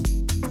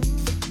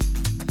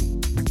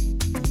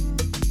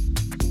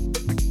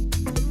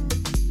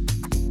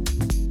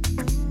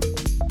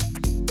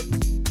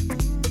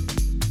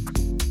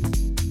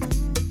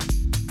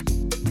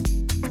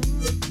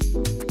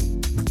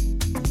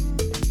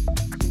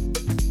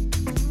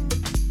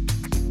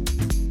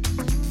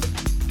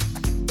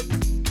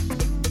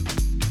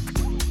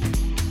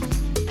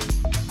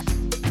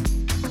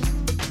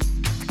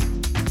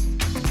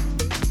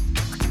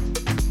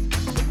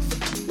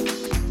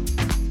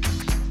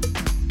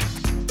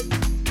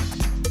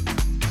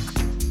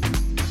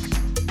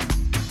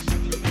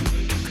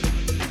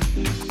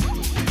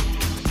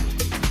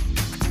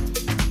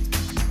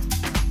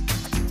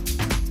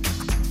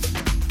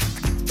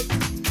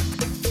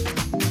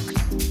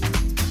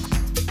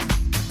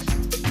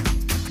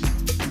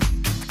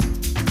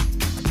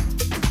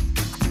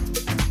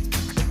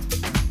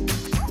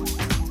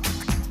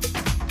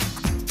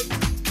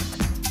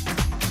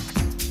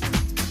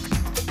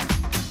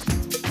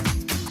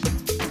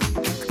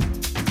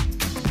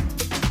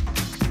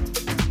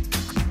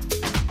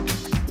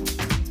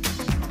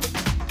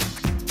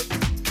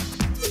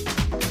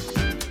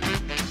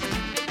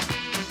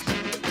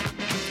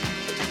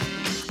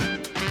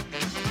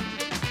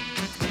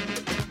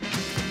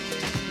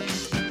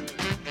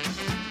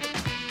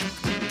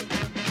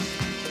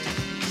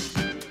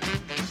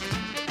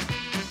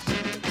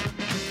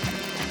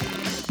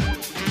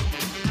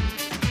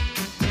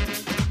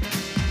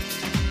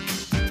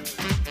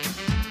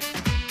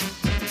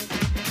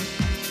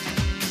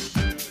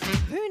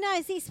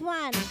 This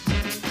one.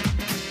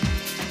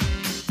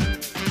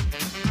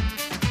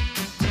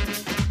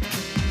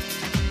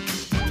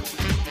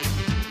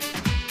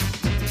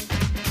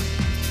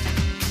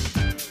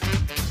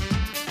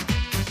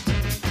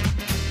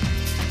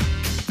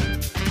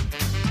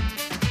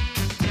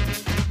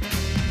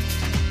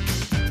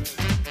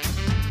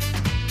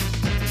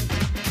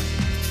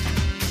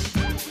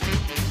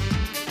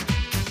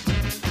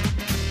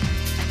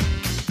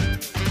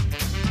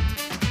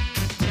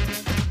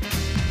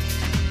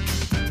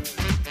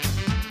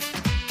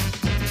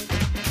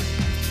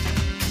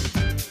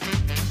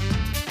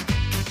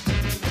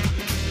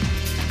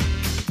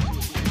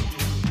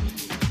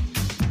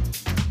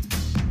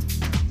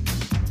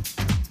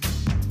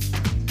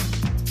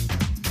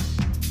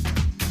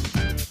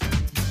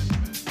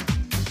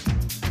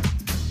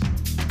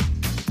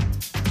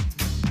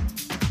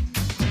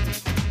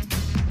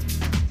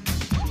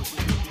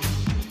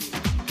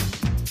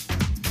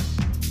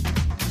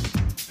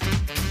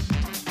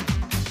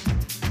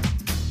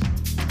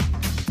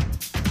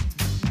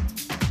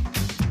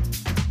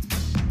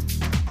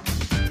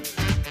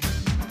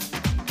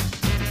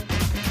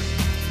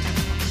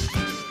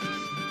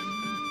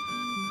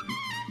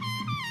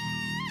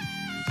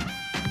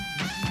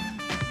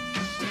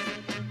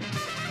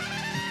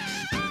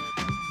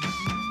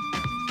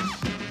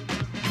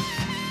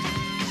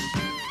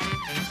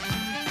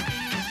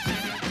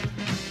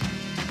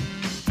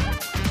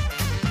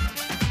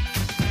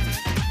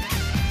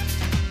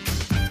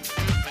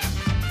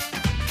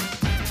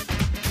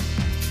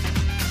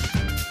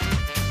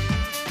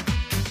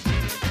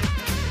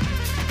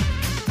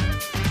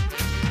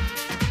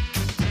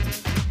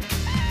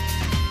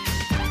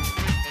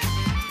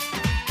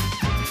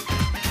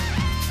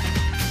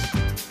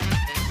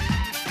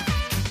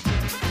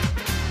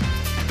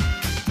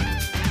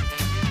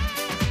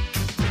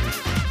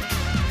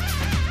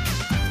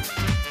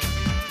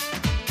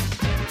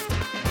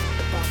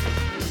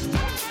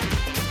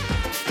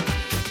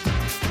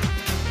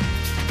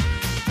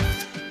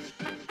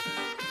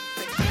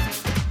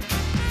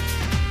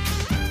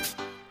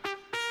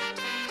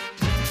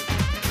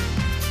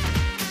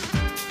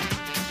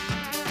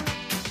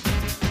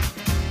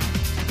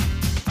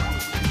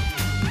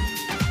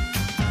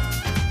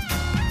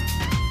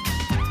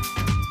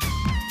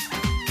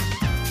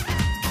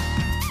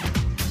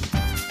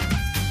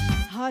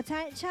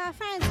 Cha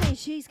Fran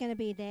says she's going to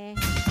be there.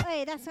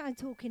 Hey, that's what I'm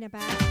talking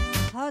about.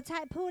 Hold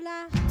tight,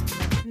 Paula.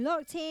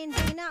 Locked in,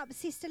 bringing up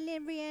Sister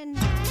Lyrian.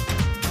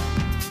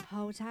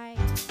 Hold tight.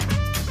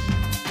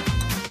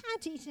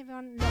 And to each and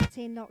everyone locked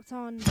in, locked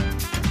on.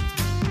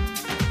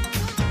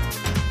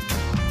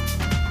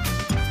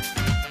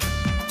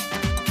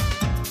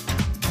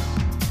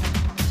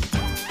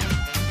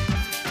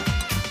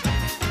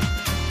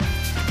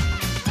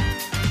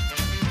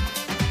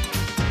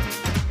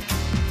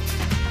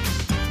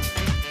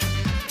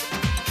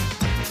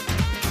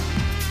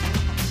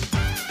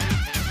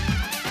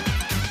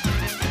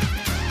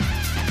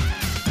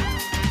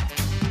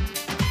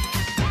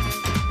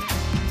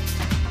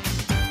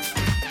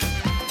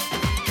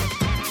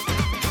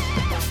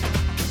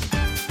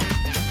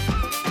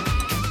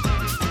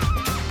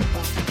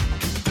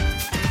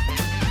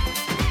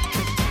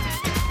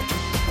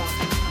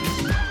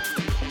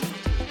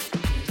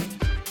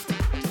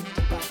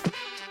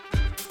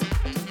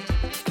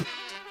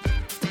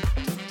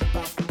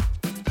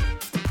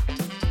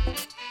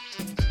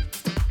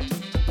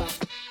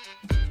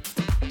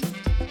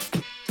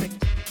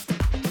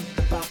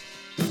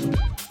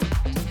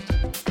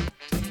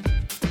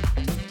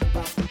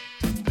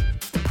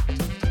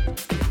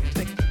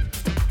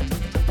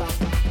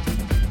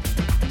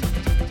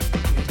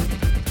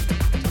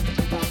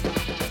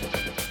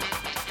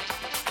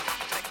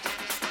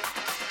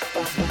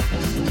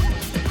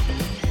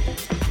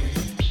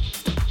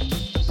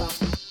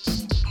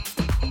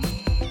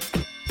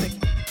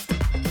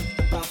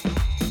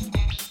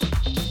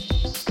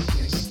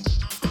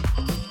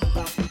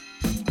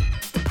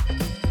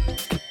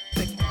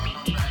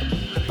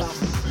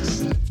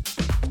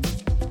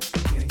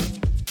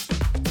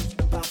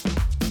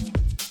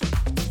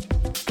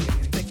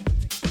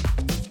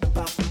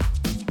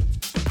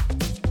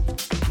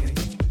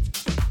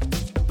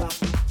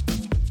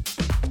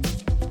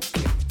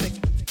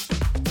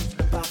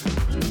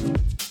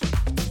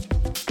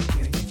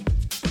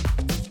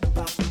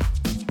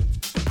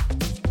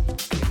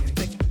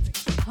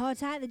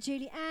 Hot out the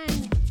Julie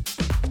Ann.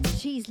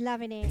 She's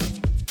loving it.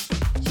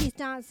 She's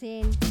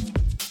dancing.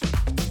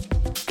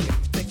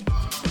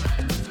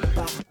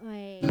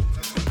 Wait.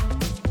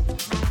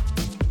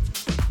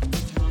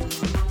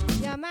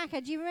 Yo,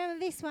 Maka, do you remember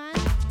this one?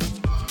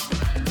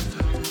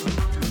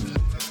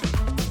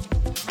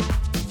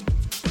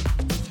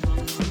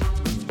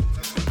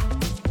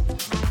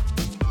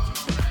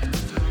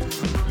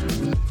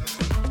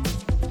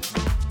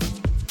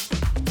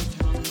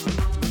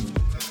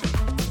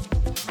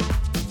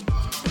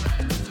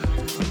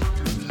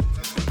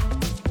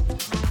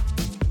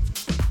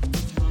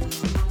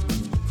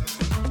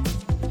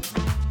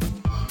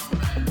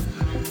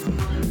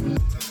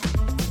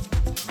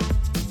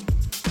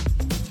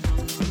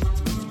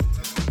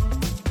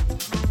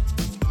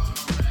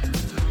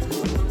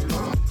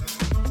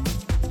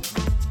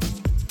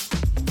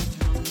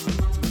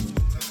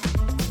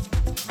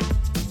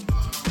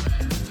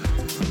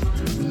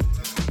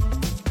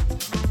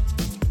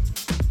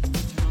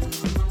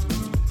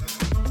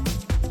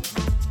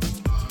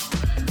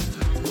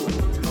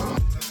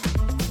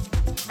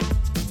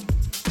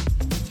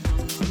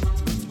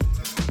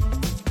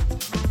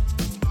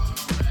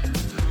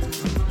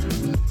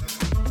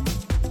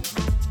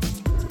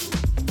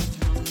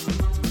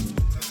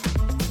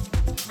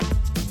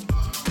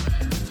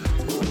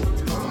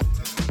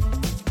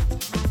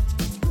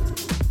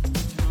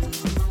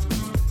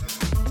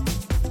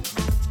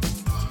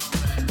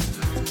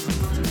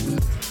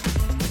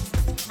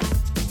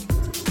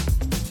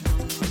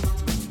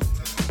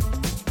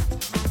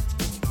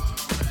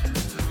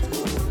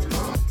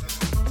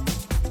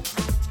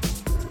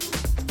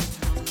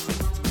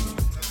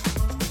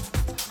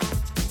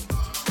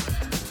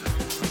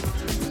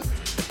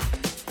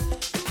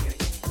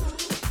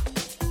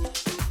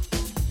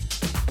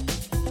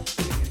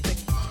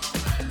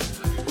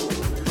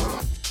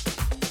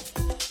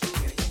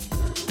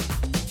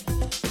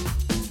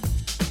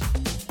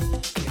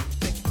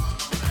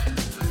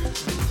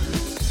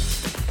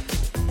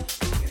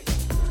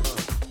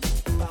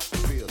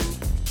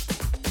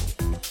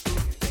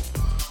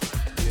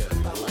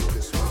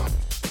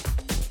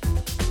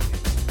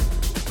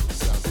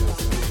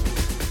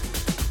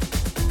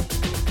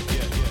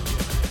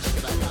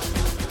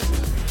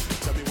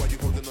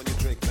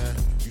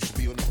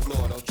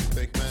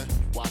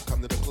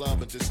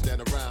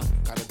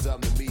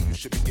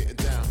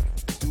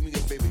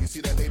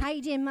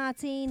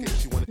 Martin,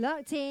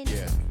 locked in.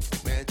 Yeah,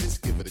 man,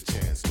 just give it a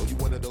chance. Oh, you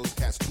one of those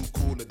cats too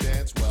cool to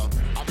dance? Well,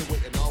 I've been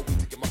waiting all week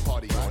to get my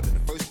party on. And the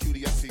first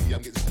cutie I see,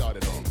 I'm getting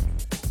started on.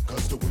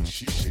 Cause the way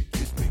she shake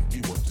it make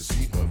me want to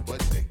see her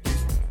butt naked.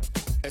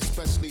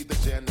 Especially the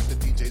jam that the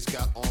DJ's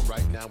got on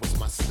right now is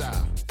my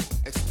style.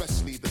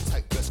 Especially the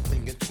tight dress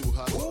clinging to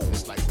her. Ooh.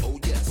 It's like, oh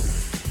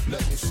yes,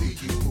 let me see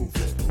you move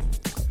it.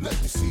 Let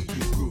me see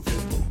you groove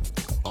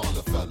it. All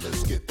the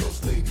fellas get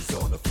those ladies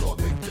on the floor,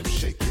 make them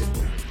shake it.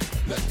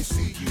 Let me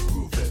see you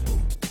groove it.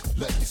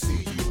 Let me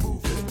see you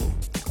move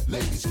it.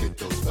 Ladies, get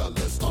those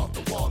fellas off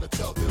the wall and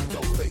tell them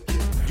don't fake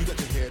it. You got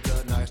your hair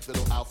done, nice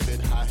little outfit,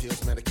 high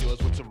heels, manicures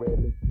with your red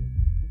lips.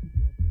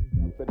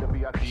 In the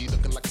VIP,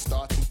 looking like a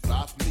star too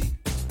fly for me.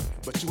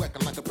 But you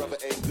acting like a brother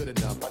ain't good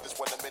enough. I just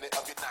want a minute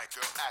of your night,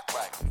 girl, act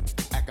right.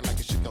 Acting like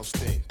your shit don't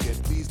stink. Yeah,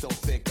 please don't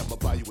think I'ma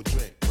buy you a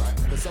drink, right?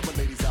 There's other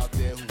ladies out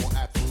there who won't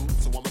act rude,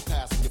 so I'ma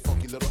pass on your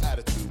funky little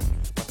attitude.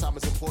 My time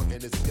is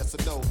important, is it yes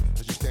or no?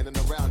 Cause you're standing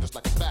around just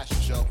like a fashion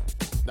show.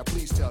 Now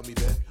please tell me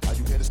then, are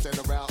you here to stand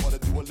around or to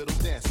do a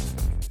little dancing?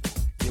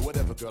 Yeah,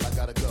 whatever, girl, I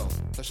gotta go.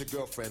 Plus your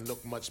girlfriend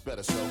look much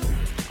better, so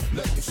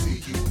let me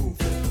see you move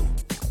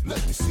it.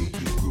 Let me see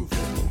you groove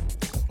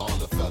it. All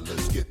the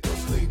fellas get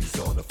those ladies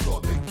on the floor,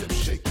 make them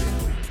shake it.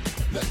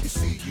 Let me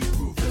see you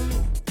groove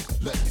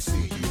it. Let me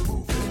see you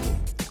move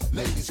it.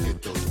 Ladies,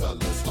 get those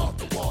fellas off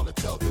the wall and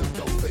tell them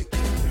don't fake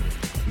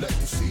it. Let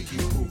me see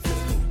you move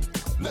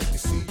it. Let me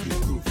see you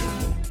groove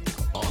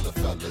it. All the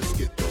fellas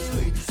get those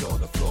ladies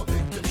on the floor,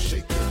 make them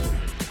shake it.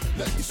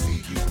 Let me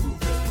see you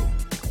groove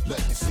it.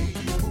 Let me see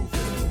you move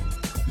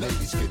it.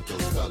 Ladies, get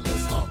those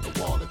fellas off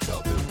the wall and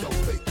tell them don't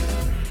fake it.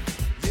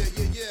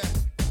 Yeah, yeah,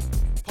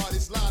 yeah.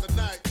 Party's live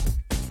tonight.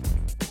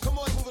 Come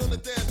on, move it on the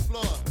dance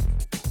floor.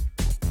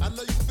 I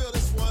know you feel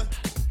this one.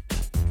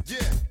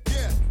 Yeah,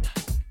 yeah,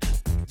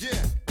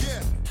 yeah,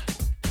 yeah.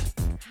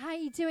 How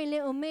you doing,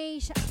 little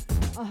Mish?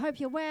 I hope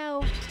you're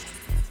well.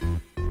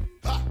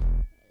 Ha.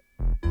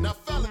 Now,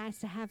 fella, nice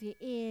to have your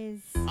ears.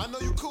 I know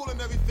you cool and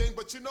everything,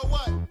 but you know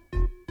what?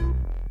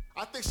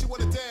 I think she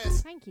wanna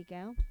dance. Thank you,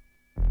 girl.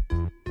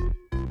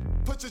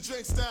 Put your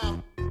drinks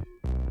down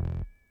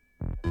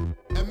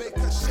and make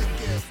her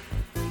shake it.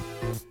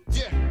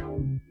 Yeah,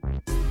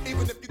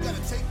 even if you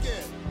gotta take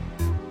it.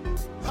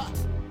 Ha.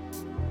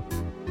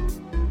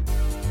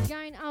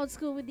 Going old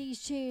school with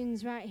these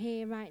tunes right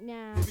here, right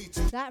now.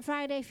 That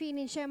Friday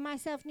feeling show,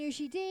 myself,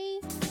 Noushii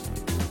D.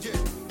 Yeah,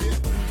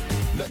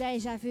 yeah.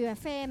 Deja Vu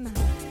FM.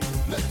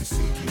 Let me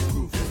see you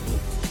groove it.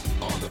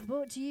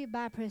 Brought to you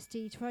by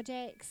Prestige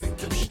Projects.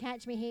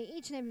 Catch me here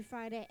each and every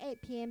Friday,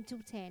 8 p.m. till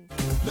 10.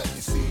 Let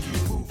me see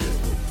you move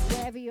it.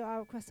 wherever you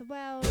are across the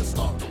world.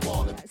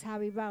 That's how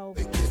we roll.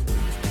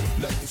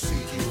 Let me see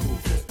you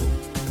move it.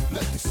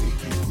 Let me see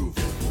you groove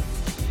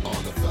it.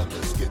 All the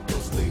fellas get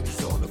those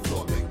ladies on the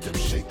floor, make them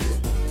shake it.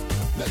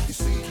 Let me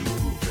see you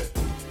groove it.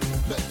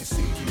 Let me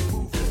see you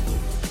move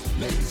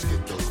it. Ladies,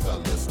 get those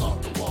fellas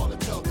off the wall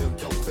and tell them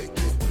don't fake it.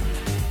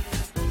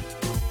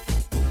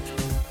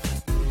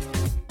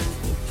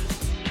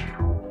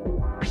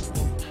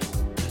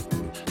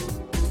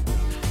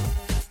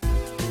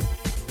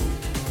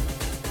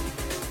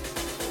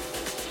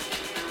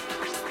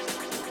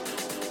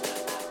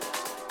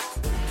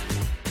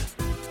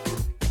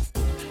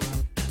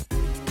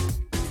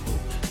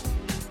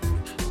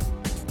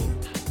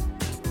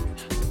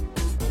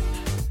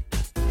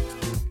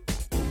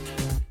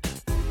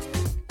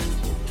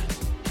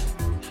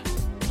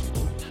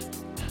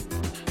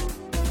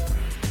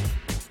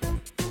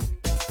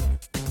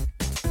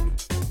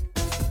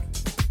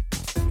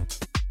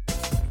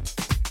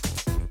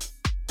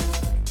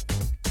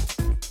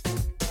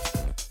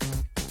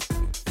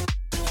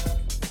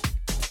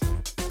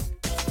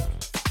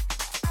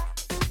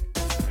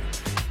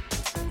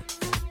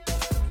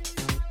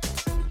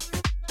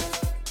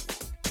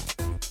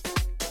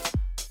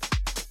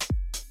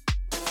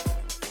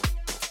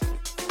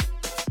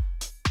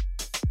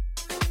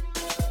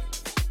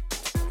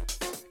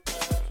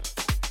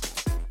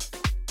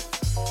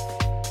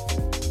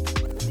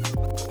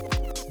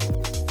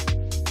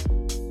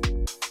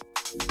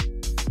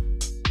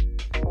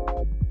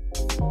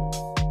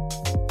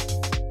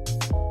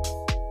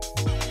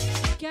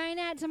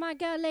 My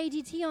girl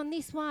Lady T on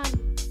this one.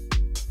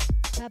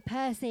 For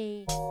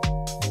Percy.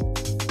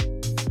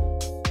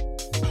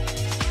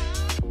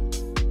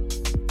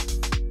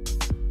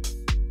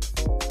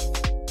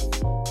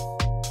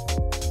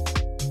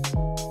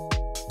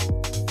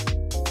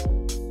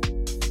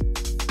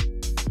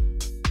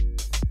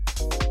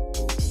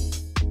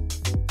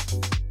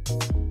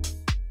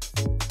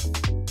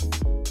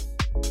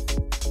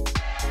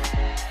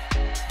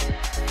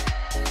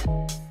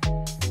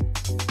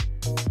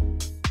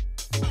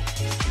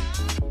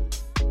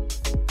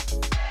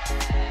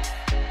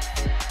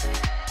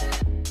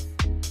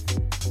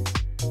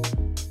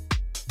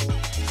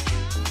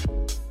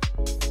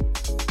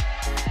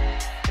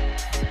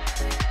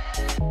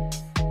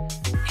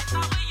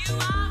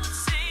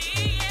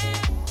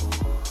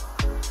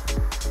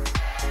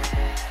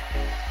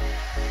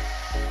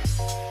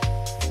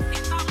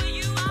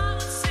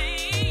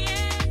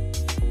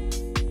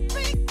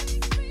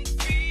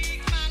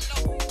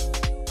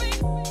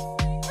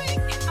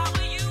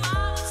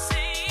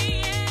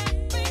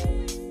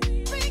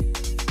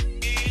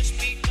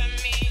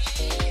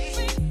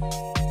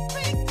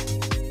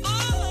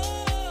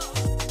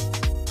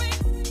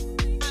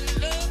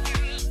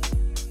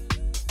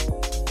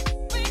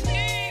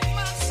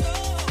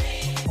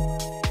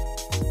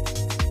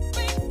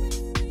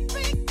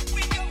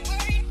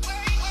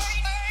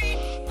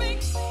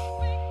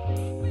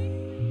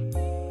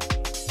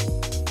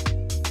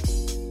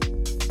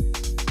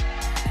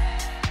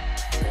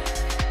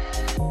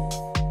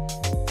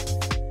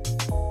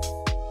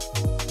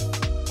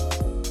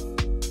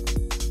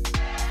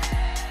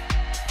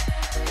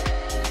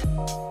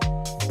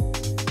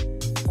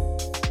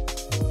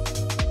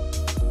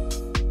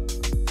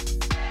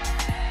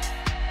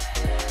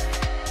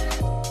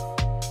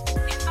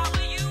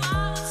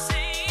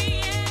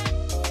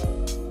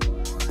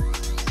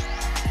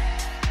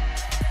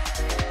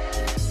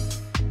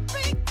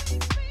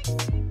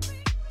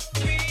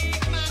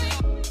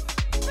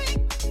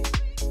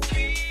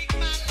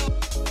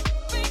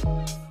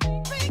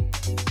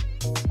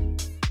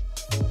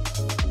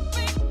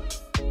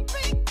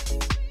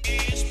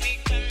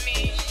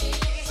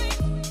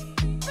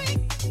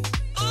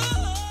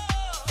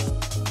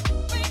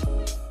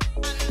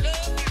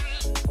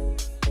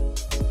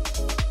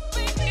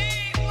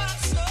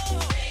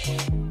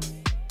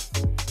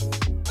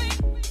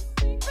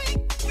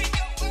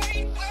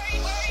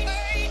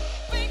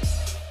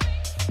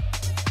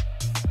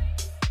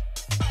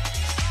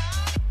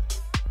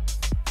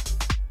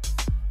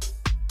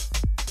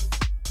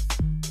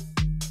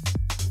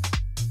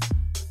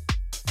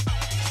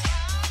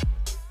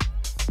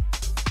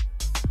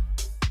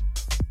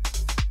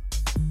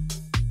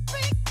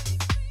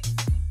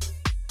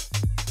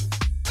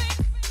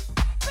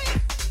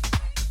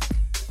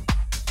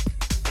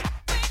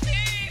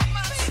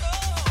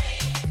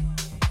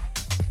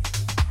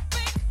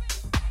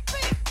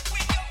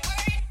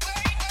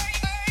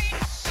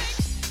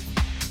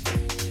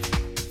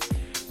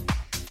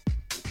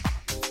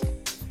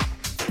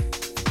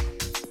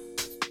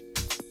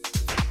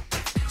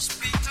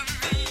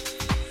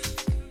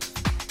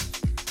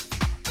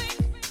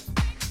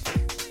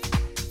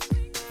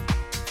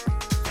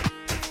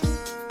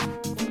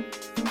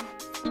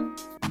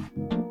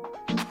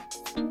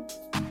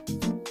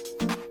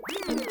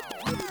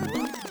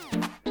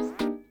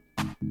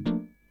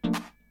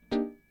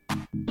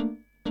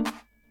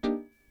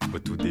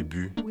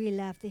 début, We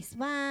love this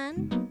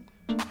one.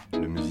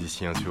 le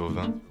musicien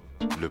survint,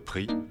 le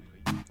prit,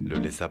 le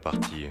laissa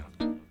partir.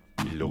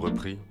 Il le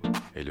reprit,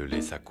 et le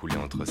laissa couler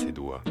entre ses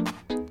doigts.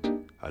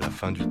 À la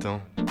fin du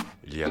temps,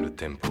 il y a le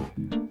tempo.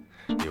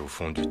 Et au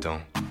fond du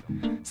temps,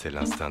 c'est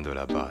l'instinct de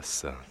la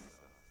basse.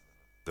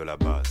 De la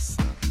basse.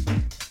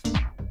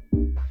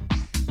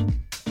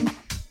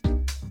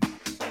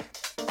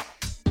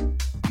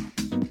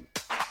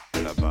 De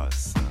la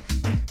basse.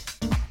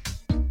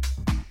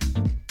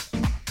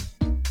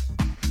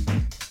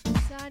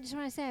 So I just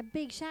want to say a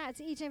big shout out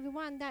to each and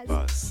everyone that's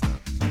Basse.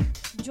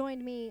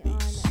 joined me on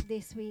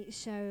this week's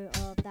show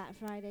of That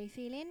Friday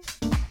Feeling.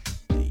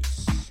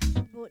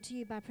 Brought to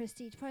you by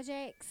Prestige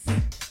Projects.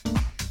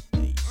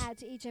 Out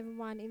to each and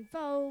everyone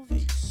involved.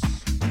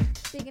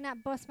 Bigging up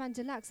Bossman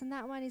Deluxe on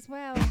that one as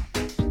well.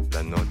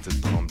 La note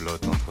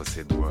tremblote entre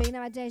ses doigts. Bigging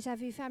up our Deja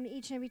Vu family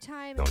each and every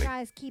time. Dans les-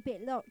 Guys, keep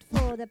it locked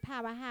for the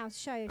Powerhouse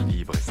show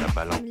Libre et sa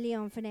balance. from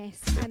Leon Finesse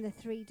and the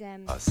Three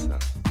Dem.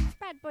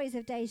 Bad boys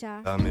of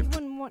Deja. Ah, You mais-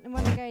 wouldn't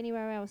want to go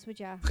anywhere else, would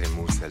ya?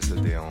 Trémousse, elle se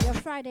déhanche. Your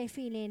Friday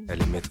Feeling. Elle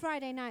émet- Your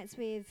Friday nights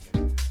with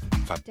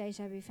Fa-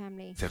 Deja Vu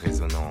family. Ses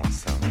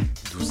résonances,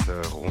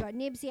 douceur, You got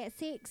Nibsy at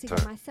 6, you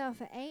got myself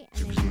at 8,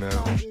 and then you've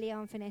got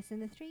Leon Finesse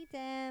and the Three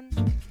Dem.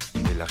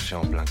 et lâché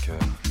en plein cœur.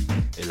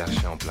 Et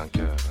lâché en plein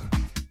cœur.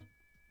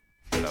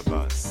 De la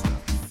basse.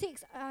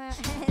 6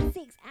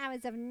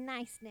 hours of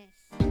niceness.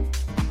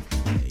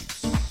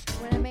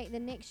 When I make the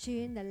next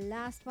tune, the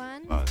last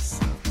one. Basse.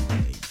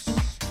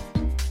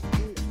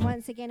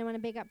 Once again, I want to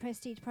big up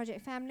Prestige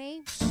Project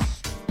family.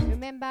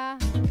 Remember,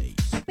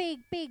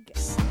 big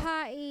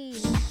party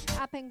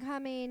up and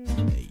coming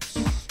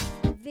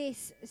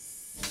this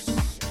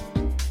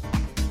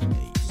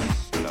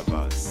De la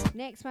basse.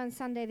 next one,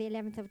 Sunday, the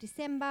 11th of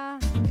December.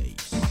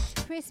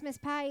 Christmas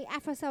party,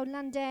 Afro Soul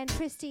London,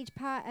 Prestige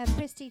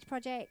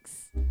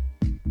Projects.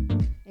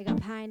 They got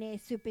Pioneer,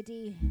 Super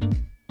D.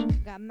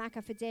 Got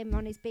Maka for Dim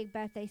on his big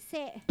birthday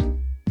set.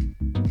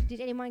 Did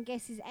anyone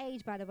guess his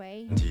age, by the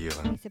way? Dire.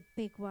 It's a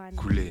big one.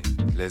 Couler,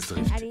 laisse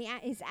And drifter.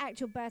 his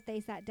actual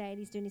birthday's that day, and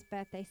he's doing his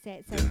birthday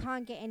set, so it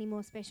can't get any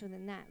more special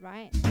than that,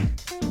 right?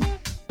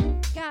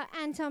 Got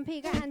Anton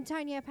P, got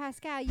Antonio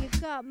Pascal, you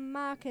got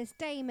Marcus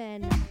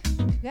Damon,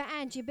 you got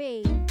Angie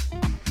B,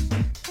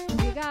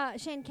 you got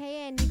Shen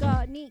KN, you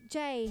got Neek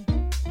J,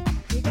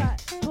 you got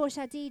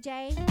Porsche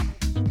DJ,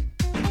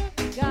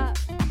 you got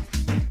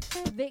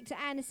Victor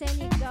Anderson,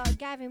 you got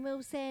Gavin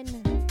Wilson,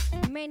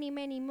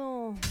 many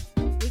more.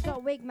 We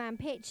got Wigman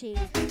Pitchy,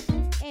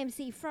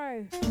 MC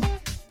Fro,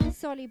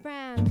 Solly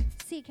Brown,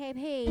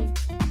 CKP.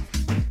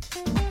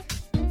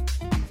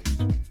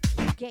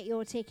 Get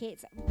your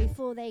tickets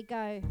before they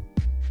go.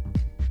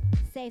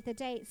 Save the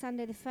date,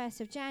 Sunday the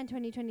 1st of Jan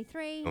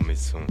 2023. Dans mes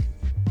sons,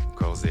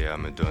 corps et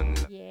âme donnent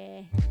la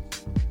Yeah.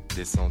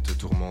 descente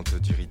tourmente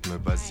du rythme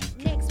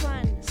basique. Next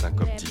one.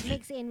 Syncope We'll divine.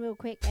 mix it in real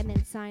quick and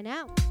then sign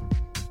out.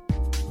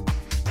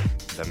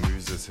 La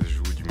muse se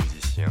joue du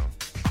musicien.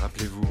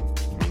 Rappelez-vous,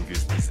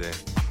 Mingus disait: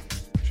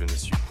 je ne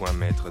suis point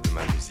maître de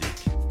ma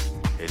musique.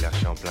 Et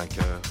lâché en plein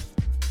cœur,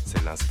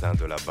 c'est l'instinct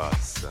de la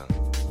basse.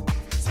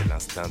 C'est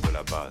l'instinct de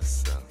la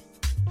basse.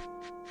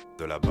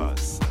 De la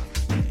basse.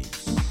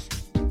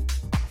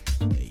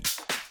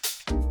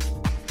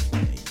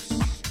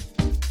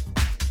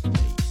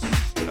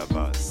 De la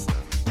basse.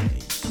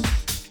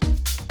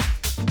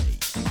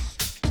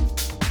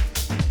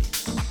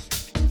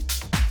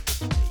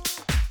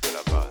 De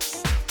la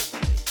basse.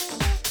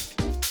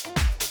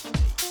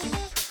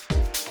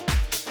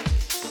 De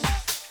la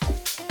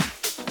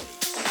basse.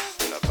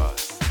 De la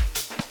basse.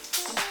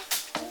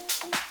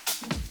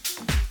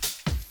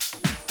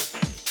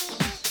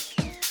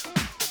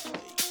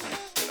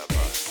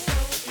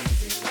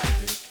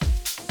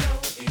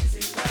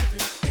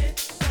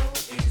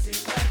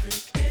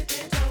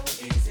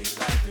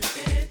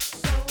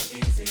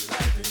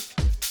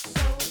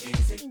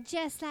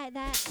 Just like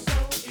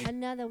that,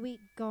 another week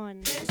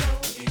gone.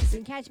 You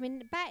can catch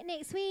me back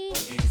next week.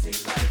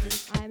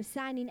 I am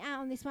signing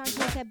out on this one.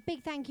 So a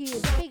big thank you,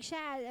 big shout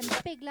out,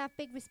 and big love,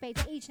 big respect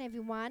to each and every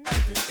one.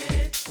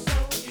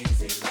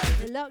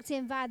 You're locked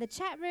in via the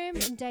chat room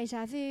and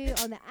Deja Vu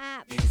on the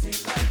app.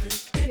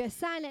 If you're a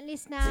silent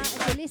listener,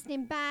 if you're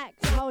listening back,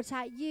 hold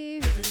tight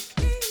you.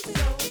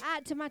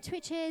 Out to my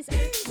Twitchers,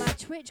 my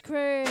Twitch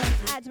crew,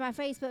 out to my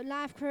Facebook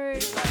Live crew.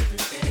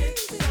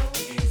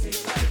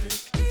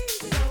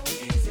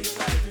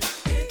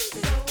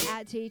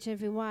 Out to each and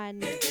every one.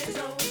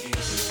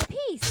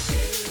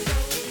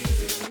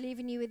 Peace.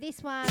 Leaving you with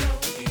this one.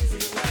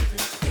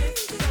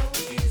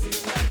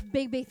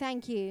 Big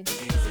thank you.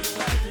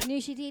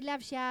 Noushii D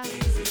loves ya.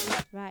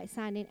 Right,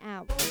 signing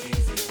out.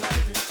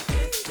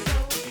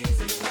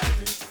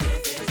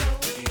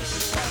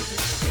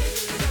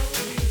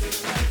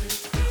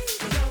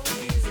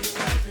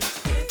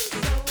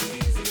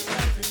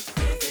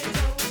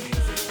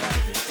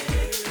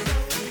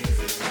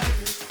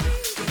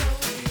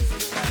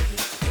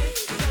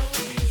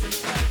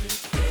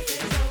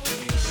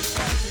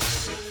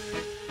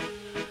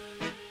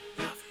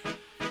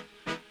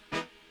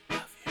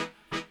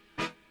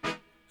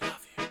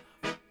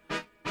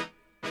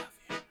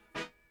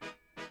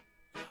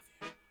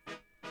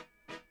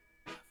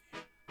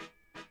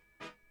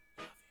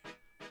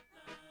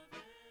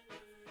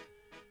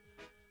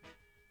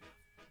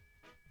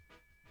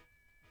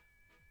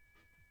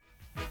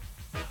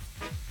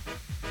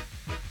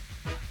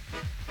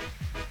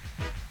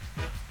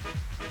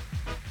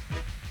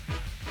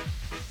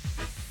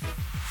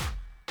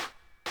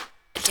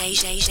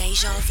 Deja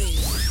Vu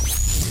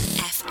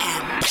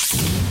FM.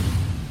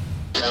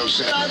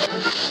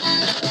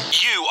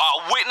 You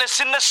are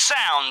witnessing the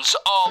sounds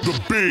of the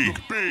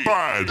big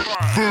bad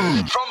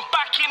Vu. From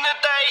back in the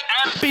day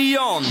and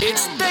beyond.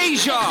 It's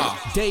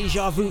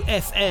Deja Vu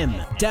FM.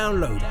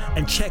 Download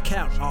and check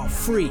out our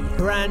free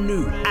brand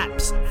new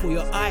apps for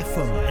your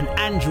iPhone and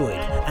Android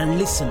and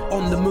listen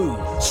on the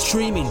move.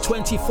 Streaming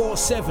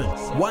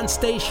 24/7. One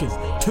station,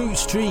 two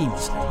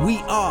streams. We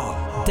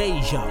are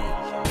Deja.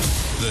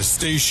 The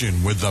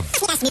station with the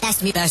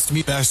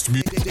best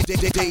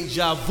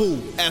Deja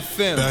Vu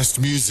FM. Best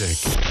music.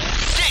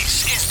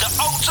 This is the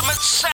ultimate sound.